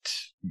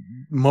perfect,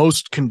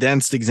 most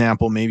condensed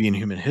example maybe in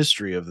human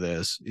history of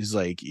this, is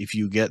like, if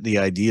you get the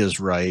ideas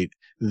right,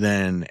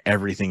 then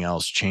everything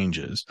else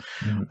changes.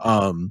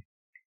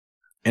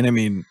 And I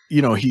mean,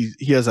 he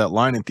has that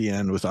line at the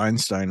end with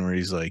Einstein where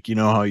he's like,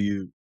 how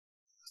you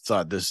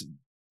thought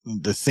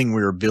the thing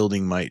we were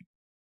building might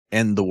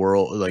end the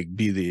world, like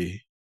bring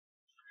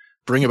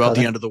about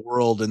the end of the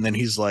world. And then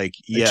he's like,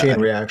 chain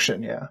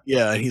reaction.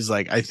 Yeah. He's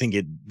like, I think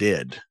it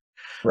did.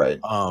 Right.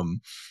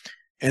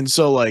 And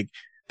so like,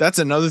 that's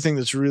another thing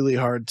that's really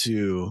hard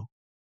to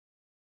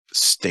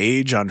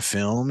stage on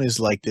film, is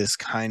like this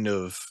kind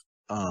of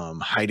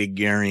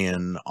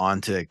Heideggerian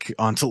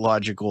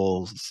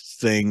ontological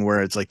thing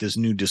where it's like this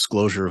new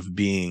disclosure of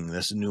being,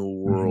 this new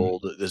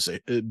world, this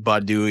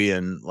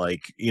Baudouin,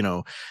 like,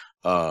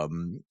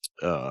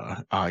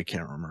 I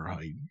can't remember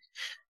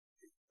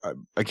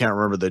I can't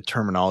remember the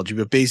terminology,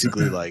 but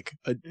basically like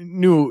a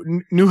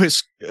new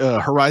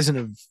horizon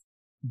of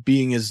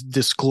being is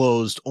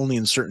disclosed only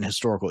in certain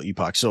historical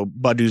epochs. So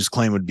Badiou's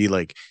claim would be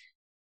like,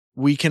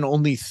 we can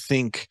only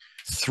think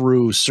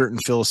through certain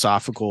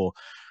philosophical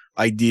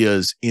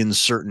ideas in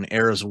certain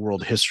eras of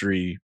world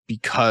history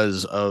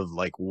because of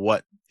like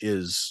what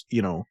is,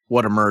 you know,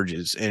 what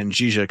emerges. And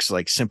Zizek's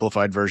like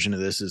simplified version of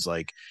this is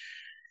like,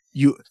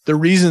 the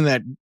reason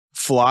that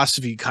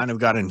philosophy kind of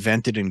got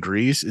invented in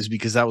Greece is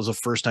because that was the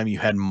first time you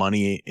had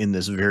money in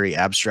this very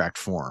abstract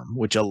form,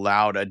 which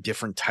allowed a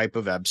different type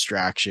of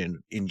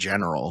abstraction in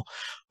general,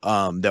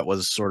 that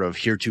was sort of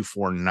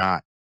heretofore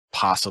not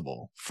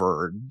possible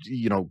for,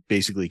 you know,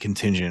 basically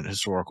contingent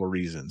historical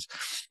reasons.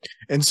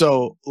 And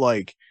so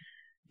like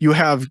you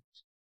have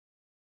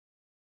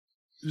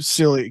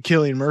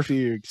Cillian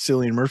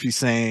Murphy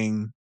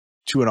saying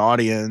to an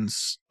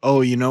audience,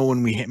 oh, you know,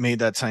 when we made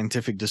that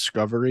scientific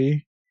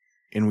discovery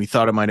and we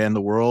thought it might end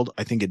the world,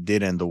 I think it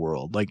did end the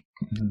world. Like,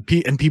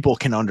 and people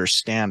can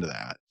understand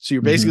that. So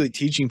you're basically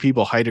teaching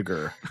people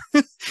Heidegger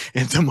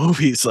into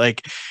movies,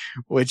 like,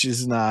 which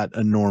is not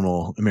a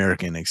normal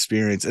American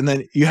experience. And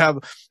then you have,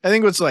 I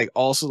think what's like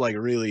also like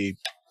really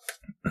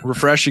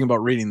refreshing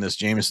about reading this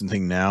Jameson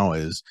thing now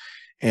is,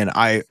 and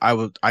I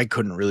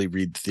couldn't really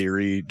read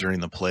theory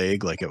during the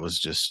plague. Like it was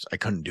just, I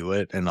couldn't do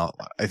it. And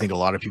I think a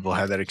lot of people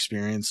had that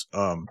experience.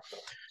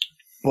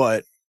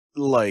 But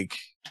like,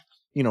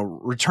 you know,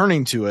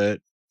 returning to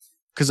it,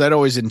 because I'd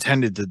always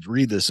intended to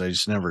read this, I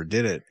just never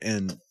did it.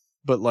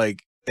 But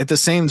like at the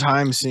same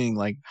time, seeing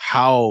like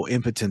how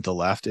impotent the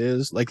left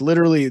is, like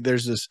literally,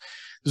 this is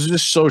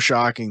just so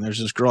shocking. There's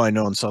this girl I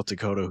know in South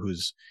Dakota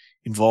who's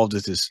involved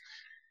with this.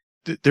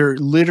 They're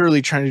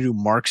literally trying to do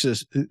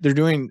Marxist. They're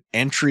doing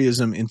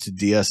entryism into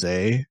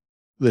DSA,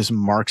 this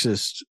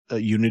Marxist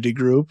unity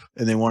group,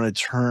 and they want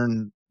to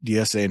turn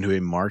DSA into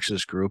a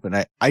Marxist group.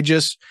 And I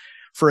just,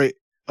 for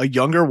a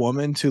younger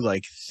woman to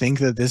like think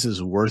that this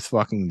is worth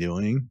fucking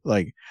doing.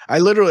 Like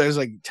I was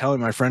like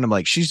telling my friend, I'm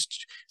like,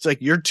 it's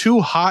like, you're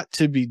too hot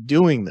to be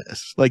doing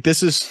this. Like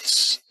this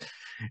is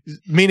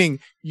meaning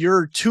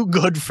you're too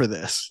good for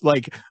this.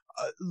 Like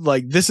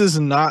this is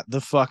not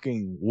the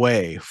fucking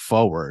way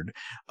forward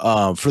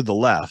for the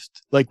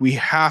left. Like we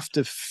have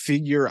to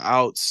figure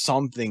out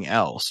something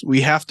else.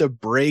 We have to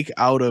break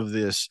out of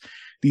these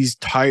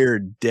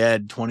tired,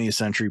 dead 20th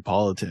century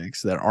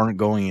politics that aren't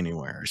going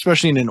anywhere,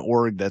 especially in an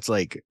org that's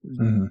like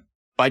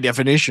by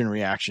definition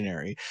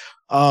reactionary,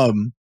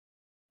 and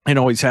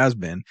always has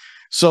been.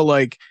 So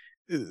like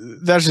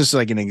that's just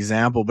like an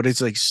example, but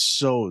it's like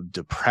so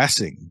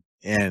depressing,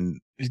 and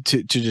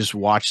to just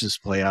watch this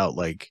play out,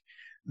 like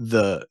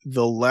the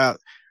left,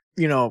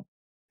 you know.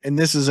 And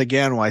this is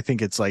again why I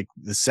think it's like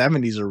the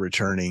 70s are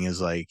returning,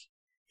 is like,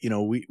 you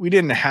know, we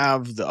didn't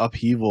have the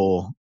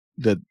upheaval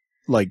that,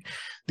 like,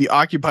 the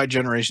Occupy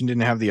generation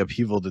didn't have the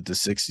upheaval that the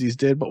 60s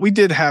did, but we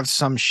did have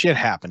some shit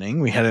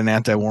happening. We had an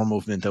anti-war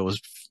movement that was,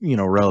 you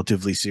know,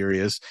 relatively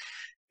serious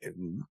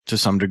to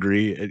some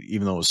degree,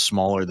 even though it was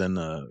smaller than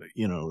the,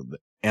 you know, the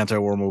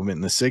anti-war movement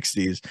in the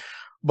 60s.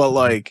 But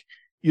like,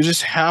 you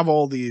just have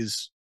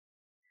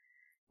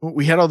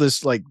we had all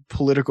this like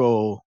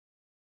political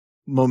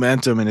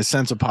momentum and a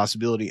sense of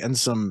possibility and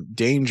some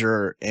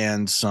danger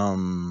and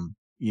some,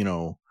 you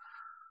know,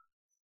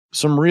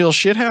 some real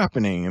shit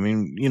happening. I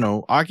mean, you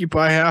know,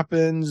 Occupy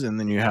happens, and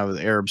then you have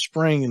the Arab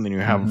Spring, and then you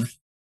have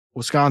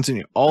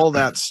Wisconsin. All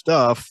that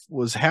stuff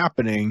was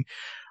happening.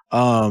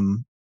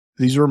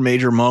 These were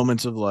major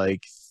moments of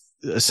like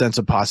a sense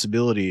of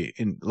possibility.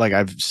 And like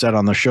I've said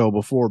on the show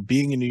before,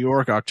 being in New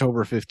York,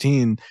 October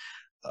 15,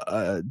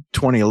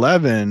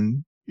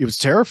 2011, it was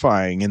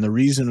terrifying. And the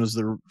reason was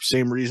the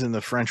same reason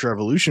the French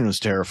Revolution was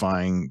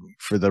terrifying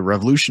for the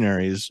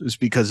revolutionaries, is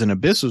because an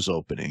abyss was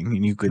opening,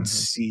 and you could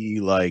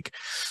see, like,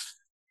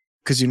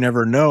 because you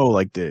never know,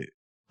 like the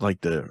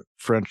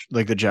French,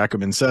 like the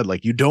Jacobin said,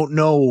 like, you don't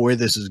know where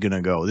this is going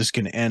to go. This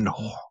can end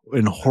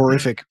in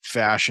horrific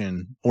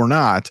fashion or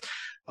not.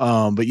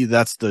 But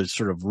that's the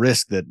sort of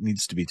risk that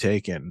needs to be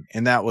taken.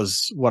 And that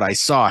was what I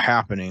saw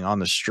happening on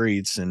the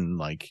streets and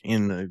like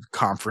in the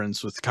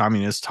conference with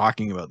communists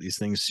talking about these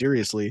things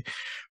seriously,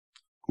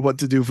 what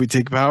to do if we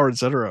take power,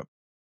 etc.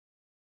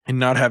 And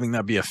not having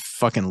that be a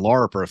fucking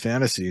LARP or a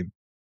fantasy.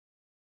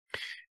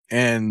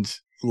 And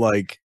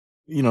like,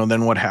 you know,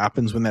 then what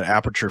happens when that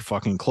aperture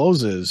fucking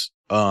closes?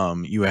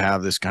 You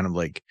have this kind of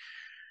like,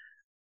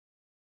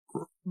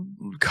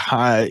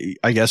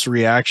 I guess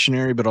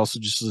reactionary, but also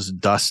just this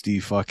dusty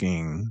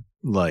fucking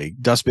like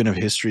dustbin of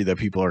history that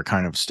people are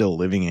kind of still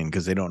living in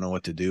because they don't know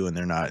what to do, and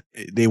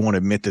they won't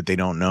admit that they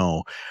don't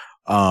know.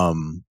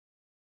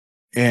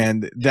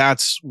 And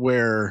that's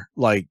where,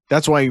 like,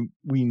 that's why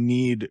we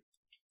need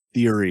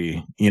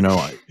theory. You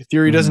know,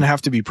 theory doesn't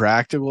have to be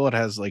practical. It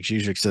has, like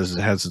Zizek says,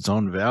 it has its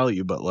own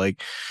value, but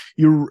like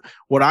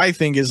what I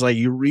think is, like,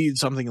 you read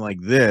something like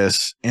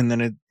this, and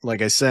then it,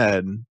 like I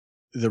said,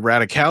 the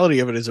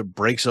radicality of it is it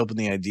breaks open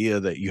the idea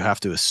that you have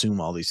to assume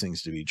all these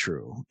things to be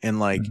true. And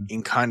like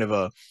in kind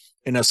of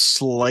in a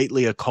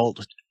slightly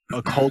occult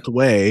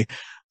way,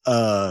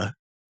 like,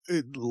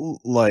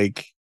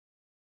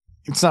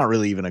 it's not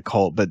really even a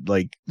cult, but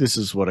like, this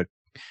is what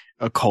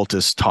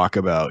occultists talk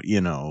about,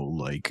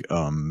 like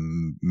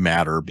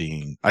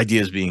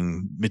ideas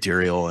being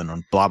material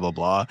and blah blah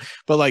blah.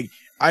 But like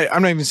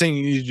I'm not even saying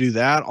you need to do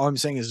that. All I'm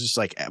saying is just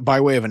like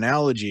by way of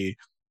analogy,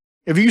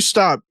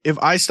 if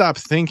I stop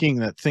thinking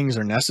that things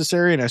are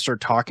necessary and I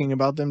start talking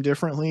about them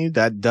differently,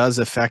 that does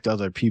affect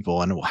other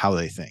people and how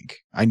they think.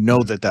 I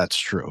know that that's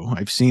true.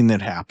 I've seen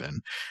that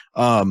happen.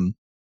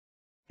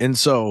 And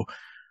so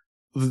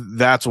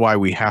that's why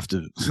we have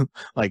to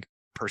like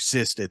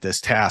persist at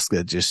this task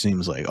that just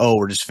seems like, oh,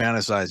 we're just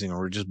fantasizing or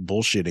we're just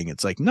bullshitting.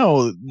 It's like,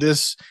 no,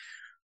 this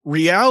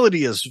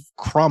reality has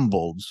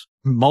crumbled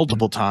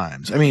multiple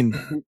times. I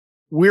mean,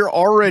 we're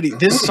already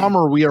this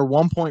summer, we are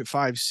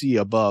 1.5 C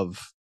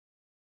above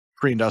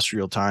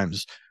pre-industrial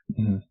times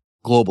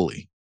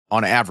globally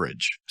on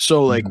average.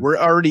 So like we're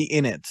already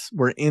in it.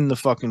 We're in the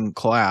fucking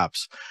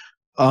collapse.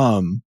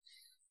 And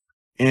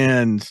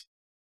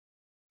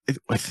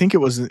I think it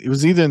was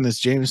either in this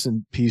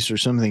Jameson piece or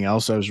something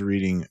else I was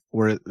reading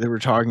where they were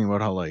talking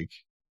about how like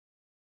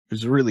it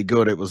was really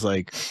good. It was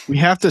like we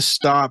have to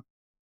stop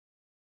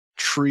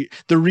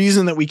the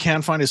reason that we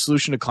can't find a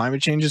solution to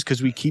climate change is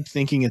because we keep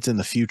thinking it's in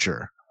the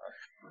future,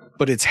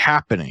 but it's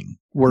happening.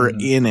 We're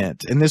in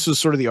it. And this was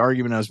sort of the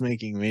argument I was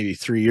making maybe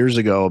 3 years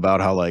ago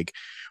about how like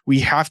we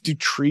have to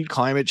treat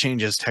climate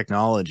change as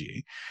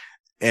technology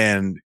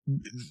and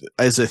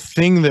as a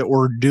thing that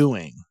we're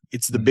doing.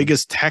 It's the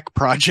biggest tech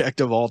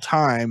project of all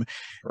time.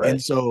 Right.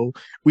 And so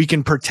we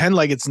can pretend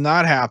like it's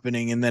not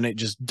happening and then it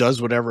just does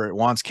whatever it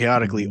wants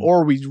chaotically,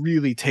 or we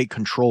really take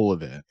control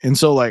of it. And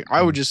so like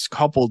I would just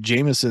couple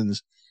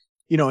Jameson's,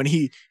 and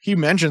he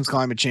mentions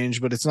climate change,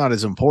 but it's not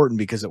as important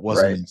because it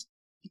wasn't,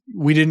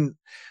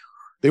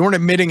 they weren't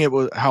admitting it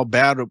was how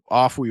bad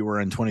off we were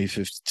in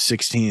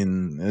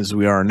 2016 as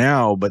we are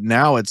now. But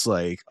now it's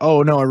like,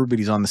 oh no,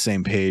 everybody's on the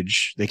same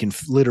page. They can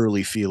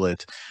literally feel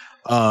it.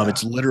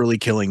 It's literally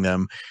killing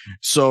them.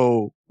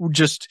 So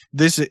just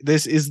this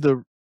is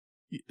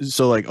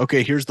so like,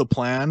 okay, here's the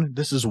plan.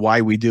 This is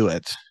why we do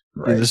it.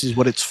 Right. This is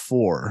what it's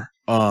for.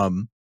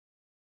 And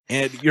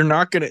you're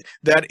not going to,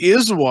 that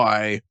is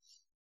why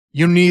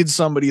you need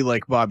somebody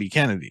like Bobby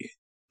Kennedy.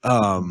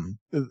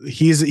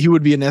 He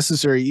would be a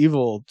necessary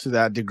evil to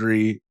that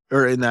degree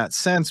or in that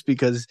sense,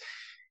 because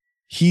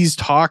he's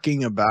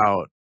talking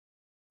about,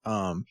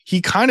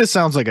 he kind of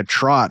sounds like a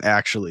trot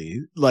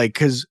actually, like,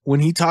 because when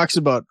he talks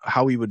about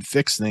how he would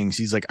fix things,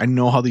 he's like, I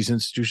know how these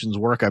institutions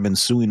work. I've been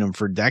suing them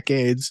for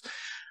decades.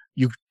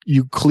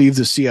 You cleave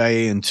the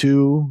CIA in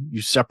two,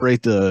 you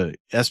separate the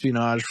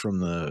espionage from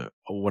the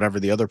whatever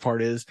the other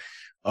part is.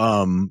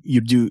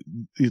 You do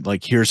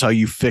like, here's how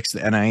you fix the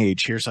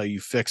NIH. Here's how you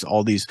fix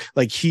all these,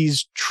 like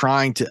he's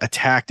trying to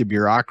attack the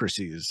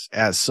bureaucracies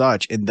as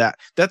such. And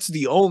that's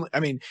the only, I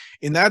mean,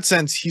 in that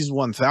sense, he's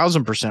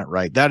 1000%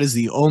 right. That is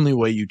the only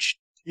way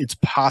it's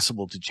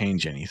possible to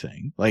change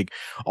anything. Like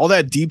all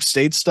that deep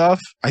state stuff,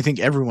 I think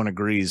everyone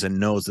agrees and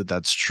knows that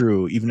that's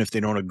true, even if they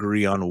don't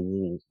agree on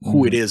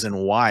who it is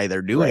and why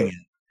they're doing it.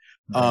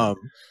 Right.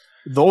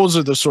 Those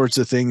are the sorts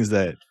of things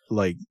that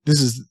like,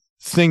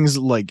 things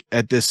like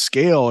at this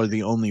scale are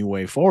the only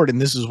way forward. And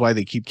this is why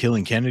they keep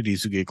killing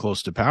Kennedys who get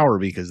close to power,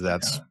 because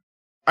that's,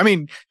 I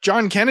mean,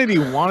 John Kennedy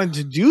wanted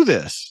to do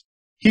this.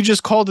 He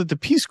just called it the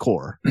Peace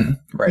Corps.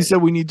 Right. He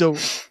said, we need to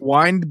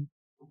wind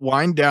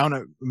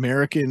down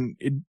American,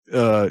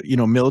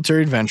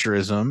 military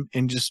adventurism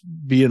and just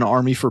be an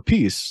army for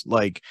peace.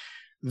 Like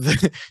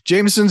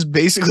Jameson's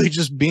basically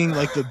just being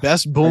like the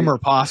best boomer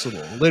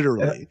possible,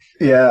 literally.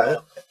 Yeah.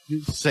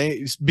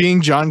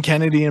 Being John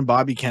Kennedy and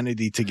Bobby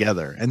Kennedy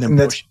together, and then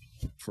pushing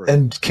for it.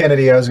 And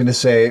Kennedy, I was going to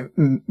say,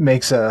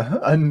 makes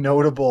a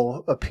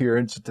notable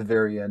appearance at the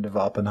very end of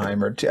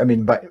Oppenheimer. I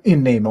mean,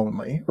 in name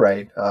only,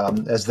 right?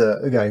 As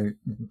the guy who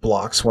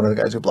blocks, one of the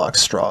guys who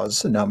blocks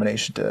Straw's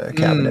nomination to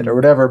cabinet or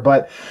whatever.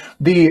 But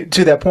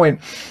to that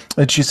point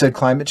that she said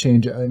climate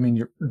change, I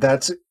mean,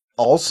 that's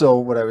also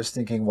what I was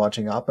thinking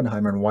watching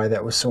Oppenheimer and why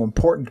that was so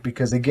important,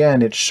 because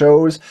again, it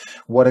shows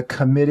what a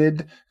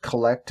committed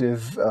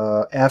collective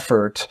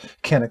effort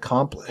can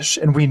accomplish.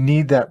 And we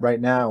need that right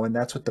now. And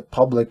that's what the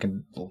public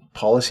and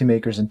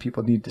policymakers and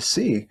people need to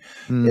see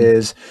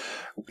is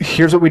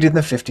here's what we did in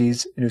the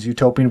 50s. It was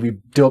utopian. We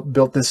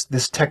built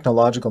this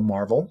technological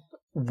marvel.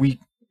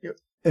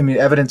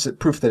 Evidence,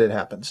 proof that it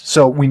happens.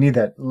 So we need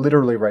that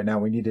literally right now.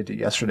 We needed it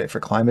yesterday for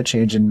climate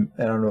change. And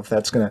I don't know if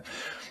that's going to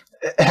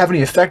have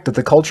any effect at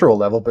the cultural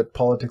level, but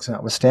politics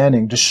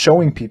notwithstanding, just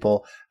showing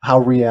people how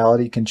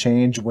reality can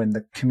change when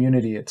the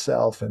community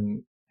itself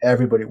and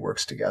everybody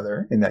works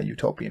together in that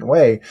utopian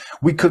way.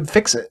 We could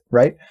fix it,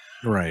 right?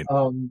 Right.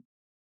 And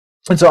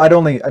so I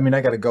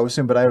got to go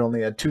soon, but I'd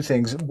only add two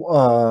things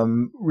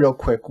real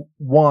quick.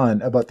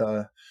 One about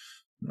the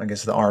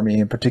Army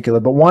in particular,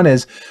 but one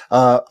is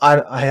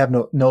I have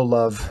no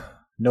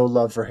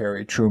love for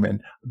Harry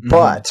Truman,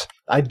 but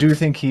I do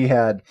think he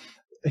had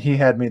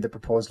made the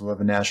proposal of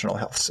a national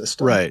health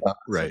system.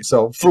 Right.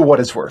 So for what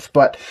it's worth,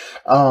 but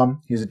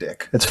he's a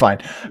dick. It's fine.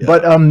 Yeah.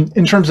 But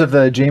in terms of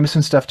the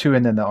Jameson stuff too,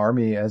 and then the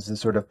Army as the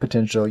sort of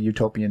potential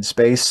utopian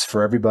space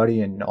for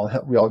everybody, and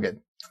we all get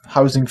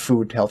housing,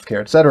 food,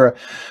 healthcare, etc.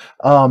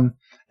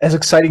 As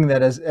exciting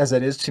that as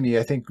that is to me,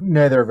 I think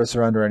neither of us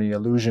are under any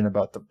illusion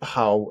about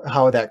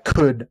how that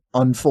could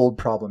unfold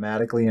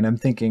problematically. And I'm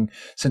thinking,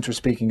 since we're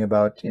speaking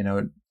about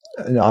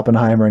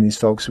Oppenheimer and these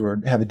folks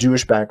who have a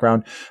Jewish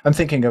background, I'm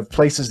thinking of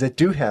places that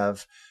do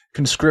have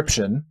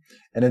conscription,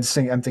 and I'm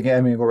thinking I'm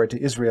going to go right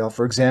to Israel,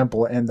 for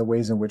example, and the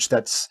ways in which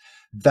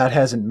that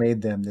hasn't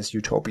made them this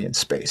utopian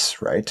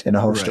space, right? In a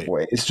host of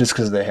ways. It's just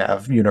because they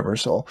have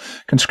universal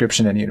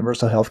conscription and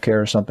universal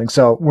healthcare or something.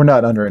 So we're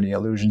not under any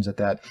illusions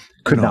that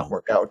could not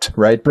work out,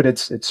 right? But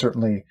it's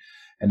certainly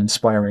an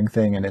inspiring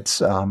thing, and it's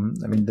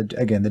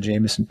the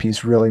Jameson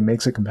piece really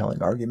makes a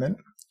compelling argument.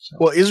 So.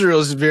 Well,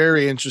 Israel is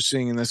very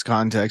interesting in this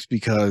context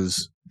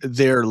because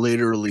they're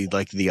literally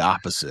like the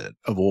opposite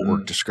of what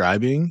we're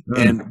describing.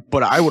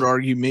 But I would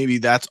argue maybe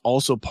that's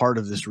also part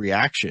of this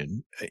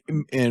reaction.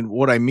 And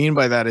what I mean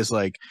by that is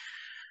like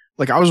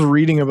I was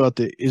reading about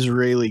the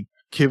Israeli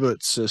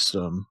kibbutz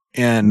system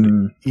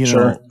and,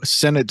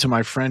 sent it to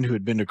my friend who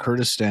had been to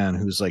Kurdistan,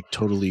 who's like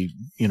totally,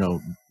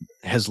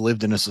 has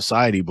lived in a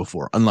society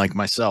before, unlike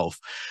myself.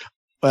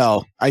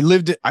 Well,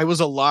 I was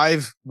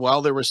alive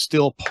while there was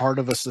still part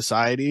of a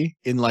society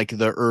in like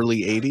the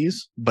early 80s,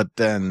 but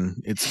then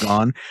it's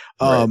gone.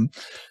 Right.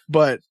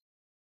 But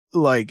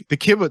like the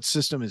kibbutz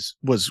system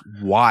was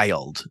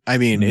wild. I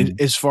mean,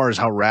 as far as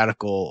how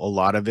radical a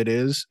lot of it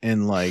is.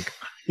 And like,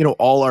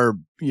 all our,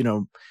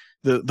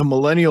 the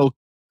millennial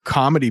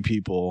comedy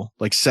people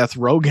like Seth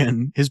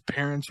Rogen, his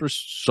parents were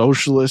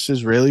socialist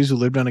Israelis who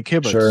lived on a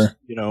kibbutz,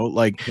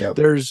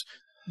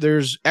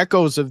 there's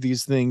echoes of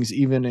these things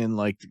even in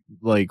like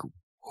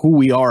who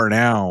we are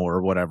now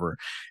or whatever.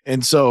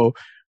 And so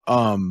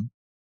as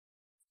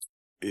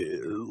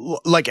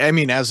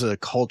a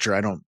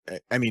culture,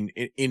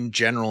 in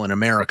general in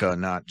America,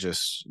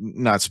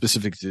 not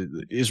specific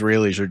to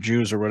Israelis or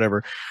Jews or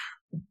whatever,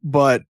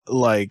 but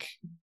like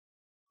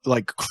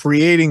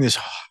creating this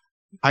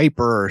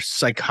hyper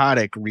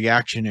psychotic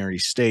reactionary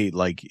state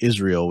like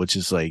Israel, which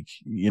is like,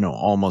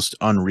 almost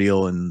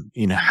unreal, and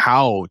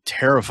how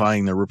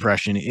terrifying the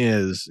repression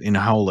is and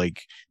how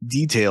like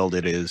detailed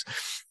it is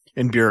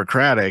and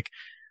bureaucratic.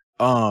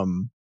 What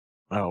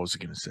was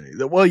I going to say?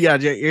 Well, yeah,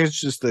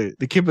 it's just the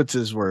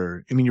kibbutzes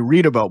were, you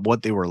read about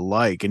what they were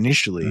like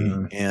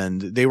initially,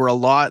 and they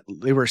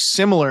were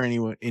similar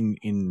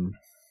in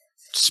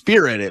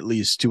spirit, at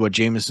least, to what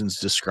Jameson's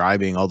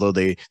describing, although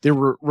they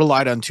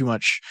relied on too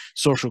much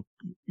social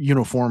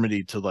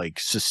uniformity to like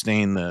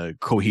sustain the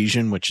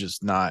cohesion, which is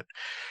not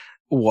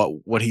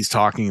what he's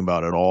talking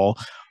about at all.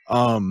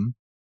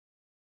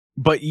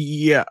 But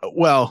yeah,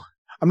 well,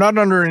 I'm not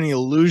under any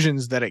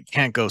illusions that it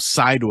can't go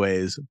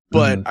sideways,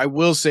 but I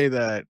will say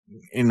that,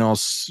 I'll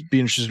be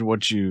interested in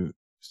what you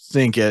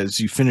think as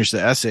you finish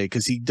the essay,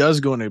 because he does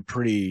go into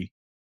pretty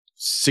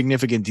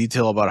significant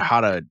detail about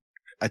how to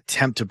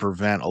attempt to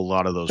prevent a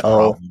lot of those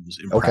problems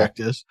in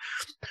practice.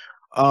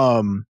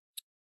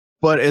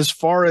 But as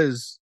far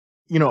as,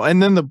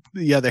 and then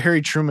the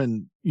Harry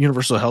Truman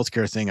universal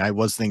healthcare thing, I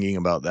was thinking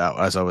about that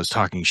as I was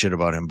talking shit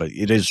about him, but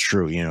it is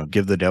true,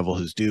 give the devil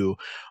his due.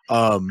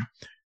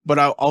 But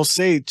I'll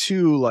say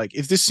too, like,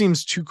 if this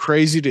seems too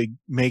crazy to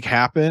make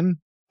happen,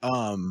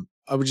 I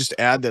would just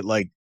add that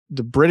like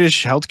the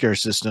British healthcare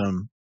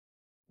system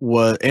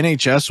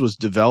NHS was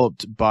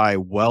developed by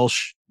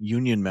Welsh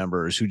union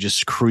members who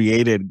just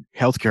created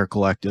healthcare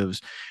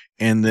collectives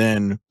and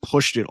then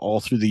pushed it all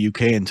through the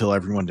UK until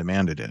everyone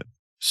demanded it.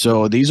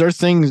 So these are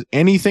things,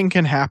 anything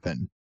can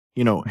happen,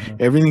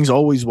 everything's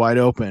always wide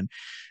open.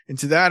 And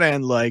to that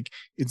end, like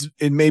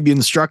it may be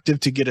instructive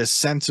to get a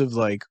sense of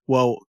like,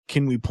 well,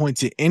 can we point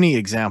to any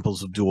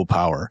examples of dual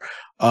power?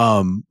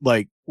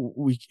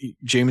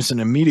 Jameson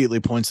immediately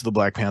points to the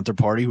Black Panther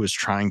Party, who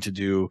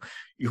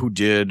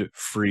did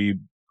free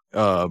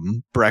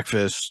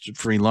breakfast,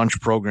 free lunch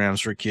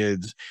programs for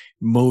kids,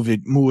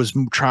 was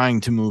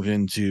trying to move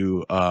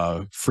into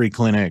free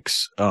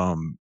clinics,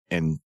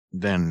 and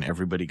then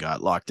everybody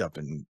got locked up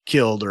and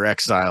killed or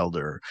exiled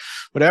or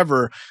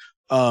whatever,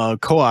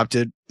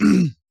 co-opted.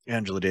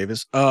 Angela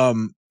Davis.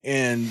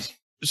 And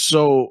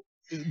so,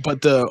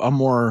 but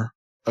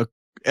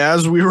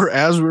as we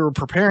were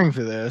preparing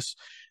for this,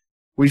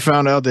 we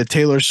found out that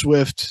Taylor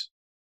Swift,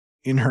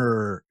 in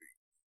her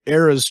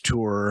Eras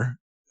tour,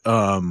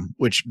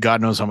 which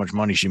God knows how much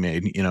money she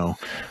made,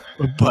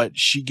 but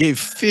she gave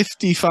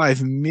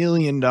 $55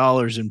 million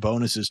in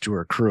bonuses to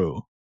her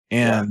crew.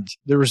 And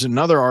there was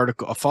another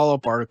article, a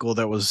follow-up article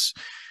that was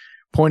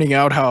pointing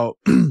out how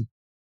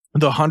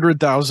the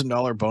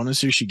 $100,000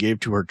 bonuses she gave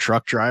to her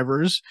truck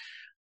drivers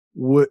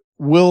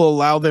will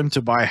allow them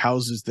to buy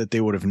houses that they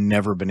would have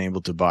never been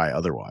able to buy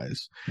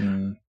otherwise.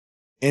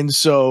 And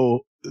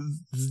so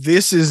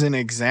this is an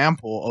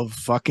example of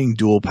fucking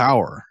dual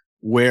power,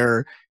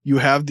 where you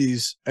have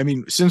these,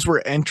 since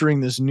we're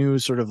entering this new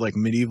sort of like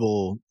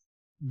medieval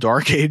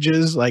dark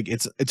ages, like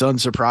it's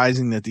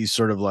unsurprising that these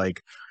sort of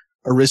like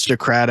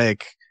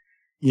aristocratic,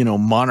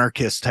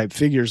 monarchist type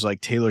figures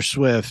like Taylor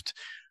Swift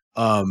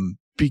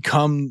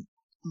become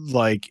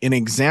like an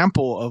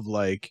example of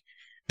like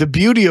the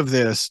beauty of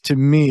this to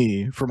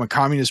me from a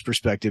communist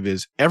perspective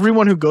is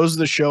everyone who goes to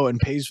the show and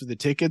pays for the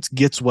tickets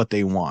gets what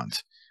they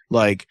want.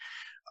 Like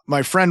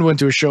my friend went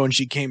to a show and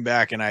she came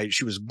back and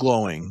she was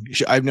glowing.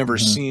 I've never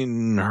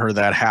seen her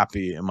that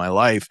happy in my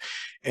life.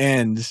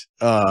 And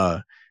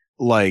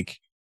like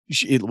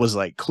it was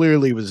like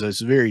clearly was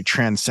this very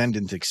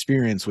transcendent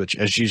experience, which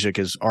as Zizek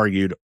has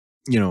argued,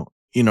 you know,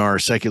 in our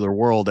secular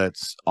world,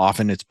 that's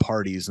often it's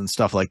parties and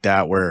stuff like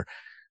that, where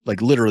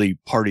like literally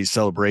parties,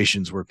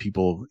 celebrations where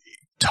people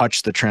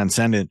touch the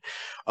transcendent.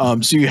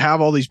 So you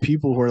have all these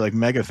people who are like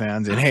mega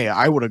fans and hey,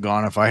 I would have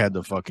gone if I had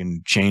the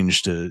fucking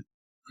change to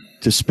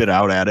spit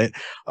out at it.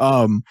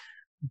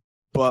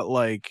 But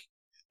like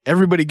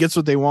everybody gets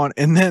what they want.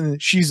 And then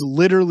she's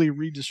literally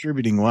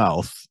redistributing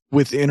wealth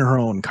within her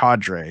own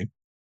cadre.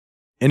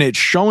 And it's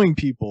showing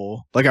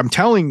people, like I'm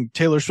telling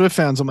Taylor Swift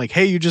fans, I'm like,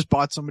 hey, you just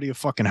bought somebody a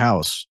fucking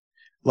house.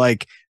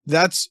 Like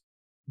that's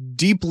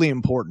deeply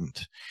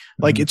important.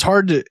 Like it's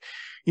hard to,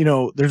 you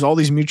know, there's all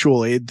these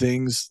mutual aid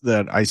things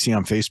that I see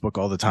on Facebook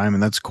all the time,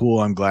 and that's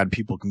cool. I'm glad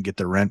people can get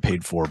their rent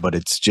paid for, but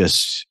it's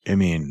just, I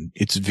mean,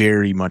 it's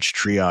very much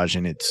triage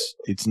and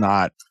it's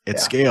not at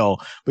scale.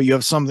 But you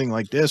have something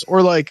like this,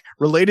 or like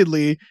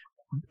relatedly,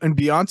 in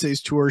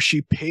Beyonce's tour,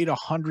 she paid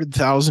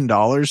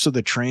 $100,000 so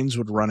the trains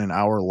would run an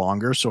hour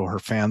longer so her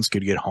fans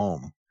could get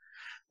home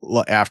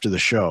after the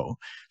show.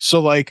 So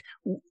like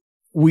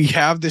we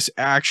have this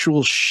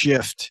actual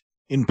shift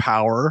in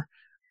power,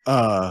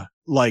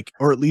 like,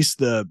 or at least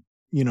the,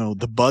 you know,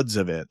 the buds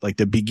of it, like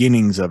the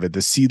beginnings of it,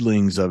 the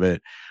seedlings of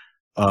it,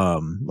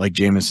 like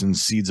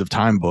Jameson's Seeds of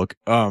Time book,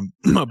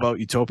 about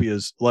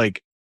utopias.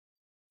 Like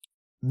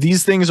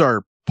these things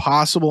are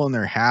possible and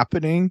they're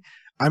happening.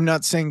 I'm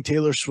not saying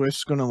Taylor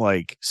Swift's going to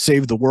like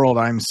save the world.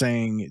 I'm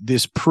saying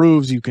this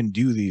proves you can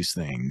do these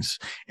things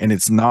and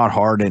it's not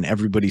hard and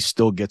everybody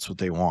still gets what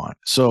they want.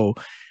 So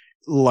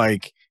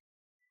like,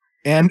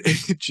 and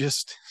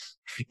just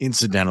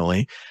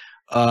incidentally,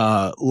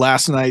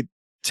 last night,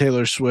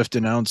 Taylor Swift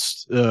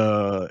announced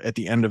at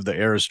the end of the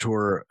Eras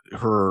tour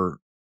her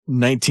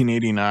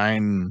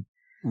 1989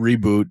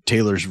 reboot,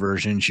 Taylor's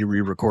version. She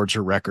re-records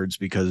her records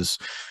because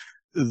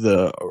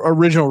the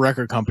original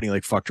record company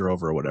like fucked her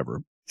over or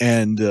whatever.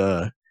 And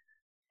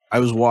I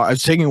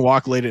was taking a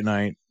walk late at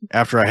night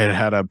after I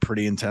had a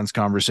pretty intense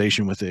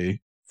conversation with a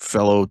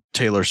fellow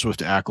Taylor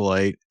Swift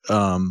acolyte,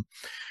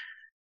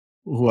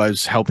 who I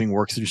was helping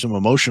work through some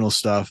emotional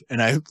stuff.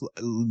 And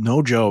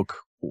no joke,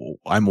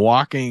 I'm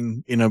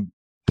walking in a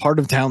part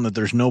of town that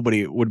there's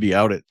nobody would be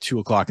out at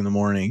 2:00 in the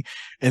morning.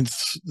 And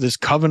this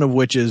coven of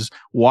witches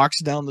walks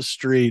down the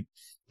street,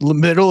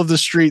 middle of the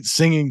street,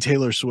 singing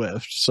Taylor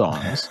Swift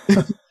songs.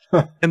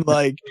 And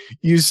like,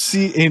 you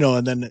see, you know,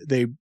 and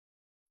then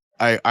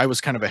I was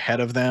kind of ahead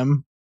of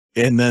them.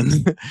 And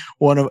then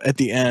at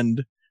the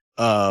end,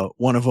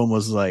 one of them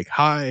was like,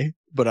 hi,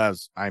 but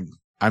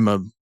I'm a,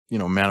 you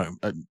know, man,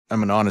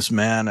 I'm an honest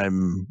man.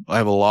 I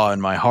have a law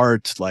in my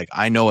heart. Like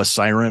I know a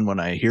siren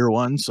when I hear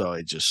one. So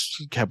I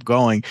just kept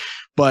going.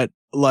 But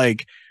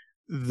like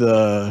you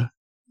know,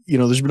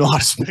 there's been a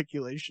lot of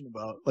speculation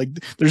about like,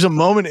 there's a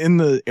moment in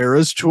the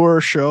Eras Tour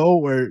show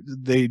where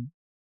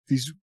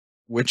these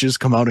witches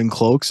come out in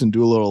cloaks and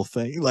do a little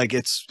thing. Like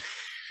it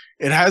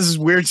has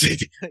weird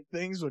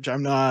things, which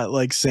I'm not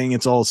like saying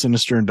it's all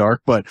sinister and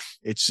dark, but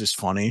it's just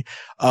funny.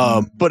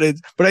 But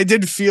I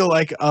did feel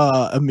like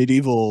a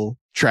medieval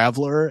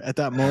traveler at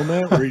that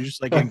moment where you're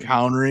just like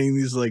encountering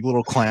these like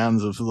little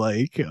clans of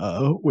like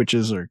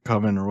witches or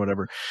coven or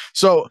whatever.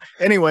 So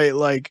anyway,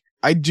 like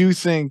I do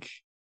think,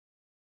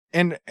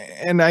 and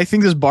I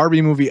think this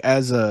Barbie movie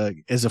as a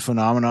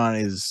phenomenon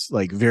is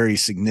like very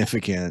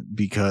significant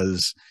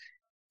because,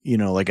 you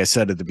know, like I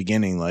said at the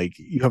beginning, like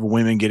you have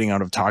women getting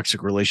out of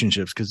toxic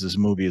relationships because this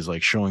movie is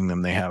like showing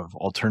them they have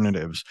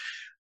alternatives.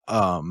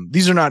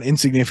 These are not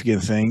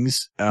insignificant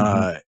things,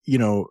 you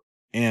know,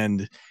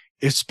 and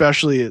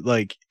especially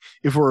like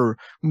if we're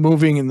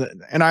moving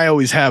and I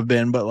always have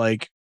been, but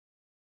like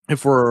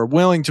if we're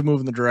willing to move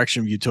in the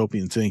direction of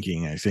utopian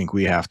thinking, I think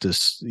we have to,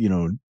 you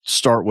know,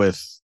 start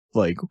with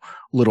like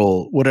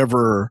little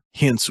whatever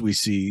hints we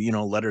see, you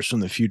know, letters from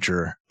the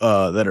future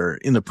that are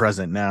in the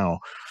present now.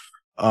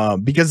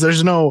 Because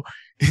there's no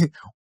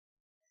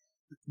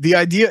the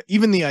idea,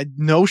 even the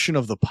notion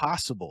of the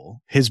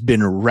possible has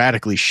been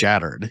radically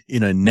shattered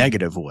in a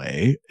negative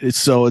way.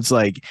 So it's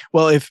like,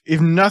 well, if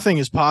nothing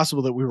is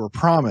possible that we were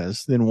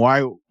promised, then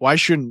why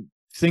shouldn't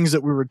things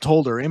that we were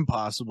told are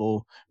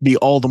impossible be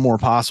all the more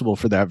possible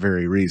for that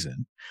very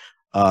reason?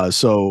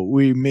 So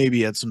we may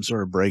be at some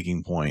sort of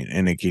breaking point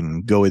and it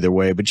can go either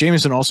way. But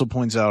Jameson also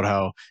points out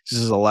how, this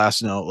is the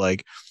last note,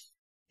 like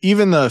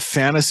even the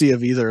fantasy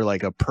of either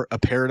like a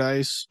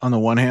paradise on the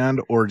one hand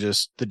or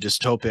just the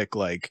dystopic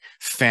like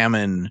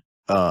famine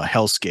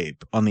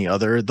hellscape on the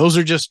other, those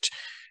are just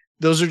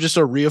a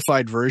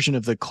reified version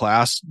of the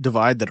class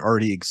divide that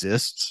already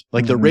exists.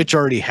 Like the rich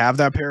already have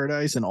that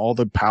paradise and all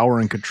the power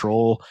and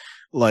control.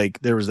 Like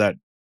there was that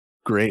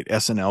great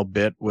SNL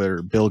bit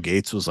where Bill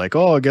Gates was like,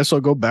 oh, I guess I'll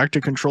go back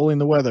to controlling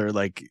the weather.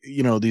 Like,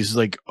 you know, these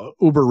like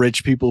uber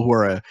rich people who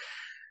are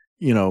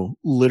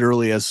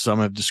literally, as some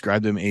have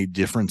described them, a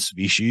different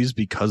species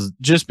because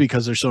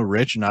they're so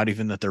rich, not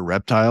even that they're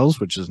reptiles,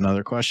 which is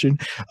another question.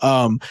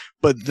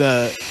 But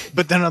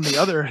then on the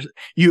other,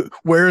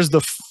 where is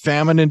the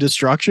famine and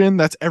destruction?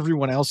 That's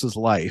everyone else's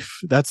life.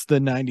 That's the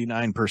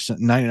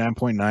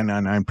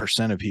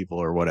 99.999% of people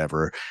or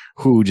whatever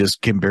who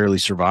just can barely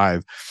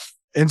survive.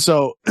 And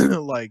so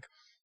like,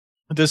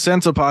 the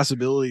sense of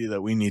possibility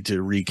that we need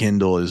to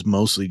rekindle is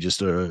mostly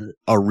just a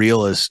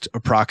realist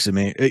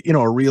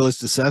a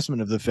realist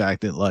assessment of the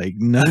fact that like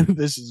none of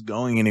this is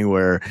going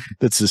anywhere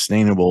that's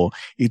sustainable.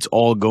 It's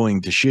all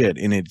going to shit,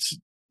 and it's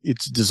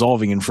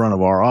dissolving in front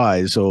of our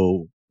eyes.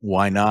 So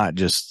why not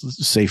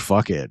just say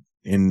fuck it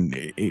and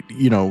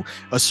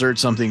assert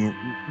something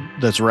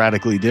that's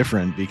radically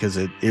different, because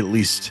it at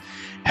least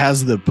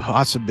has the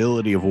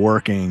possibility of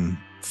working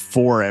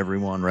for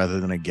everyone rather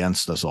than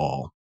against us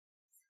all.